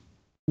live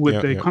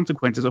with the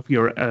consequences of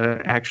your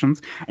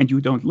actions, and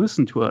you don't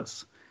listen to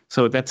us.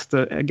 So that's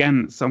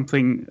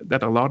something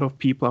that a lot of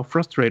people are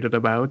frustrated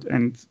about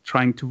and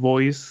trying to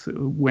voice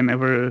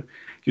whenever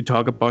you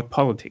talk about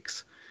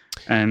politics.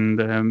 And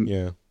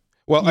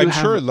well, I'm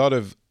sure a lot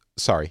of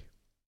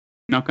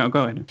No,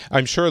 go ahead.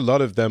 I'm sure a lot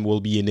of them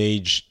will be in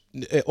age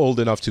old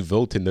enough to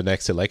vote in the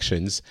next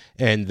elections,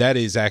 and that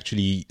is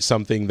actually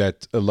something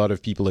that a lot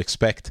of people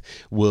expect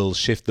will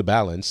shift the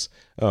balance,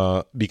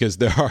 because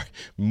there are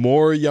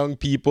more young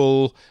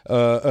people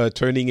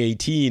turning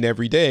 18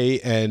 every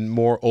day and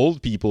more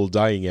old people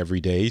dying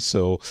every day.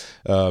 So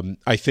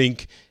I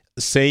think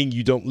saying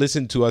you don't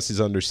listen to us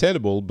is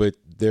understandable, but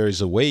there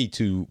is a way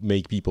to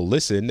make people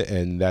listen,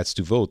 and that's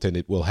to vote, and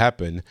it will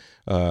happen.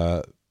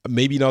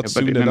 Maybe not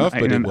soon enough,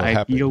 but it will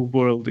happen. In an ideal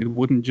world, it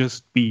wouldn't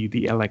just be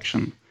the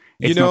election.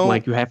 It's not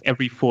like you have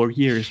every 4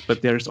 years,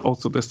 but there's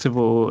also the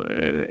civil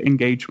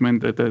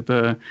engagement,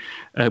 the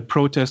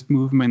protest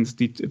movements,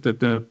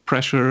 the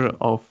pressure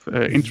of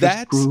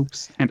interest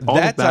groups, and all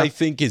of that. That, I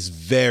think, is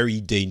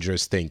very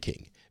dangerous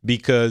thinking,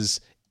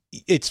 because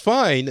it's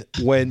fine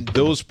when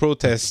those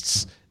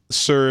protests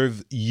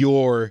serve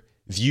your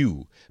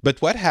view.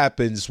 But what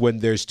happens when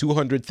there's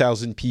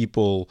 200,000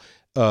 people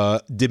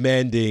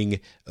demanding,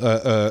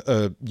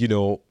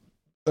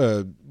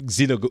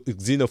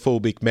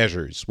 xenophobic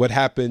measures? What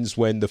happens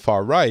when the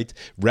far right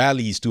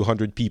rallies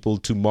 200 people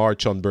to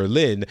march on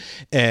Berlin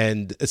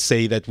and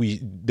say that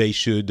they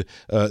should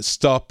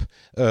stop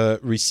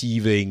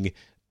receiving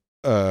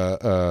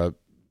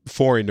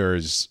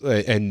foreigners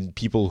and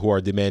people who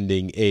are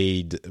demanding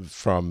aid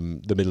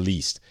from the Middle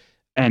East?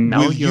 And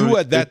now will you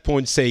at that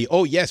point say,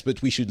 oh, yes,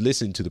 but we should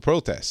listen to the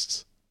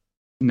protests?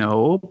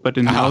 No, but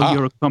now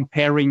you're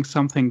comparing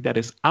something that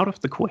is out of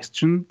the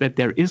question, that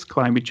there is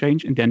climate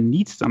change and there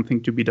needs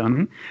something to be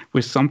done,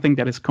 with something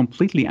that is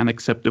completely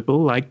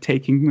unacceptable, like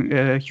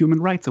taking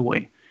human rights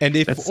away. And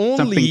if That's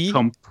only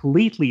something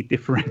completely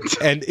different.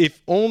 And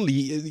if only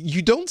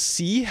you don't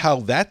see how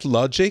that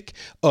logic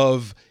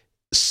of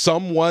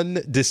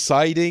someone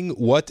deciding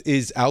what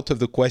is out of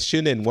the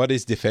question and what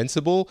is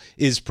defensible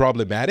is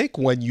problematic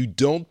when you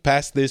don't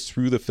pass this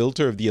through the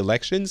filter of the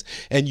elections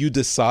and you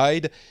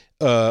decide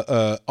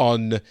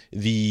on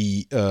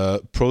the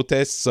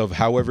protests of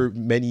however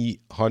many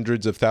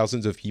hundreds of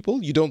thousands of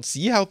people. You don't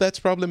see how that's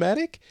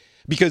problematic?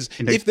 Because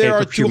if there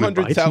are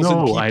 200,000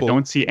 people... I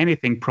don't see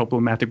anything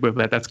problematic with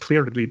that. That's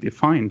clearly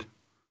defined.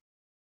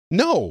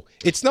 No,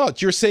 it's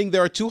not. You're saying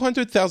there are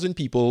 200,000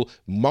 people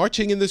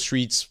marching in the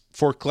streets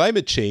for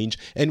climate change,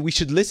 and we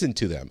should listen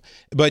to them.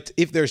 But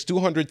if there's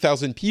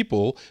 200,000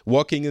 people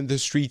walking in the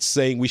streets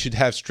saying we should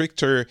have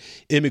stricter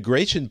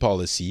immigration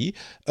policy,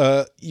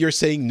 you're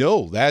saying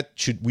no,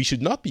 we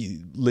should not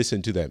be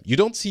listen to them. You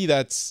don't see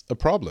that's a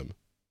problem.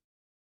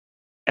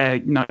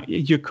 No,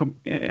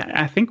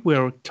 I think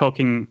we're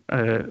talking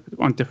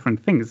on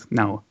different things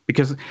now.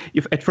 Because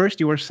if at first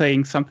you were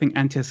saying something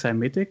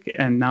anti-Semitic,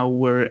 and now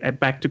we're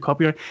back to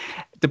copyright.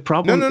 The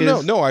problem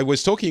No. I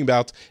was talking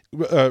about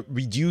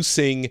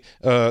reducing,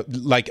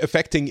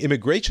 affecting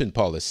immigration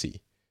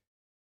policy.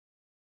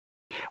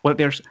 Well,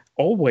 there's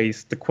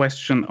always the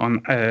question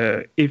on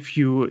if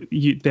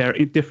their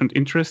different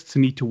interests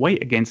need to weigh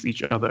against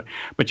each other,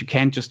 but you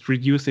can't just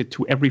reduce it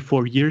to every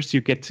 4 years you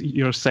get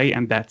your say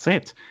and that's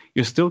it.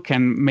 You still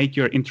can make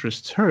your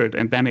interests heard,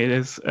 and then it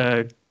is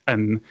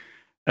an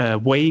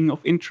weighing of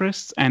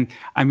interests. And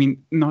I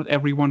mean, not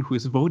everyone who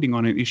is voting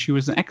on an issue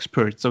is an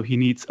expert, so he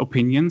needs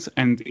opinions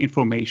and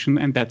information,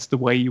 and that's the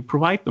way you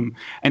provide them.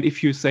 And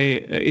if you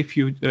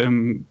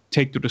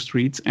take to the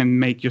streets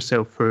and make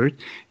yourself heard,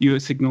 you're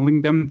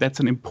signaling them that's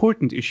an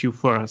important issue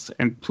for us,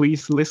 and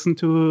please listen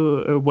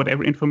to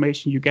whatever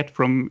information you get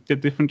from the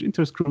different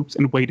interest groups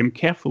and weigh them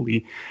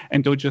carefully,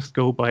 and don't just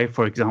go by,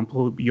 for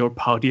example, your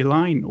party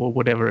line or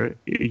whatever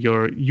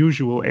your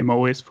usual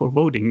MO is for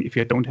voting if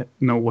you don't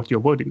know what you're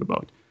voting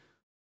about.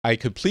 I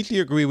completely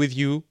agree with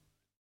you,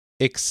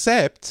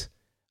 except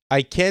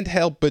I can't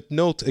help but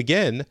note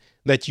again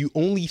that you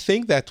only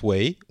think that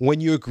way when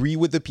you agree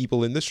with the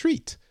people in the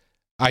street.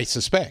 I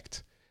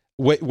suspect.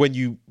 When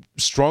you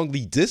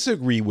strongly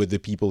disagree with the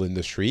people in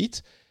the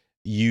street,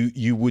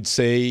 you would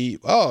say,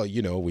 oh,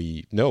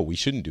 we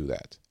shouldn't do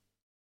that.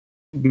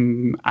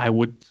 I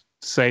would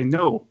say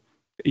no.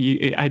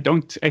 I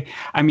don't.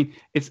 I mean,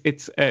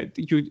 it's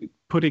you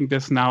putting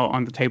this now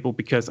on the table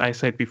because I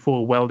said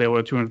before, well, there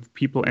were 200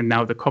 people, and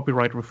now the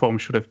copyright reform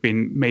should have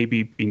been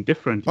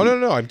different. Oh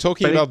no, I'm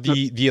talking about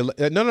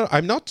no.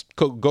 I'm not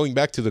going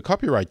back to the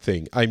copyright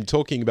thing. I'm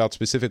talking about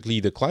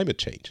specifically the climate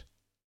change.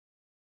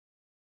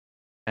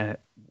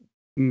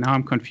 Now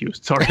I'm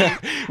confused. Sorry.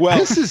 Well,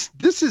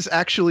 this is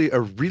actually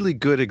a really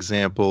good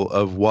example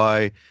of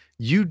why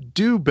you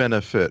do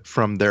benefit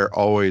from there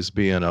always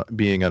being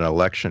an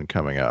election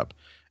coming up.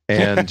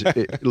 And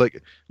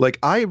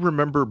I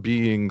remember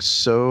being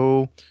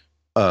so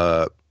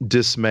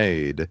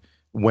dismayed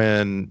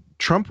when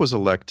Trump was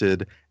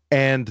elected,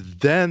 and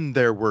then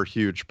there were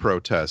huge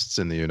protests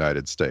in the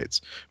United States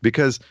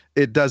because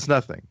it does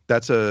nothing.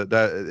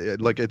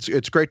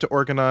 It's great to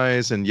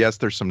organize, and yes,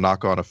 there's some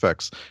knock-on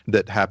effects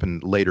that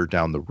happen later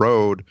down the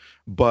road,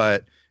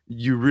 but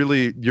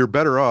you're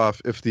better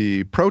off if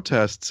the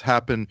protests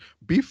happen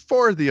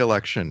before the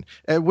election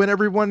and when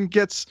everyone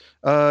gets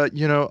a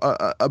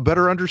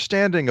better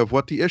understanding of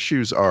what the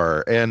issues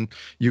are, and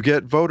you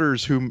get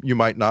voters whom you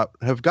might not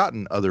have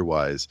gotten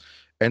otherwise.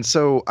 And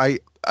so I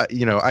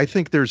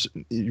think there's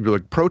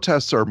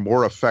protests are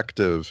more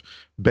effective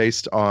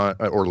based on,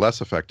 or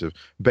less effective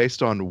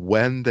based on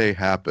when they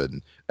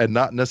happen and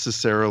not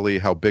necessarily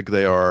how big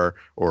they are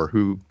or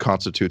who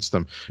constitutes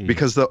them.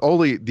 Because the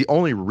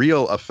only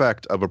real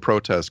effect of a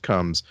protest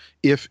comes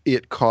if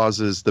it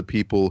causes the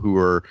people who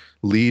are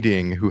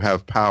leading, who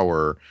have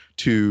power,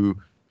 to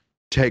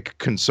take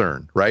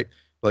concern, right?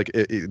 Like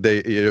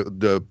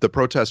the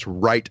protest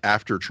right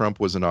after Trump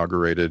was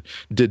inaugurated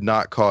did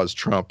not cause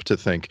Trump to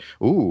think,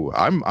 "Ooh,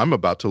 I'm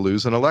about to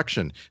lose an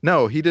election."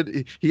 No, he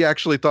did. He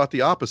actually thought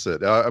the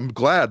opposite. I'm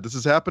glad this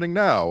is happening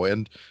now,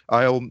 and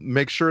I'll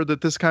make sure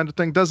that this kind of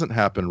thing doesn't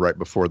happen right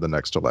before the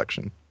next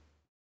election.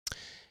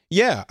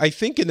 Yeah, I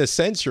think in a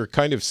sense you're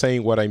kind of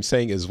saying what I'm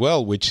saying as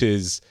well, which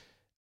is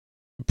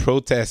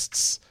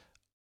protests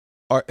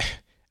are,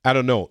 I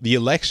don't know, the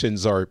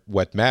elections are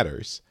what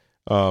matters.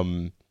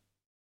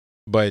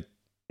 But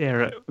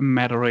they're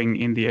mattering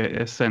in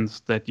the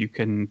sense that you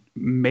can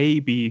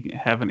maybe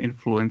have an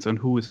influence on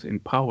who is in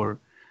power,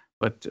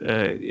 but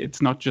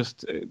it's not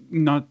just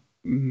not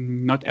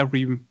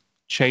every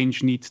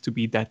change needs to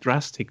be that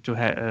drastic to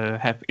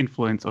have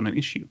influence on an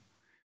issue.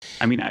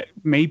 I mean,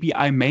 maybe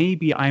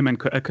I'm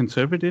a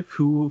conservative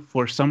who,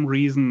 for some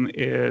reason,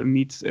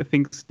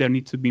 thinks there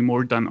needs to be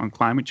more done on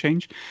climate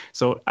change.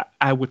 So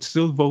I would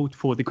still vote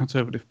for the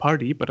Conservative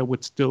Party, but I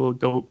would still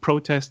go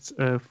protest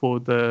for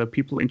the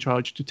people in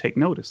charge to take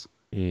notice.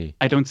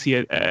 I don't see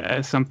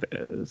a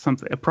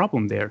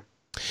problem there.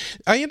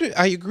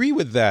 I agree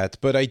with that,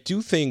 but I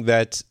do think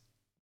that,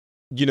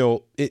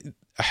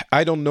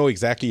 I don't know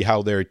exactly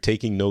how they're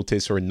taking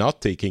notice or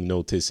not taking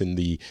notice in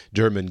the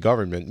German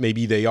government.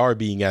 Maybe they are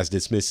being as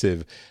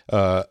dismissive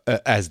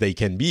as they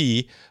can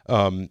be.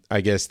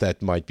 I guess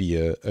that might be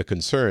a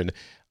concern.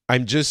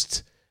 I'm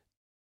just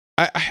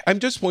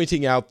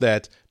pointing out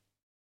that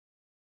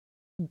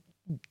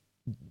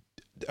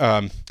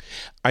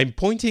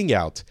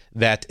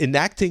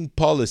enacting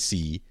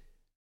policy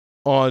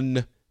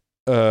on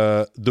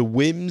the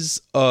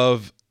whims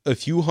of a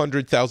few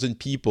 100,000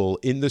 people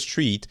in the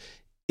street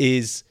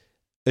is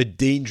a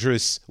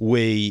dangerous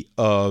way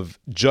of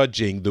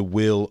judging the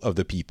will of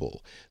the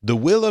people. The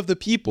will of the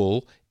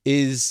people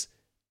is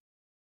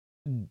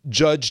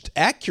judged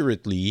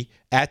accurately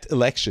at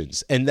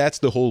elections, and that's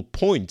the whole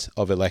point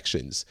of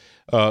elections.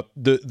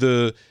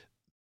 The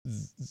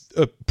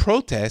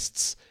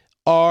protests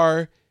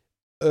are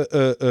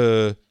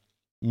a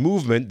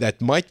movement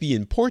that might be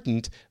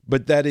important,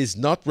 but that is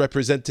not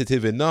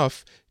representative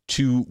enough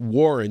to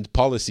warrant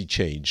policy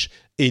change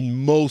in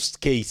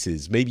most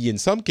cases. Maybe in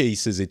some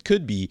cases it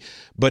could be,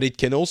 but it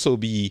can also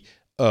be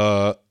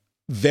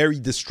very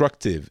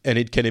destructive, and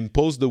it can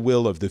impose the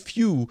will of the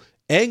few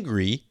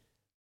angry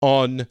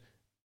on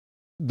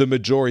the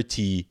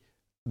majority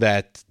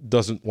that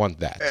doesn't want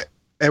that.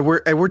 And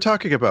we're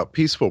talking about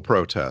peaceful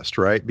protest,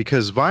 right?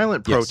 Because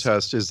violent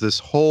protest is this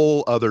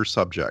whole other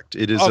subject.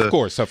 It is of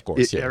course.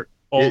 They're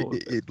all,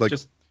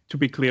 just to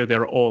be clear,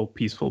 they're all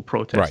peaceful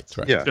protests.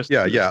 Right.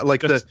 Yeah.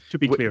 Like just to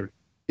be clear,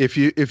 if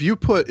you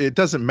put, it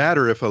doesn't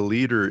matter if a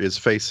leader is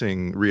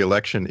facing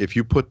re-election if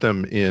you put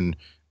them in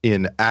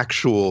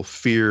actual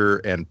fear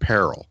and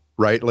peril,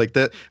 right? Like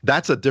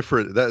that's a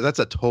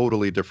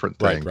totally different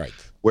thing. Right.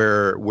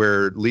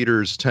 Where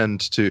leaders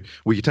tend to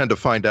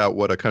find out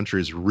what a country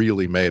is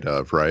really made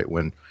of, right?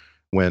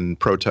 When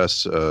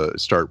protests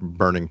start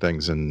burning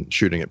things and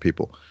shooting at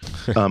people.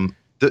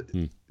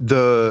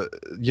 The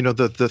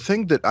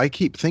thing that I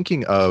keep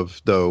thinking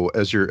of, though,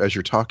 as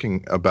you're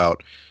talking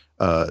about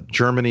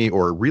Germany,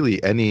 or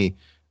really any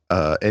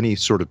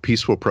sort of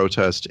peaceful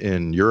protest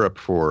in Europe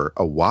for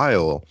a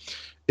while,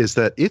 is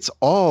that it's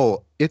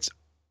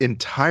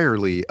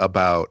entirely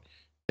about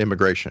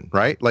immigration,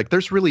 right? Like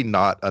there's really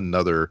not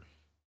another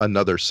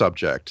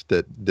subject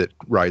that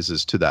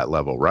rises to that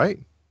level, right?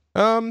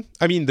 I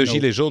mean, the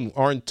Gilets jaunes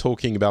aren't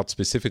talking about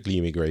specifically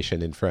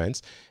immigration in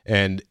France,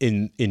 and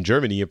in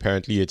Germany,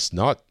 apparently, it's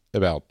not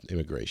about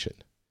immigration.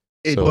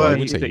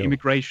 The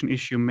immigration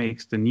issue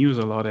makes the news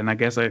a lot, and I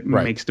guess it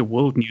makes the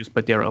world news,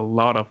 but there are a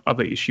lot of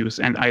other issues,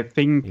 and I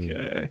think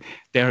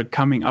they're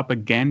coming up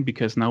again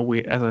because now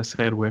we have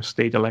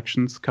state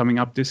elections coming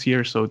up this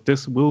year, so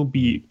this will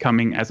be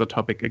coming as a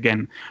topic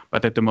again,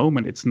 but at the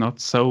moment it's not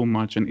so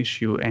much an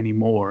issue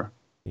anymore.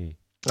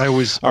 I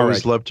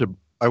always love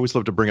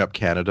to bring up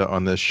Canada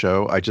on this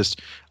show.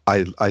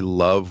 I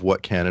love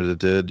what Canada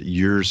did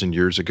years and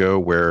years ago,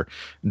 where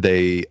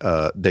they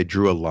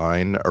drew a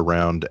line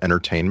around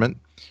entertainment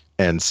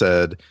and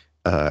said,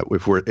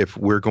 if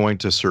we're going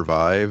to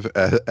survive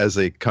as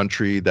a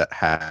country that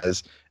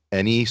has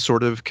any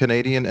sort of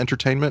Canadian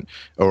entertainment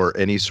or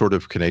any sort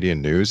of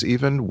Canadian news,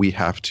 even, we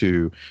have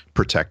to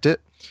protect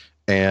it.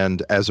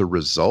 And as a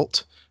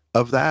result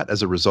of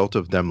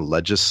them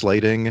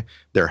legislating,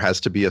 there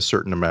has to be a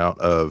certain amount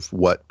of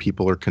what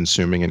people are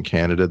consuming in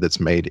Canada that's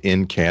made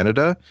in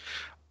Canada.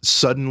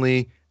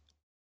 Suddenly,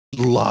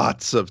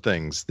 lots of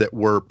things that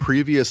were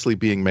previously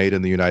being made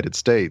in the United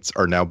States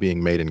are now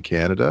being made in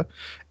Canada.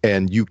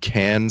 And you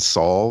can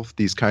solve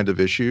these kind of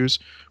issues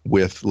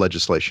with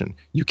legislation.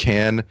 You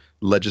can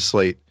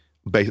legislate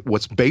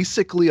what's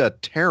basically a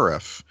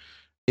tariff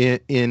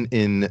in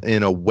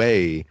a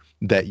way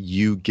that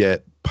you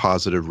get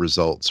positive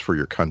results for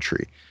your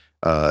country.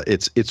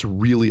 It's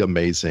really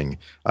amazing.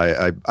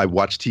 I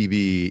watch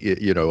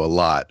TV, a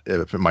lot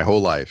for my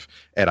whole life,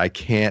 and I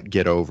can't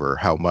get over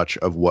how much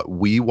of what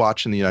we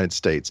watch in the United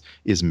States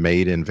is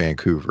made in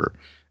Vancouver,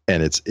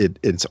 and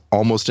it's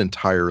almost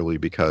entirely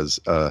because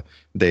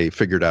they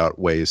figured out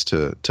ways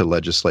to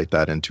legislate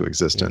that into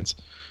existence.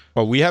 Yeah.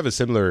 Well, we have a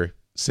similar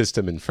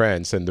system in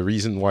France, and the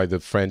reason why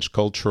the French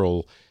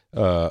cultural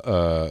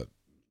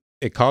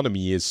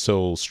economy is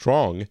so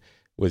strong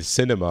with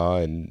cinema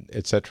and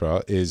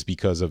etc. is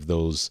because of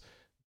those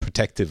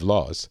protective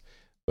laws.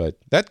 But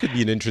that could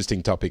be an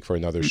interesting topic for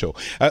another show.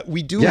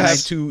 We do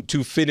have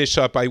to finish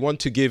up. I want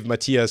to give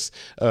Matthias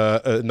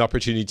an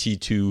opportunity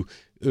to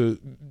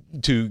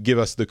give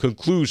us the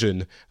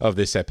conclusion of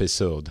this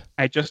episode.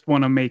 I just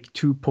want to make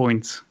 2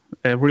 points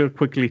real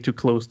quickly to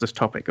close this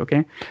topic,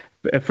 okay?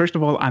 First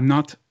of all, I'm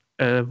not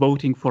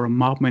voting for a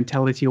mob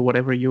mentality or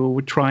whatever you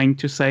were trying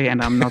to say.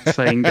 And I'm not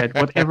saying that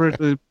whatever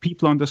the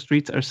people on the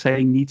streets are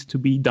saying needs to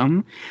be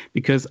done,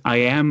 because I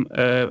am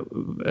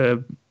a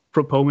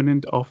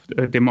proponent of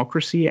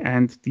democracy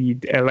and the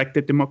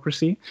elected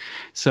democracy.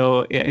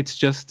 So it's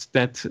just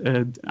that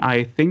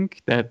I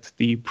think that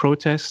the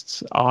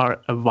protests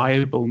are a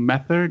viable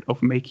method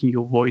of making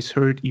your voice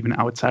heard even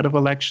outside of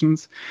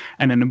elections,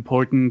 and an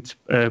important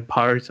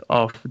part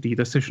of the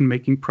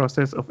decision-making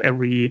process of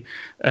every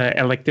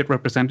elected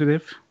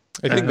representative.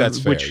 I think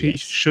that's fair, which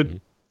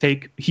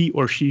he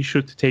or she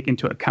should take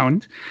into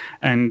account,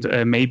 and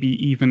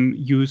maybe even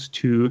use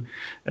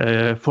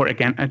for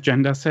again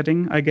agenda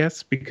setting, I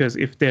guess, because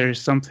if there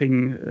is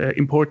something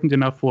important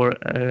enough for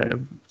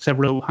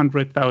several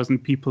 100,000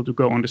 people to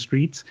go on the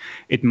streets,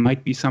 it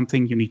might be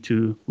something you need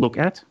to look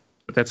at.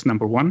 That's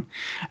number one.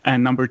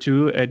 And number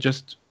two,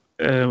 just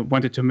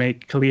wanted to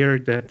make clear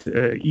that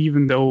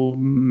even though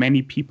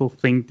many people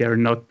think they're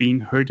not being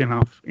heard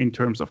enough in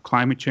terms of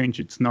climate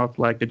change, it's not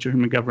like the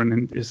German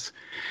government is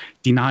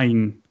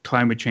denying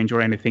climate change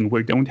or anything.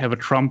 We don't have a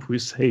Trump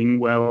who's saying,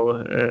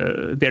 well,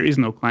 there is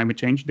no climate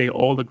change. They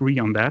all agree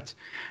on that.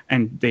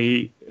 And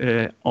they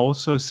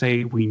also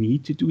say we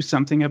need to do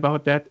something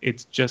about that.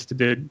 It's just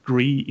the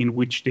degree in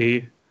which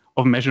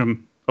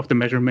of the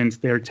measurements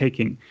they're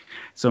taking.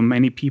 So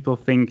many people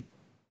think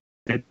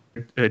that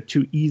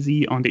too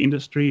easy on the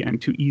industry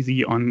and too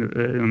easy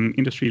on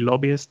industry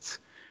lobbyists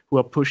who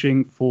are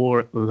pushing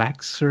for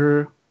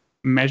laxer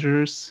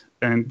measures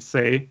and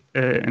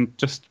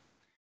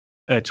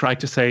try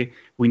to say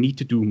we need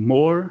to do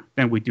more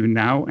than we do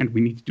now, and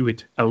we need to do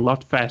it a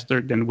lot faster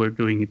than we're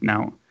doing it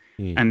now.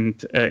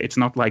 And it's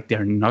not like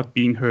they're not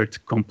being heard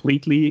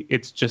completely.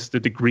 It's just the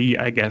degree,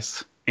 I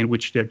guess, in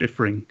which they're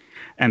differing.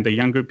 And the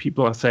younger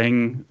people are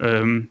saying,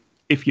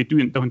 if you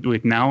don't do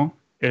it now,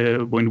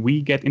 when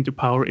we get into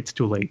power, it's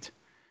too late.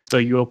 So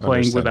you're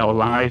playing with our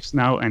lives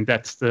now, and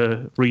that's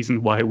the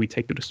reason why we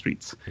take to the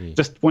streets.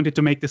 Just wanted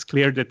to make this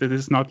clear that it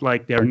is not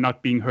like they're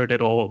not being heard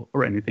at all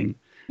or anything.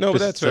 No, but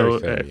that's very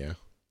fair, yeah.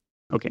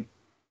 Okay.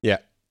 Yeah.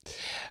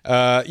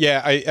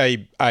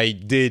 I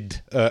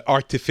did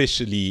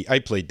artificially, I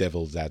played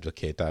devil's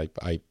advocate.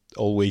 I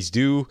always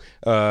do.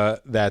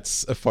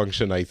 That's a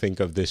function, I think,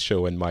 of this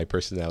show and my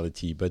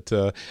personality. But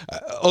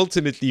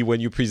ultimately, when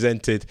you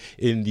present it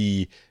in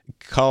the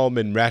calm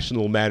and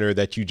rational manner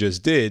that you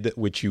just did,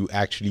 which you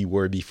actually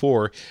were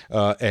before,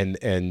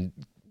 and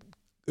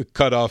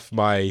cut off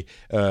my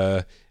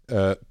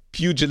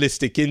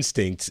pugilistic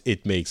instincts,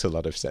 it makes a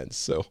lot of sense.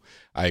 So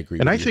I agree.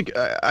 And I think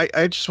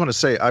I just want to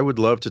say I would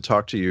love to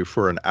talk to you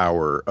for an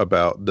hour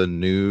about the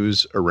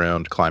news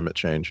around climate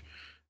change.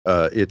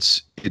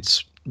 It's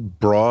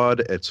broad,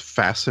 it's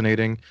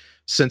fascinating.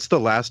 Since the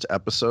last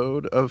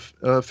episode of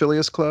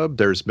Phileas Club,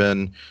 there's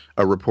been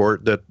a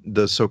report that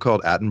the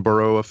so-called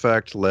Attenborough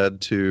effect led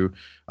to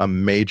a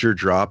major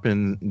drop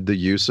in the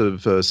use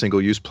of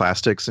single-use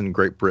plastics in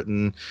Great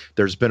Britain.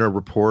 There's been a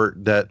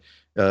report that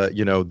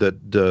that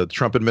the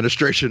Trump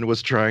administration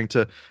was trying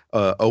to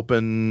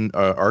open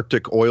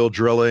Arctic oil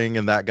drilling,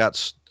 and that got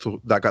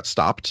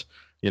stopped.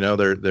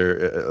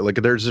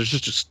 There's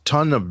just a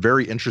ton of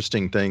very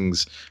interesting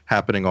things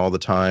happening all the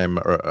time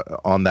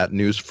on that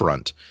news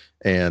front,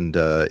 and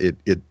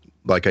it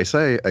like I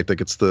say, I think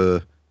it's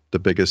the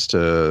biggest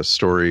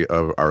story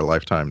of our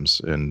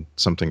lifetimes, and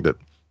something that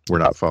we're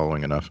not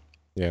following enough.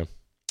 Yeah.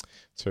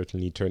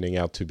 Certainly turning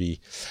out to be.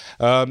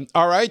 All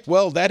right.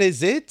 Well, that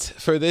is it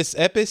for this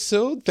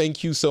episode.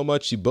 Thank you so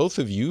much to both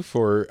of you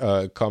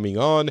for coming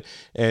on.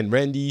 And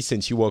Randy,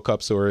 since you woke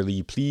up so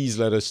early, please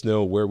let us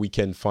know where we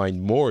can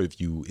find more of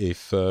you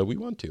if we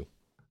want to.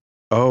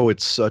 Oh,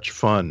 it's such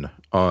fun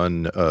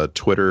on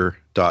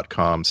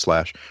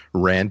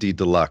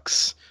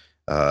twitter.com/RandyDeluxe.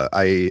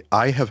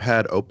 I have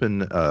had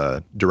open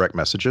direct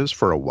messages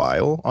for a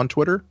while on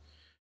Twitter.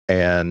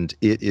 And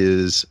it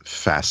is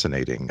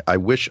fascinating. I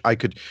wish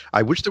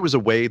there was a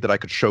way that I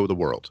could show the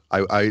world.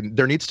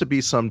 There needs to be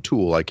some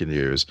tool I can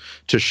use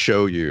to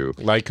show you,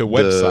 like a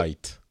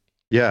website.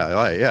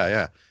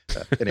 Yeah.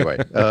 Anyway,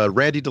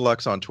 Randy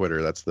Deluxe on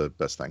Twitter. That's the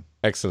best thing.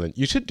 Excellent.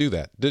 You should do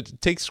that.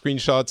 Take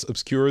screenshots,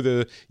 obscure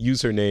the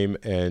username,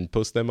 and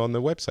post them on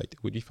the website.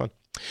 It would be fun.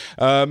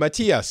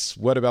 Matthias,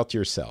 what about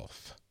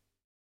yourself?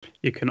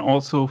 You can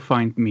also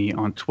find me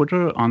on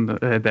Twitter. On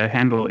the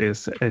handle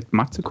is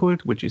 @Matzekult,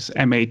 which is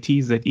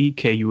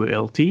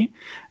MATZEKULT.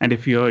 And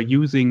if you're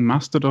using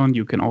Mastodon,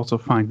 you can also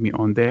find me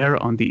on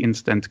there on the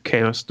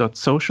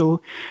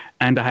instantchaos.social.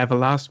 And I have a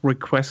last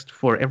request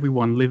for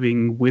everyone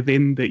living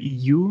within the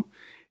EU.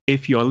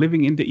 If you're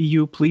living in the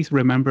EU, please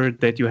remember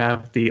that you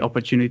have the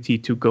opportunity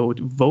to go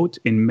to vote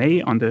in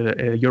May on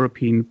the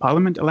European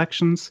Parliament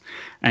elections.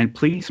 And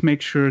please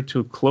make sure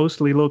to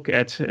closely look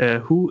at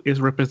who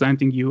is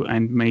representing you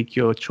and make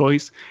your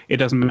choice. It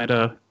doesn't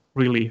matter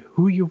really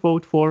who you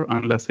vote for,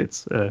 unless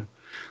it's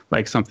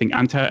like something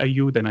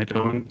anti-EU, then I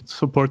don't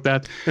support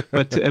that.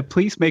 But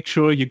please make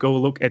sure you go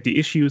look at the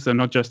issues and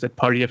not just at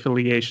party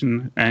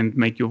affiliation, and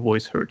make your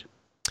voice heard.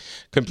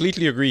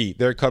 Completely agree.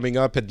 They're coming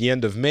up at the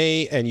end of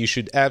May, and you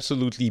should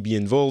absolutely be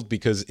involved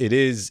because it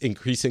is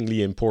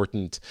increasingly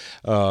important.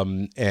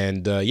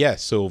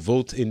 So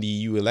vote in the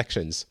EU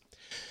elections.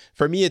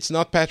 For me, it's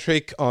Not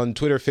Patrick on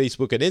Twitter,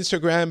 Facebook, and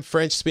Instagram.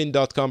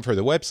 FrenchSpin.com for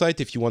the website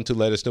if you want to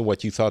let us know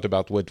what you thought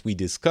about what we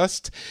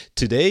discussed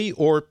today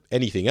or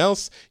anything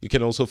else. You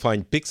can also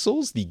find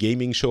Pixels, the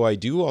gaming show I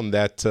do, on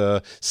that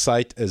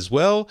site as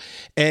well.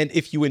 And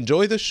if you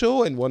enjoy the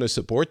show and want to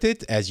support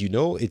it, as you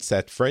know, it's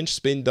at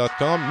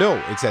FrenchSpin.com.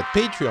 No, it's at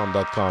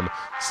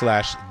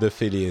Patreon.com/The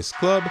Phileas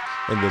Club.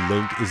 And the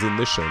link is in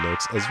the show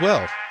notes as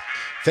well.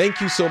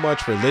 Thank you so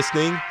much for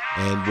listening,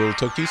 and we'll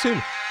talk to you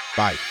soon.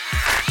 Bye.